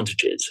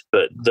advantages,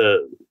 but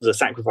the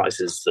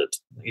sacrifices that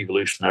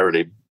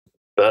evolutionarily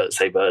birds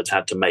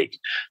had to make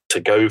to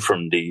go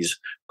from these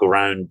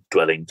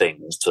ground-dwelling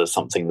things to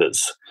something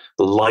that's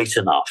light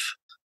enough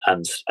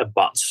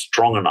but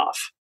strong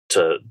enough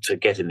to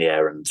get in the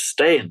air and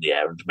stay in the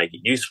air and to make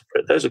it useful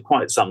for it. Those are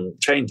quite some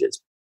changes.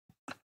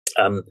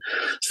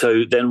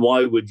 So then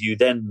why would you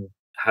then,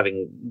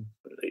 having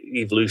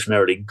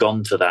evolutionarily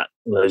gone to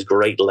those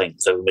great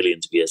lengths over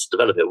millions of years to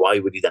develop it, why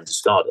would you then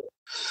discard it?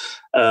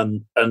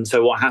 And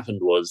so what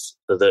happened was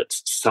that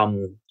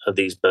some of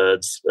these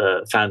birds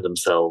found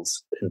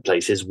themselves in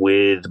places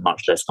with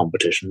much less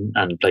competition,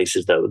 and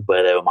places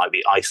where they might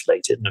be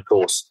isolated. And of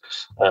course,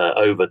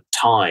 over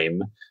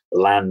time,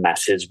 land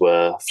masses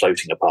were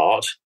floating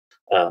apart.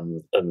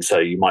 And so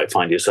you might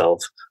find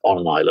yourself on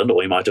an island,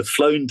 or you might have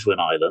flown to an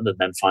island and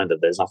then find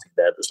that there's nothing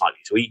there that's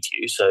likely to eat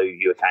you. So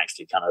you can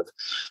actually kind of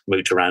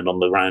moot around on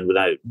the ground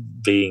without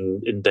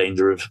being in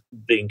danger of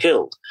being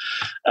killed.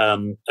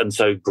 And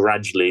so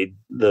gradually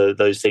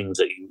those things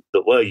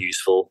that were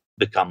useful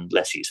become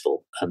less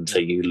useful, and so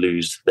you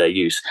lose their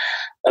use.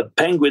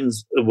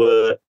 Penguins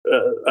were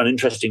an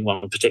interesting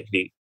one,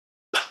 particularly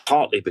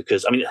partly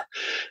because,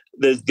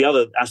 the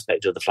other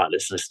aspect of the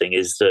flightlessness thing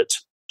is that,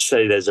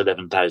 say there's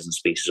 11,000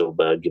 species of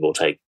bird, give or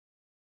take,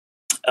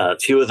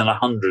 fewer than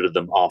 100 of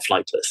them are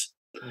flightless.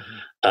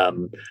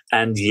 Mm-hmm.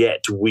 And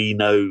yet we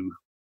know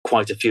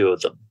quite a few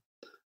of them.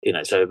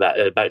 So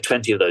about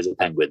 20 of those are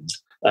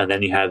penguins. And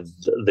then you have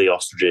the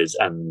ostriches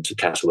and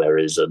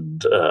cassowaries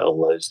and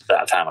all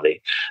that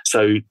family.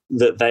 So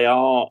that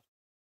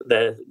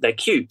they're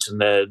cute,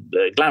 and they're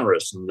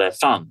glamorous, and they're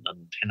fun,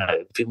 and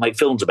people make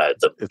films about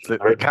them.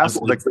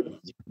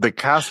 The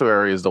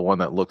cassowary is the one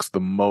that looks the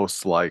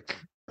most like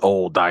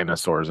old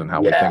dinosaurs and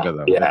how we think of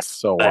them. Yeah. It's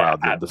so wild.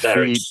 The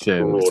feet,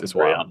 and it's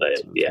wild.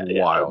 It's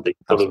wild. The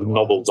sort of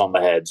knobbles on the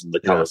heads and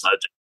the colours.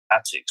 Yes.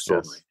 That's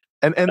extraordinary.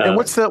 Yes. And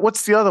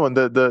what's the other one?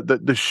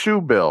 The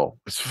shoe bill.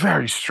 It's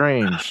very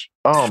strange.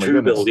 Oh my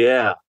goodness. Shoe bill,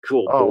 yeah,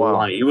 cool. Oh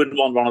wow. You wouldn't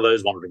want one of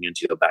those wandering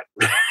into your back.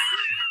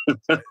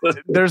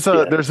 there's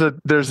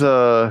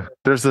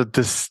a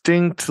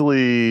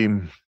distinctly,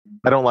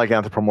 I don't like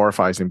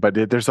anthropomorphizing, but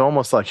there's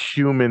almost a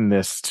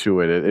humanness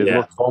to it. It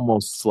looks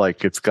almost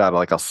like it's got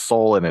like a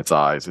soul in its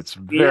eyes. It's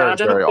very,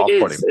 very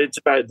off-putting. It's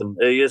about them.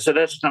 So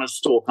they're just kind of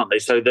stalk, aren't they?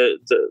 So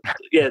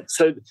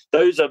so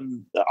those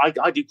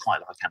I do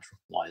quite like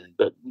anthropomorphizing,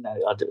 but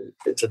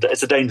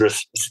it's a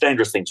dangerous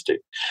thing to do.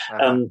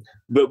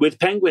 But with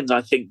penguins,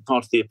 I think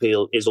part of the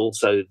appeal is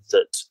also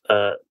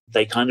that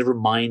they kind of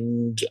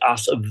remind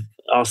us of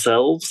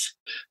ourselves,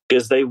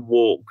 because they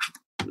walk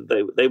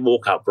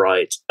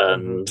upright,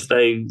 and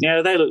they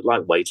look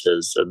like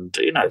waiters, and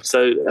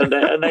so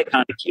they're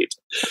kind of cute.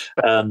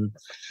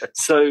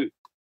 So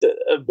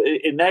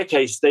in their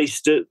case,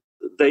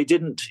 they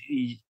didn't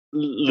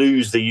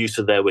lose the use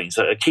of their wings.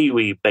 So a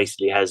kiwi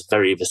basically has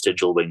very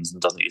vestigial wings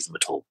and doesn't use them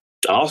at all.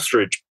 An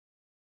ostrich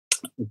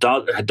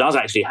does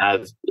actually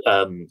have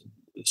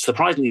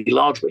surprisingly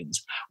large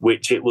wings,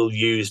 which it will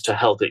use to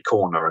help it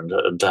corner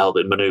and to help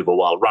it maneuver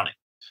while running.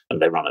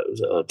 And they run at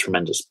a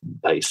tremendous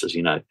pace, as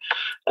you know.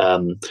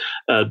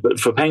 But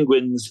for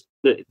penguins,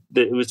 it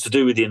was to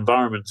do with the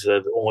environment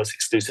of almost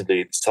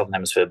exclusively Southern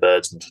Hemisphere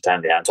birds and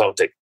down the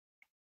Antarctic.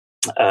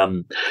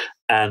 And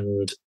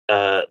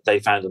they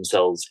found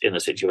themselves in a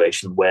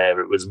situation where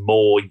it was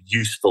more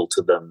useful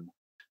to them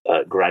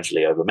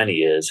gradually over many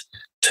years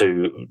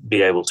to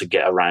be able to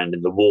get around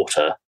in the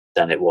water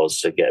than it was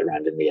to get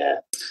around in the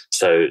air.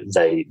 So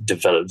they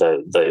developed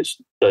those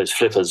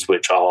flippers,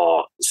 which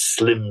are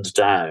slimmed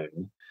down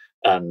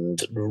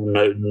and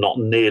not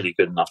nearly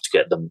good enough to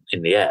get them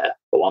in the air.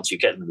 But once you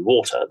get them in the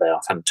water, they are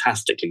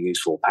fantastically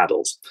useful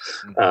paddles.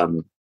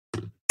 And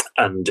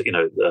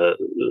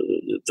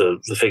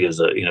the figures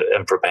that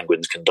emperor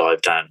penguins can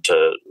dive down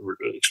to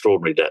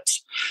extraordinary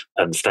depths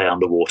and stay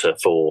underwater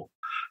for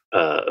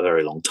a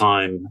very long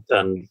time,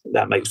 and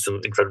that makes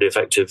them incredibly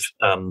effective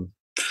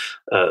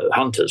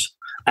hunters.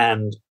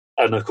 And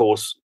of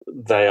course,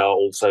 they are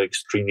also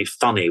extremely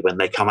funny when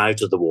they come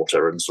out of the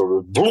water and sort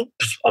of bloop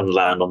and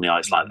land on the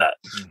ice like that.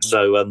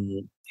 So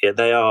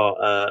they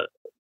are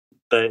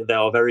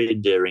very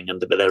endearing,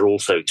 but they're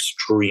also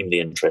extremely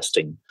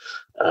interesting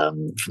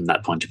from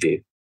that point of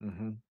view.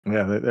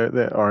 Yeah,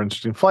 they are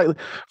interesting.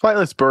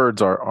 Flightless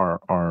birds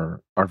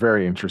are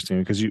very interesting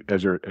because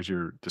as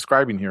you're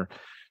describing here,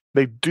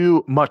 they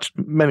do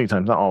many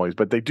times, not always,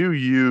 but they do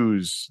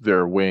use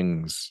their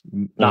wings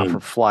not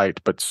for flight,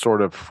 but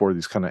sort of for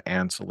these kind of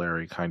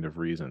ancillary kind of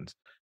reasons.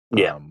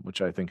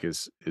 Which I think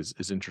is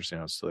interesting.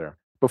 How it's still there.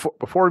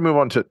 Before we move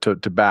on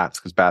to bats,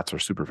 because bats are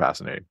super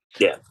fascinating.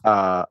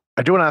 I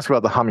do want to ask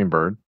about the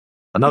hummingbird,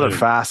 another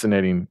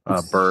fascinating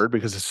bird,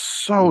 because it's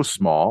so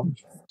small,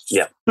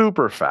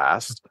 super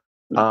fast,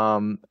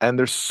 and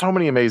there's so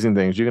many amazing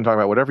things. You can talk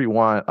about whatever you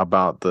want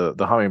about the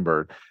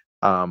hummingbird.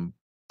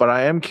 But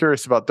I am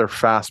curious about their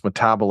fast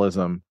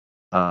metabolism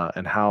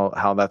and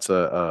how that's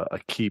a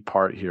key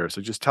part here.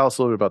 So just tell us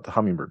a little bit about the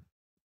hummingbird.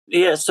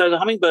 Yeah, so the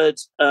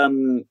hummingbirds,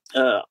 I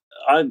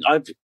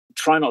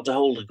try not to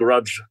hold a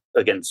grudge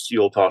against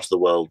your part of the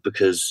world,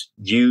 because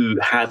you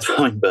have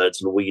hummingbirds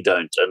and we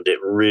don't, and it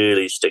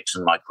really sticks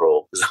in my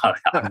craw.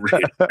 I'm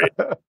really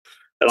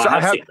so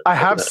I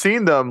have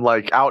seen them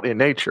like out in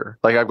nature.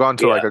 Like I've gone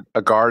to like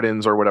a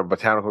gardens or whatever,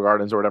 botanical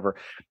gardens or whatever,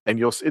 and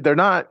you'll see they're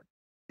not.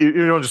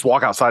 You don't just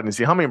walk outside and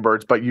see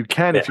hummingbirds, but you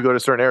can, if you go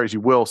to certain areas,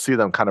 you will see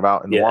them kind of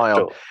out in the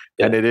wild,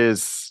 and it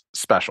is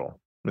special.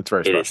 It's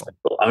very special.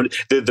 I mean,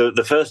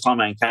 the first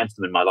time I encountered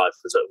them in my life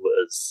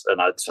was,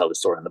 and I tell the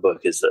story in the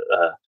book, is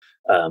that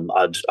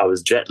I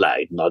was jet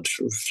lagged, and I'd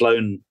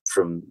flown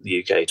from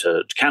the UK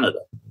to Canada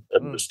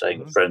and was staying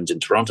with friends in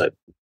Toronto.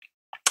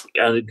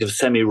 And a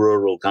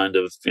semi-rural kind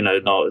of,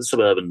 not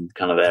suburban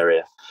kind of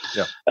area.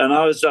 And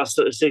I was just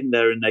sort of sitting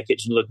there in their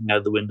kitchen looking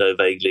out the window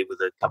vaguely with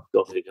a cup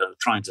of coffee, kind of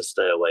trying to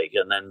stay awake.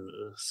 And then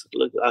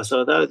I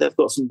saw, they've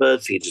got some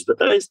bird feeders, but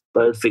those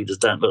bird feeders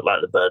don't look like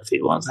the bird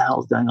feeder. What the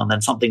hell's going on?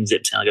 Then something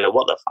zips in. I go,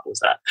 what the fuck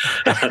was that?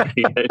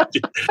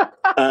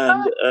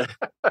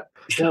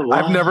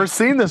 I've never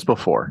seen this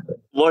before.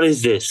 What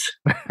is this?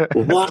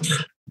 What?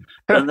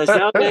 And they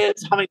say, okay,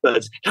 it's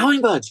hummingbirds.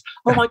 Hummingbirds!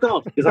 Oh my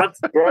God! Because I'd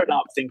grown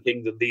up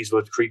thinking that these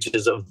were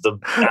creatures of the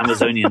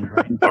Amazonian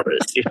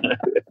rainforest. I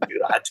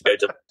had to go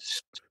to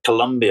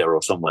Colombia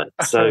or somewhere.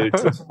 So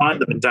to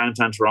find them in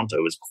downtown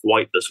Toronto was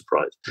quite the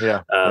surprise.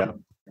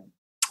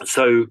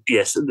 So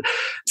yes,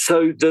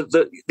 so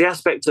the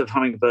aspect of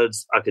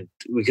hummingbirds,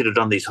 we could have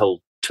done these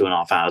whole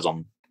 2.5 hours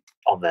on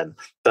them,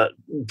 but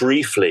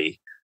briefly,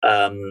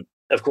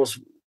 of course,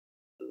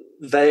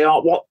 they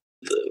are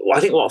I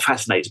think what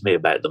fascinates me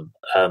about them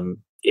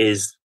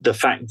is the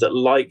fact that,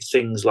 like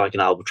things like an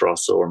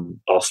albatross or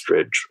an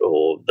ostrich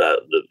or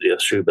the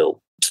shoebill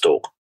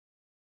stork,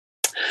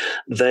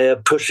 they're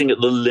pushing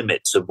at the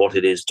limits of what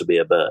it is to be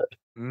a bird.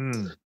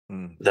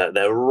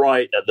 They're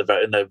right at the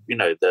very,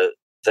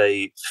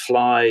 they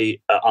fly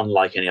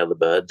unlike any other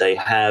bird. They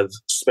have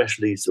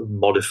specially sort of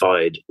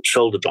modified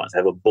shoulder joints. They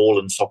have a ball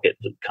and socket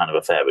kind of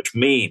affair, which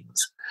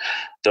means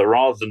that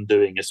rather than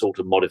doing a sort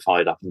of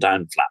modified up and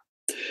down flap,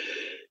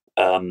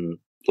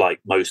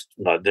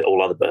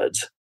 all other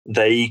birds,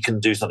 they can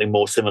do something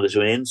more similar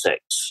to an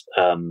insect's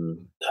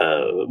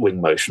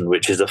wing motion,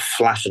 which is a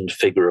flattened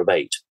figure of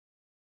eight.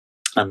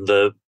 And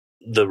the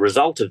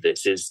result of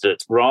this is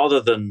that rather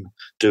than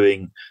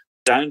doing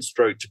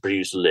downstroke to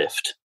produce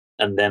lift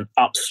and then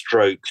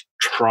upstroke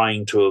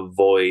trying to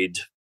avoid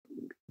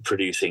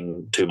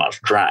producing too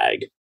much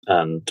drag,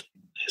 and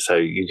so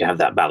you have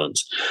that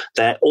balance,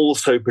 they're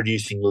also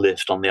producing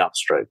lift on the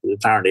upstroke.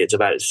 Apparently it's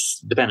about,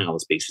 depending on the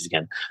species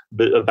again,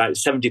 but about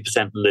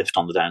 70% lift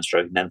on the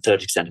downstroke and then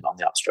 30% on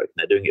the upstroke. And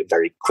they're doing it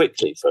very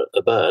quickly for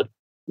a bird,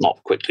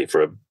 not quickly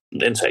for an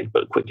insect,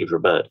 but quickly for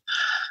a bird,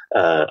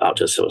 up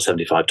to sort of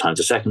 75 times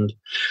a second,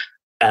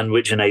 and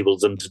which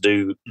enables them to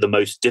do the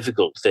most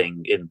difficult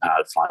thing in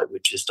powered flight,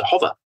 which is to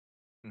hover.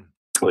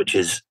 Which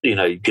is,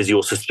 because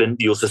you're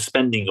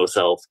suspending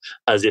yourself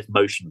as if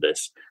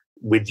motionless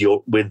with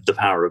the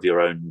power of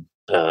your own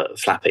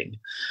flapping,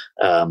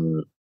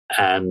 so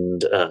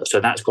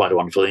that's quite a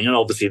wonderful thing. And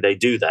obviously they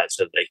do that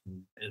so they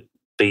can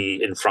be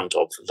in front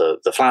of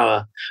the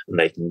flower, and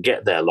they can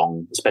get their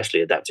long,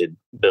 specially adapted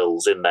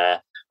bills in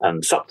there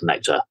and suck the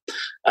nectar.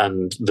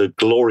 And the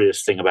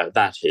glorious thing about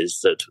that is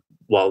that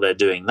while they're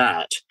doing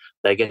that,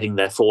 they're getting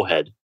their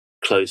forehead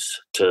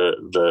close to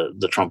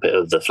the trumpet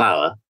of the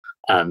flower,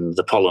 and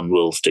the pollen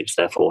will stick to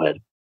their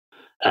forehead,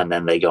 and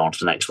then they go on to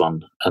the next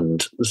one.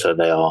 And so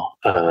they are,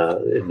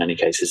 in many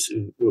cases,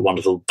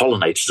 wonderful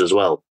pollinators as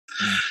well.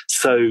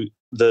 So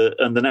the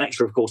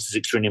nectar, of course, is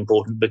extremely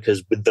important,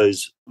 because with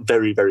those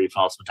very, very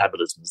fast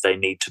metabolisms, they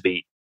need to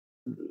be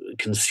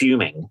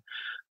consuming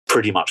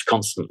pretty much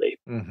constantly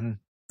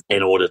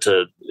in order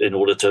to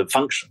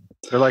function.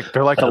 They're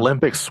like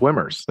Olympic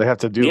swimmers. They have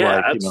to do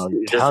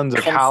tons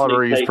of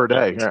calories per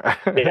day.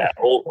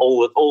 all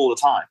the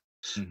time.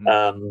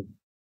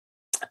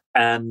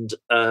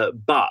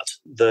 But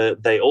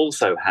they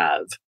also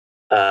have,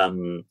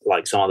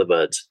 like some other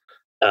birds,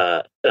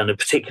 and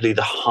particularly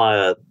the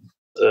higher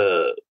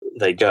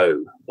they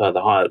go,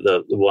 the higher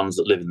the ones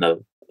that live in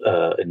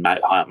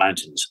higher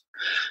mountains,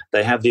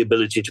 they have the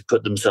ability to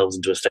put themselves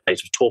into a state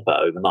of torpor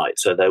overnight.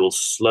 So they will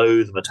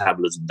slow the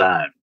metabolism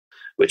down,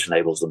 which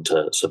enables them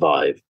to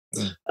survive.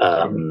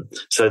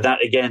 So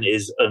that again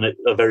is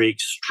a very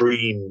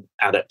extreme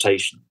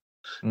adaptation.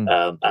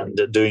 And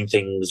doing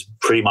things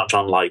pretty much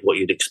unlike what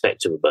you'd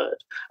expect of a bird.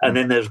 And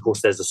then there's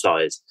the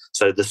size.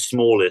 So the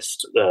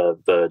smallest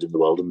bird in the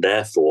world, and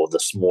therefore the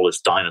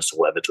smallest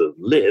dinosaur ever to have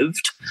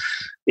lived,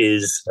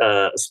 is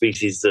a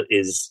species that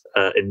is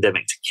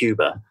endemic to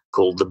Cuba,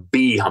 called the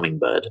bee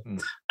hummingbird,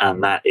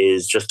 and that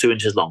is just 2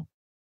 inches long.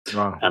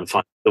 Wow. And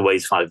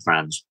weighs 5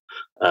 grams.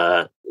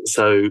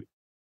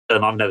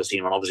 And I've never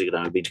seen one. Obviously, I've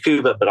only been to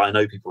Cuba, but I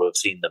know people who have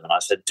seen them. And I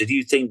said, what did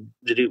you think?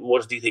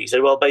 He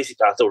said, well,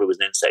 basically, I thought it was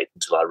an insect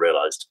until I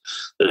realised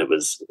that it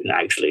was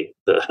actually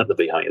the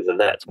bee hummingbird.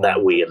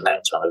 That wee and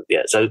that kind of,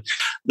 yeah. So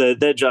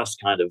they're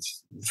just kind of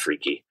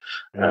freaky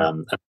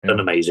and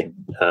amazing.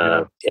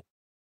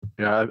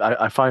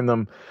 I find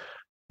them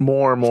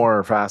more and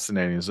more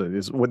fascinating.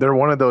 They're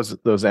one of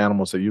those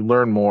animals that you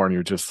learn more, and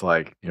you're just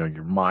like,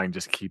 your mind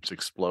just keeps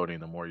exploding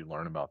the more you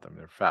learn about them.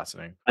 They're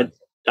fascinating.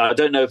 I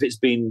don't know if it's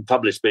been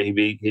published, but he'd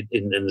be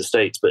in the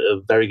States, but a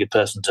very good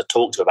person to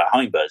talk to about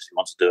hummingbirds. If you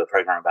want to do a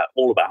program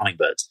all about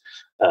hummingbirds,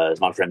 is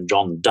my friend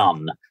John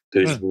Dunn,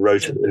 who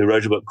wrote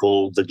a book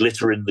called "The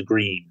Glitter in the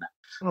Green."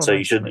 So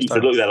you should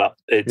look that up.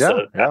 It's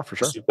for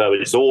sure. Superb.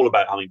 It's all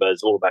about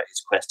hummingbirds, all about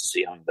his quest to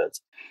see hummingbirds,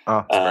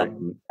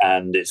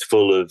 and it's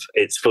full of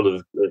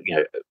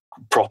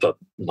proper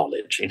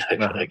knowledge,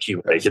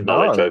 accumulated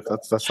knowledge.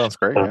 That sounds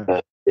great.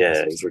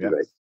 It's really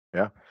great.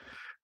 Yeah.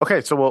 Okay,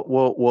 so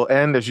we'll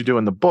end as you do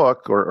in the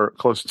book, or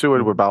close to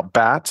it, about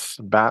bats.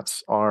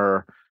 Bats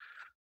are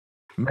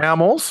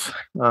mammals,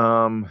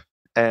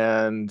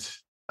 and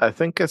I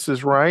think this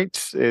is right.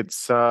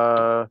 It's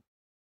I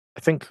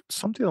think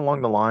something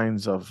along the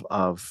lines of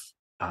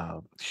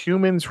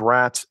humans,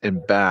 rats,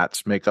 and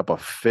bats make up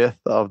 1/5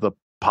 of the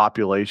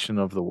population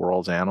of the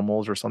world's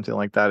animals, or something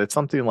like that. It's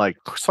something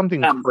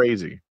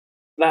crazy.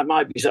 That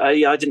might be.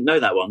 I didn't know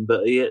that one,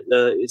 but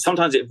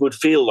sometimes it would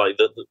feel like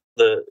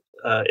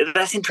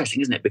that's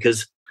interesting, isn't it?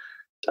 Because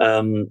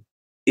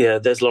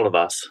there's a lot of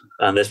us,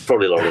 and there's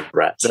probably a lot of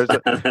rats.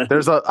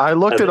 I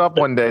looked it up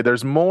one day.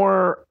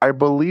 I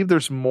believe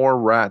there's more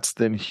rats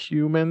than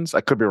humans.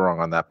 I could be wrong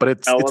on that, but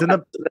it's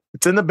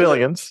in the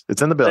billions.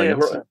 It's in the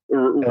billions.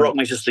 Rock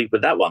me to sleep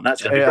with that one.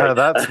 That's going to be great.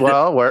 That's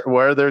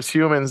where there's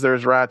humans,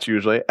 there's rats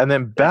usually, and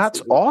then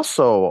bats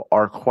also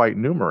are quite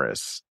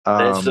numerous.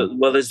 There's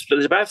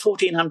about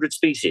 1,400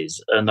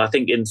 species, and I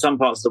think in some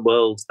parts of the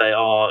world they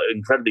are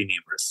incredibly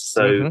numerous.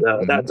 So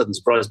that doesn't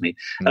surprise me.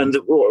 And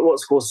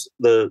what's of course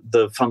the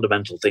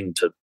fundamental thing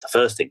the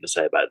first thing to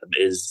say about them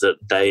is that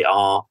they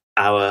are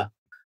our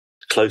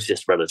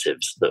closest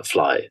relatives that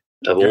fly.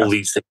 Of all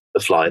these things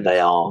that fly,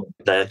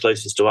 they're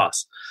closest to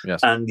us.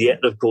 Yes. And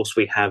yet, of course,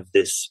 we have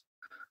this,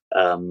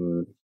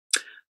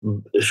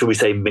 shall we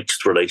say,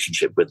 mixed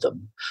relationship with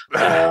them.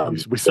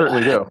 We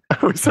certainly do.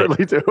 We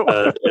certainly do.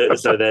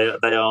 So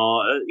they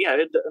are,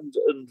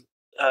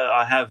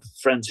 I have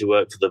friends who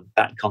work for the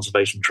Bat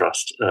Conservation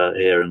Trust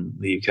here in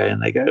the UK,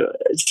 and they go,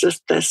 it's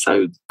just they're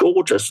so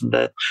gorgeous and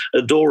they're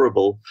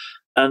adorable,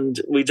 and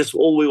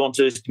all we want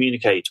to do is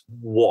communicate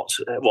what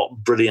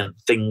brilliant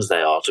things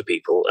they are to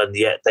people, and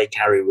yet they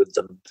carry with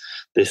them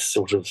this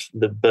sort of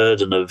the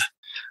burden of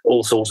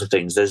all sorts of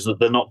things. There's the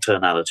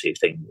nocturnality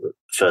thing,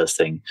 first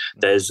thing.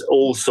 There's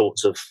all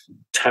sorts of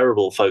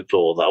terrible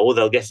folklore that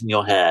they'll get in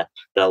your hair,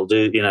 they'll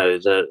do,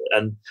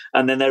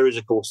 and then there is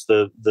of course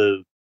the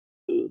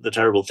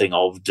terrible thing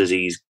of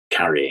disease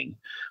carrying,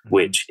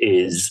 which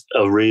is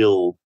a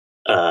real,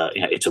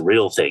 it's a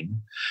real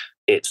thing.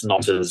 It's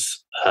not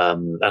as,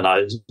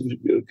 somebody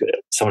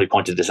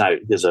pointed this out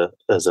as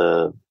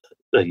a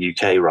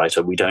UK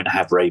writer, we don't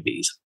have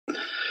rabies.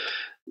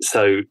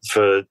 So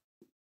for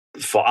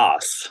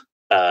us,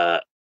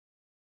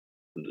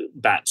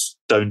 bats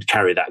don't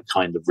carry that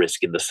kind of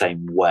risk in the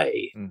same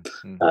way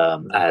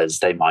as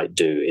they might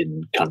do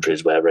in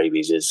countries where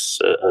rabies is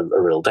a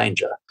real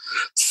danger.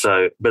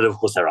 So, but of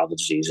course there are other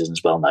diseases, and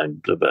it's well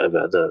known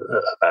about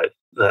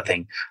that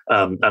thing.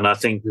 And I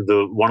think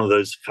one of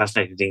those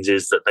fascinating things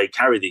is that they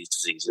carry these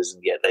diseases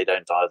and yet they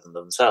don't die of them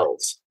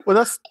themselves.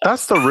 Well,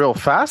 that's the real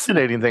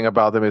fascinating thing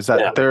about them, is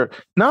that they're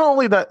not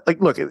only that,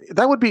 like, look,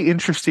 that would be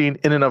interesting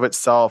in and of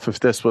itself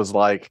if this was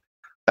like,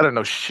 I don't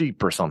know,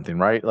 sheep or something,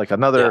 right? Like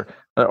another,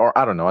 or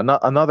I don't know,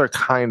 another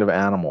kind of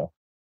animal.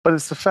 But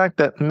it's the fact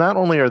that not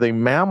only are they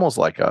mammals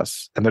like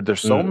us, and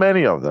there's so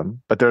many of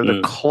them, but they're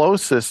the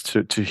closest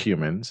to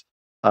humans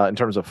in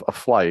terms of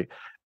flight,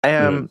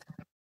 and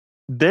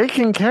they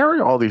can carry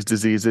all these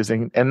diseases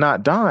and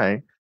not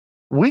die.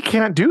 We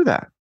can't do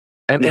that.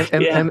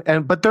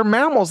 And but they're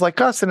mammals like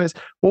us, and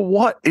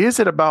what is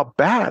it about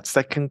bats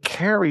that can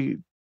carry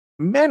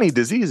many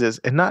diseases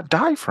and not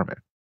die from it?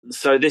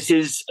 So this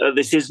is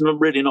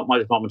really not my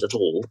department at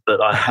all,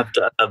 but I have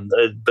to.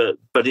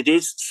 But it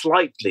is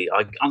slightly.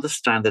 I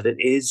understand that it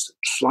is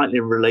slightly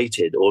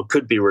related, or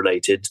could be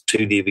related,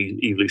 to the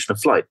evolution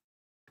of flight.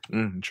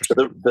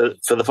 Interesting.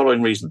 For the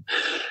following reason,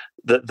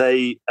 that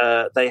they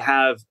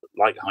have,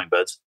 like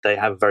hummingbirds, they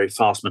have very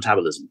fast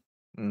metabolism,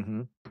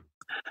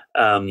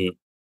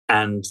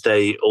 and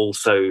they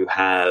also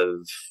have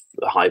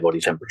high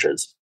body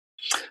temperatures.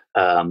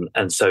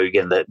 And so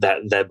again,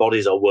 their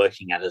bodies are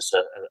working at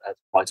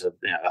quite a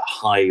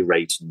high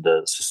rate, and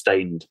a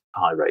sustained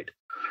high rate.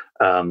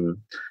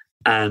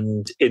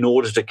 And in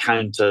order to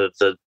counter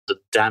the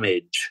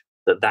damage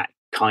that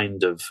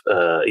kind of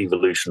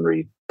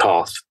evolutionary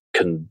path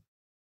can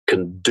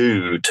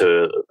do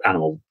to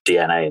animal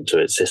DNA and to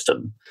its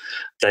system,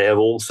 they have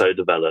also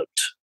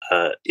developed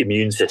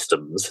immune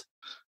systems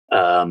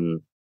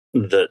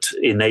that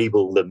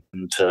enable them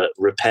to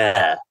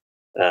repair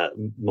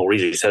more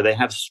easily. So they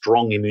have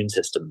strong immune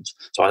systems.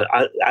 So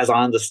as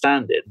I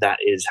understand it, that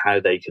is how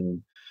they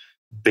can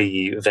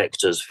be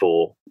vectors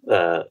for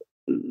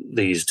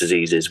these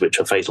diseases, which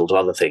are fatal to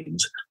other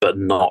things, but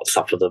not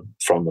suffer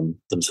from them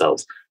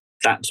themselves.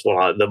 That's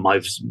my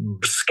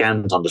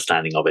scant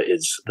understanding of it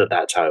is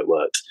that's how it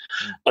works.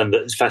 And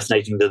it's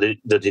fascinating that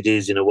it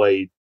is in a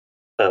way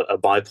a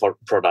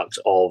byproduct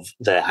of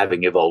their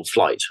having evolved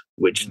flight,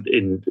 which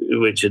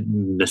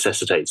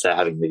necessitates their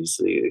having the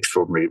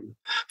extraordinary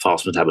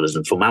fast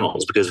metabolism for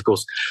mammals. Because of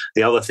course,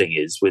 the other thing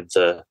is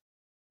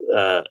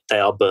they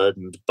are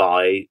burdened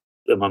by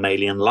the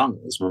mammalian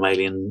lungs,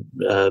 mammalian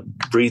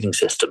breathing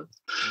system.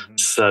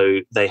 So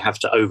they have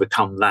to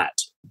overcome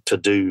that to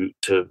do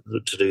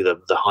the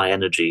high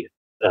energy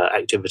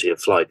activity of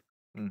flight.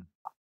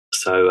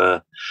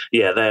 So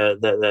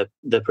they're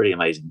pretty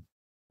amazing.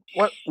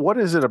 What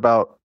is it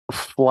about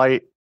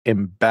flight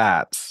in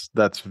bats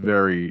that's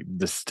very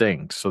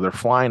distinct? So they're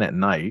flying at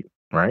night,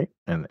 right?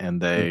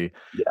 And they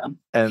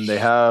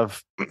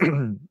have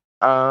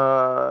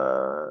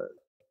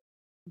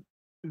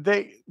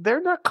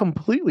they're not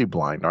completely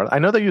blind, are they? I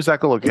know they use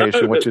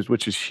echolocation,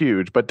 which is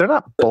huge, but they're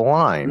not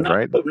blind,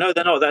 right? No,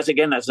 they're not. That's a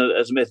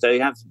myth. They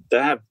have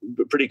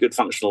pretty good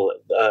functional.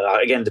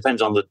 Again,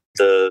 depends on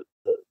the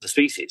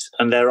species,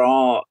 and there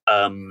are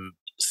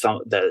some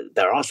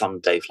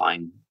day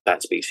flying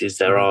bat species.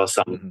 There are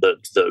some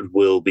that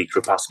will be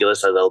crepuscular,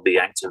 so they'll be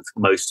active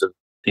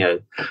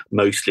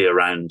mostly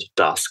around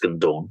dusk and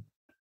dawn.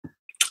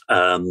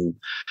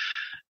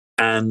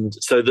 And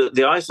so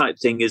the eyesight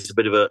thing is a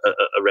bit of a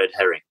red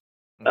herring.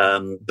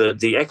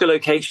 But the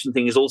echolocation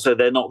thing is also,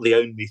 they're not the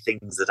only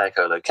things that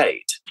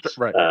echolocate.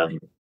 Right.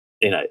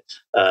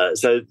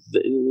 So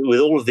with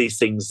all of these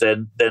things,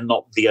 they're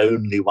not the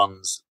only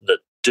ones that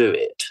do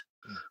it.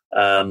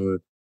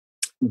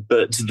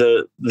 But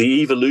the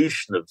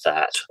evolution of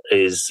that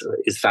is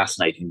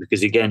fascinating,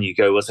 because again, you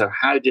go, well, so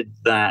how did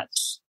that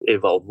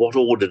evolve? What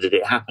order did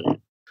it happen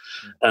in?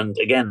 And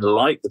again,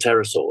 like the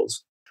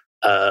pterosaurs,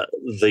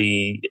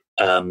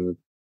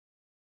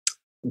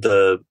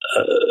 the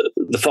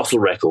fossil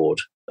record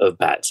of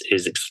bats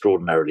is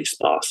extraordinarily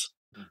sparse.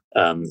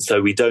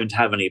 So we don't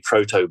have any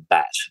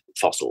proto-bat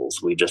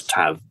fossils. We just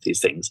have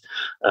these things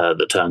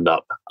that turned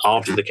up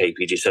after the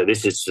KPG. So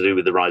this is to do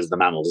with the rise of the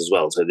mammals as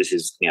well. So this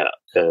is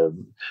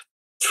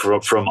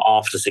from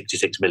after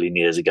 66 million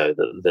years ago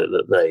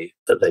that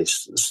they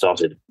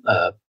started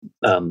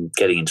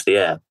getting into the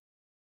air.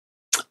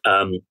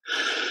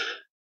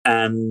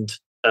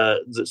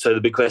 So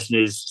the big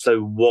question is: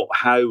 so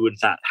how would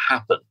that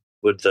happen?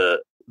 Would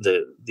the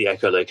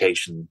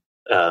echolocation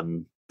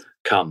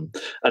come?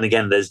 And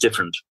again, there's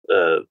different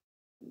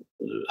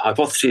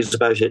hypotheses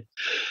about it.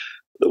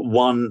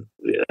 One,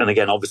 and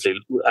again, obviously,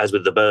 as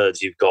with the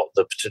birds, you've got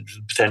the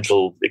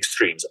potential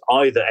extremes.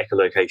 Either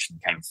echolocation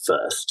came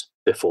first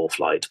before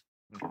flight,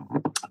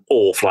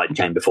 or flight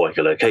came before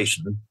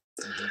echolocation,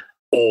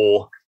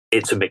 or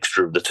it's a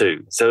mixture of the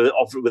two. So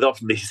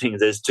often these things,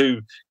 there's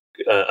two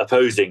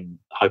opposing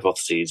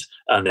hypotheses,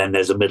 and then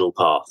there's a middle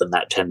path, and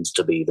that tends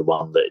to be the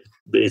one that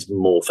is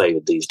more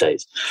favoured these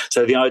days.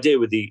 So the idea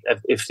with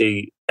if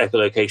the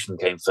echolocation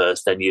came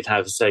first, then you'd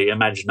have, say,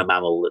 imagine a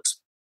mammal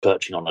that's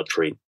perching on a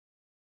tree,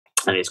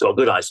 and it's got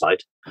good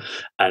eyesight,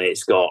 and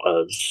it's got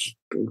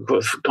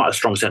quite a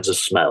strong sense of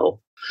smell,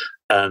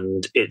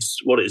 and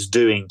what it's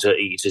doing to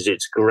eat is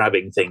it's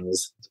grabbing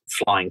things,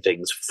 flying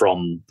things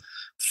from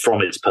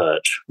its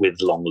perch with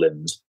long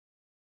limbs,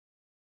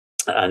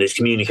 and it's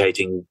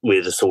communicating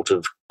with a sort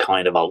of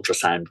kind of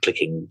ultrasound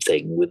clicking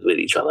thing with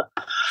each other,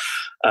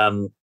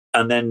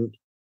 and then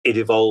it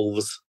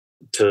evolves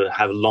to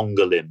have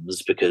longer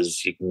limbs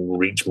because you can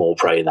reach more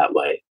prey that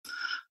way.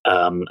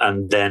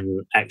 And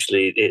then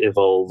actually it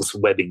evolves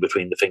webbing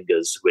between the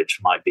fingers, which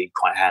might be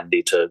quite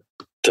handy to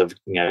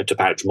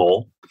pouch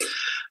more.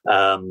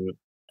 And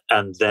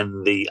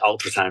then the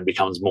ultrasound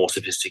becomes more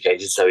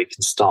sophisticated, so it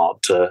can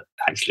start to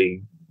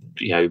actually,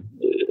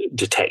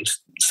 detect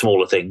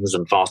smaller things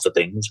and faster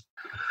things.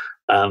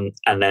 And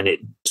then it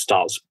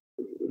starts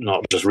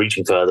not just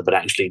reaching further, but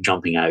actually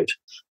jumping out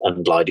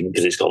and gliding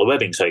because it's got the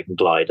webbing, so it can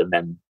glide. And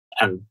then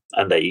and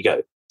there you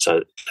go.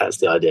 So that's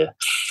the idea.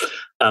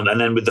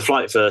 And then with the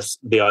flight first,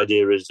 the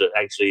idea is that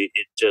actually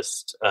it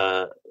just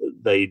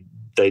they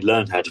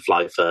learned how to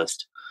fly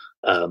first,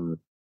 and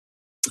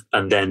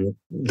then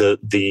the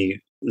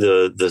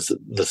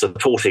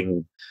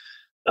supporting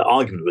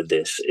argument with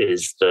this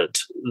is that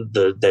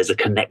there's a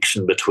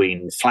connection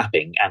between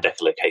flapping and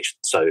echolocation.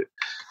 So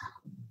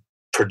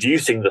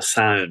producing the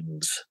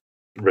sounds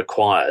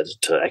required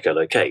to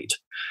echolocate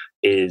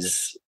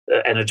is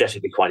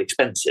energetically quite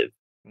expensive.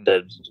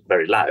 They're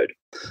very loud.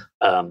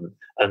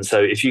 And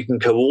so if you can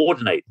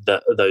coordinate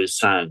those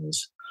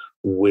sounds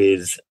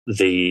with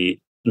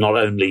not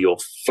only your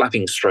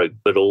flapping stroke,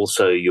 but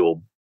also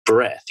your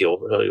breath, your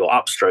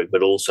upstroke,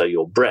 but also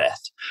your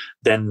breath,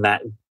 then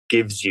that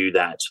gives you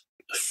that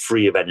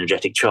free of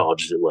energetic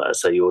charge, as it were.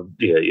 So you're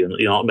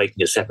not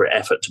making a separate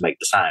effort to make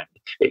the sound.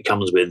 It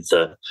comes with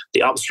the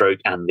upstroke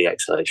and the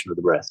exhalation of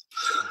the breath.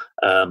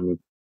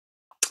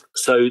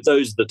 So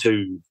those are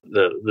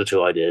the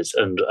two ideas,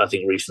 and I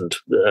think recent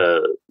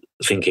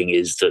thinking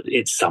is that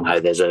it's somehow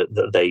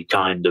that they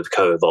kind of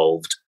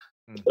co-evolved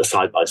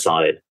side by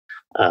side,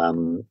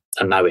 and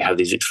now we have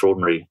these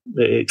extraordinary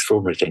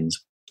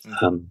things.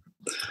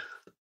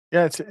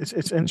 Yeah,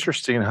 it's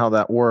interesting how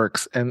that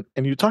works, and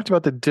you talked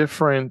about the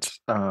different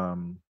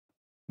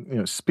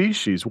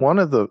species. One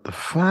of the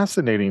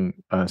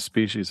fascinating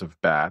species of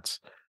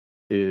bats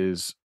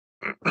is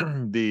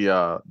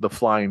the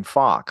flying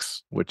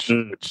fox, which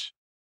I'm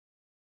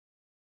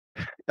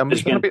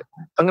going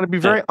to be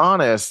very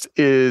honest,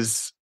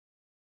 is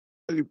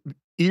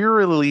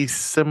eerily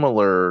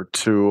similar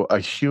to a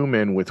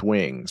human with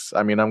wings.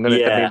 I mean,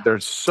 they're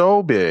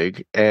so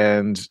big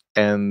and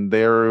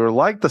they're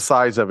like the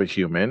size of a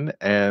human,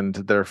 and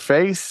their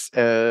face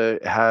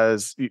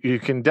has, you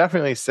can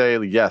definitely say,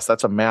 yes,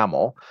 that's a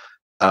mammal.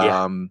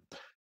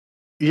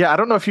 Yeah, I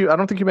don't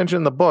think you mentioned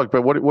in the book,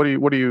 but what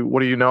do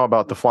you know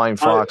about the flying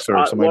fox,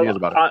 or some ideas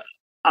about it?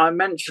 I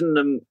mentioned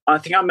them. I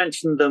think I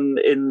mentioned them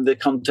in the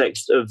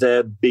context of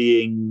their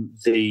being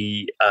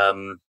the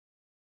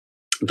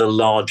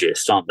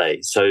largest, aren't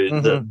they? So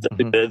so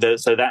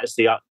that's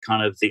the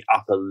kind of the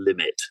upper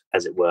limit,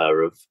 as it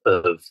were, of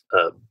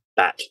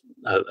bat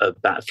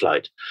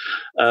flight.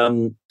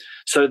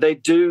 So they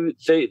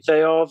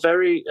are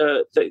very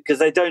because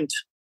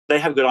they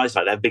have good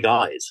eyesight. They have big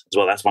eyes as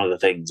well. That's one of the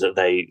things that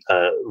they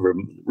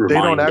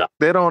remind us.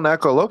 They don't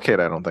echolocate,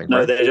 I don't think. No,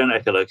 right? They don't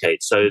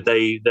echolocate. So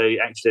they're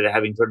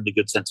having a really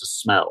good sense of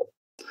smell.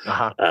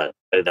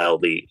 They'll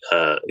be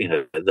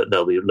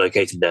they'll be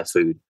locating their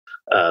food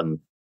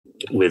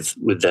with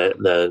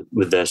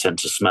their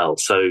sense of smell.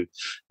 So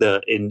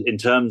in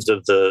terms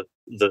of the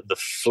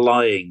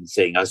flying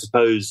thing, I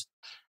suppose,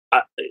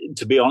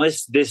 to be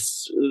honest,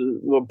 this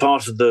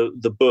part of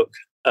the book.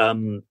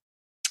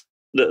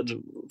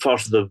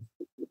 Part of the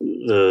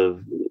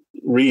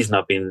reason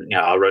I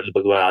wrote the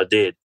book the way I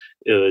did,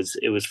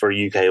 it was for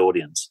a UK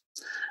audience.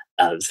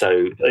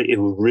 So it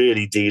was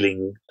really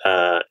dealing,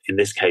 in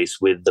this case,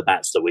 with the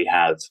bats that we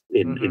have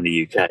in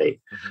the UK.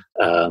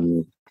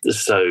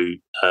 So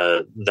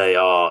they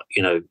are,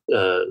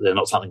 they're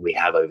not something we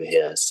have over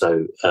here.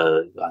 So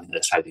I think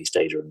they're Southeast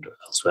Asia and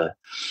elsewhere.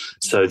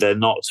 So they're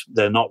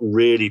not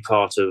really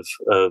part of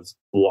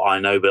what I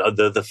know. But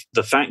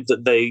the fact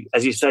that they,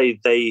 as you say,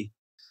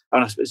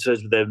 and I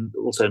suppose they're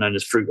also known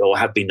as fruit, or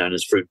have been known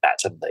as fruit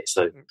bats, haven't they?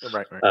 So,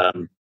 Right.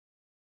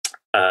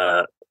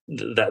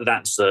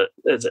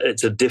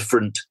 It's a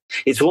different.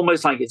 It's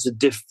almost like it's a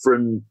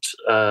different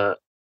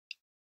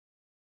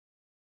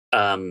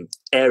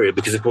area,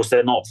 because of course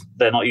they're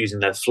not using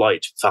their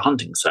flight for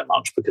hunting so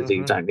much, because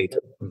you don't need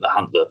to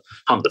hunt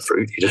the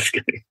fruit. You just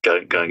go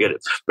and get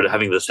it. But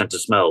having the sense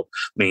of smell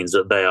means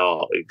that they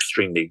are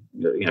extremely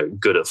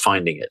good at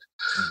finding it.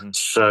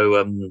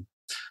 So,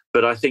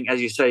 but I think, as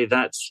you say,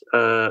 that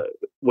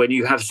when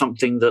you have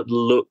something that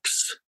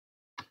looks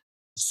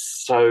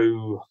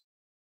so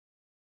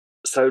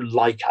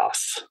like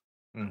us,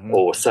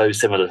 or so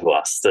similar to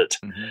us, that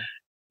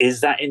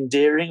is that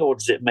endearing, or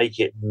does it make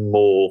it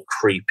more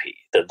creepy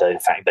that the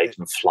fact they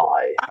can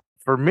fly?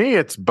 For me,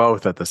 it's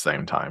both at the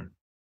same time.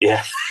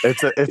 Yeah,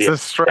 it's a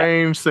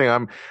strange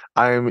thing.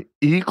 I'm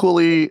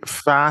equally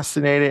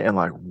fascinated and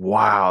like,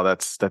 wow,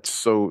 that's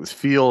so, it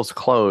feels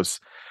close.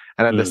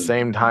 And at the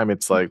same time,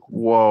 it's like,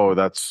 whoa,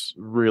 that's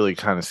really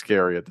kind of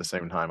scary at the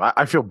same time.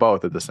 I feel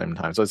both at the same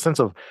time. So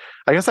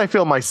I guess I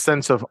feel my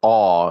sense of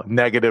awe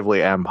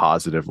negatively and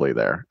positively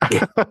there.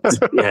 Yeah. That's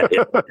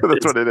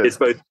what it is.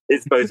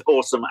 It's both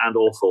awesome and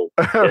awful.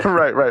 Yeah.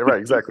 Right.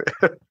 Exactly.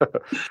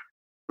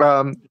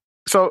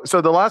 So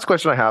the last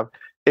question I have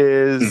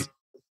is,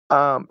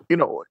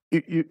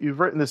 you've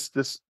written this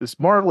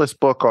marvelous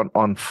book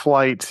on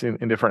flight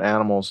in different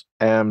animals,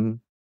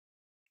 and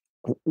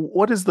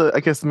what is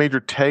the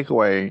major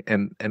takeaway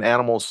in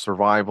animals'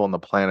 survival on the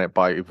planet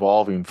by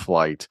evolving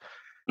flight?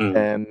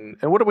 And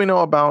what do we know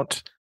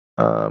about,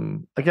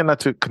 again,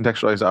 not to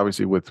contextualize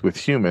obviously with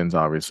humans,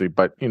 obviously,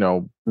 but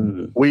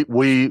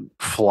we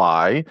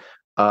fly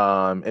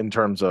in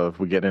terms of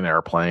we get in an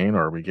airplane,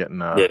 or we get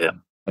in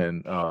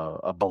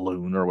a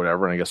balloon or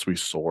whatever, and I guess we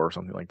soar or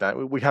something like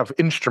that. We have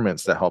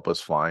instruments that help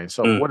us fly.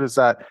 So what is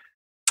that?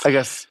 I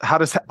guess, how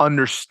does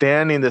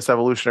understanding this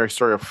evolutionary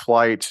story of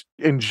flight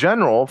in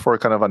general for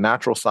kind of a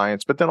natural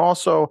science, but then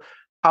also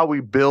how we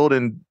build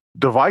in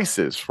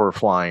devices for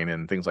flying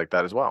and things like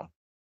that as well?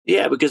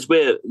 Yeah, because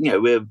we're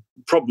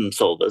problem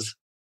solvers,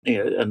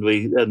 and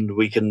we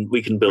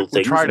can build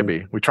things.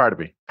 We try to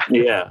be.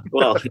 Yeah,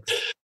 well,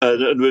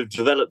 and we've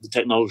developed the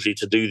technology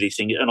to do these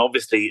things, and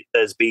obviously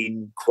there's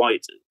been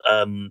quite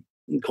a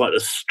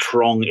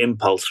strong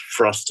impulse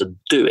for us to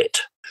do it.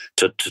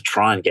 To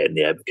try and get in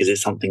the air, because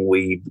it's something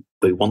we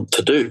want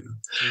to do,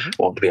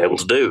 want to be able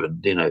to do.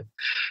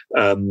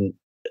 And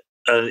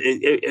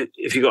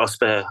if you've got a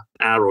spare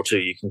hour or two,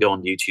 you can go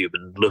on YouTube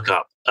and look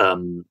up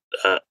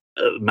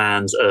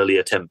man's early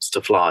attempts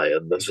to fly,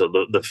 and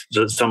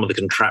some of the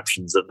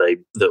contraptions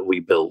that we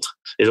built.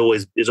 It's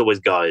always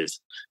guys,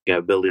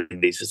 building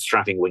these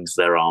strapping wings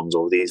to their arms,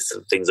 or these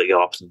things that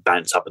go up and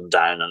bounce up and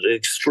down, and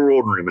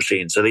extraordinary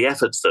machines. So the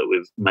efforts that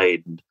we've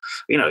made,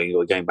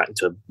 you're going back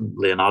to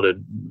Leonardo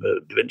da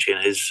Vinci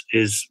and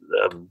his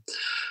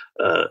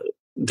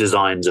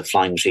designs of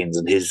flying machines,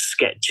 and his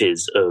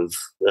sketches of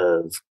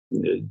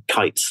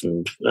kites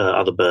and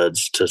other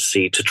birds to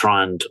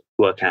try and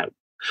work out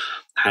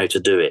how to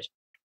do it.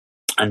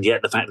 And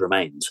yet the fact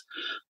remains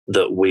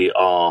that we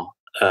are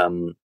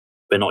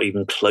we're not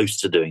even close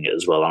to doing it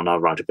as well. And I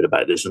write a bit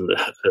about this in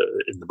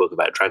the book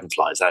about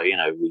dragonflies. How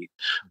we,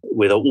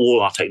 with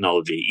all our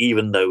technology,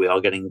 even though we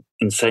are getting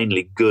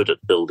insanely good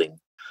at building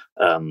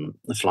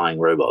flying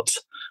robots,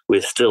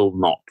 we're still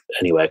not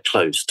anywhere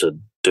close to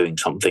doing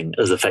something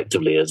as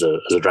effectively as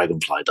a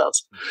dragonfly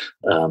does.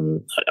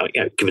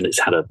 Given it's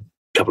had a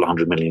couple of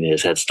 100 million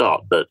years head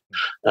start, but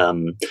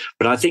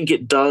I think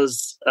it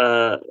does.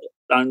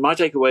 And my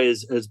takeaway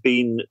has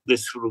been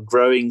this sort of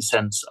growing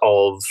sense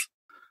of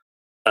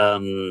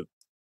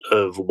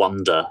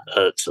wonder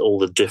at all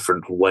the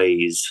different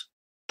ways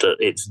that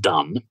it's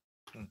done,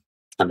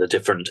 and the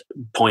different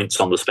points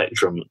on the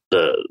spectrum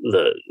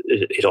that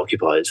it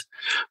occupies,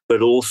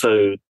 but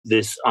also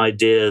this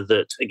idea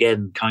that,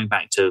 again, coming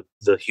back to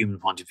the human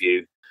point of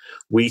view,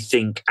 we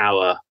think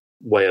our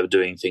way of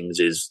doing things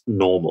is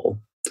normal,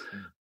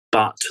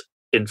 but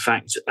in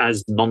fact,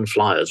 as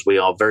non-flyers, we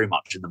are very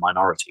much in the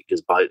minority,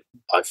 because by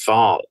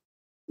far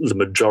the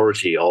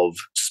majority of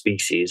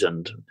species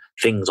and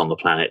things on the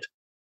planet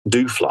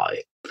do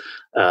fly.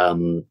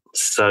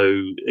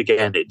 So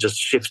again, it just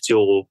shifts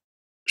your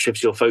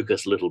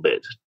focus a little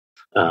bit.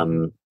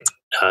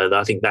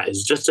 I think that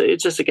is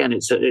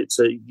it's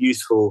a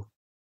useful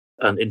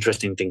and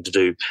interesting thing to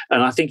do,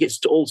 and I think it's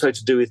also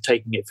to do with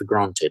taking it for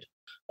granted,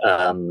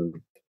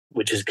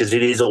 which is because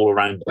it is all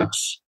around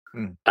us.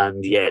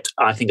 And yet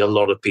I think a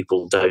lot of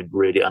people don't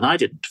really, and I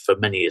didn't for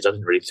many years, I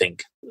didn't really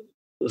think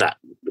that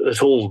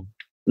at all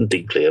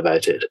deeply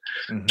about it.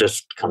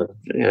 Just kind of,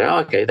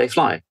 okay, they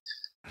fly.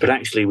 But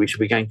actually we should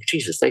be going,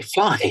 Jesus, they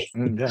fly.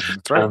 Yeah,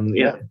 that's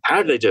right.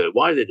 How do they do it?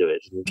 Why do they do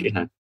it?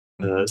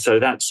 And, so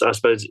that's, I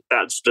suppose,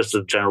 that's just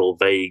a general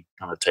vague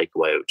kind of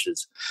takeaway, which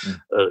is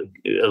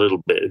a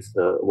little bit of,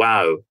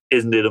 wow,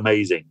 isn't it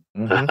amazing?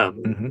 But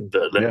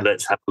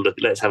let's have a look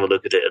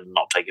at it and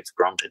not take it for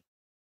granted.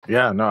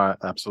 Yeah, no,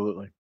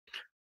 absolutely.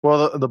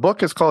 Well, the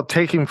book is called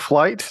Taking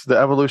Flight, The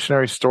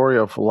Evolutionary Story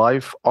of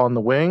Life on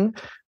the Wing.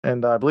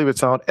 and I believe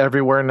it's out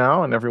everywhere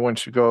now, and everyone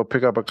should go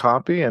pick up a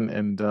copy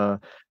and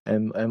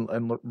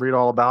read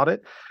all about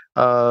it.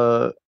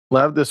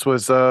 Lev, this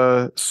was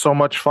so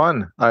much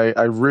fun.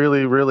 I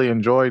really, really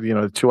enjoyed,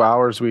 the 2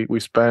 hours we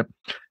spent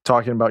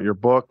talking about your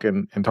book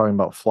and talking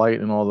about flight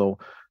and all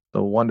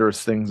the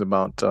wondrous things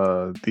about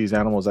these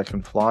animals that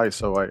can fly.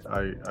 So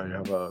I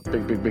have a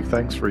big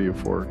thanks for you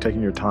for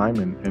taking your time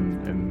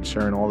and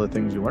sharing all the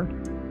things you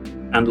learned.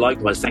 And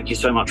likewise, thank you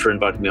so much for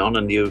inviting me on.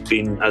 And you've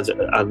been, as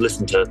I've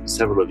listened to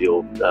several of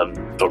your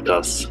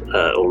podcasts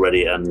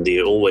already, and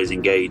you're always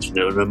engaged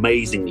in an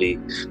amazingly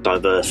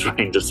diverse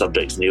range of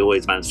subjects, and you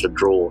always manage to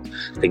draw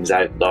things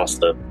out and ask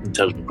the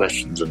intelligent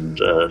questions and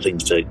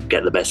things to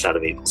get the best out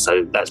of people.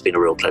 So that's been a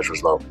real pleasure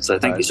as well. So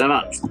thank you so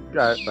much.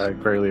 I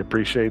greatly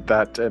appreciate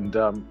that. And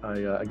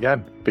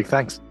again, big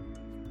thanks.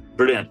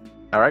 Brilliant.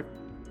 All right.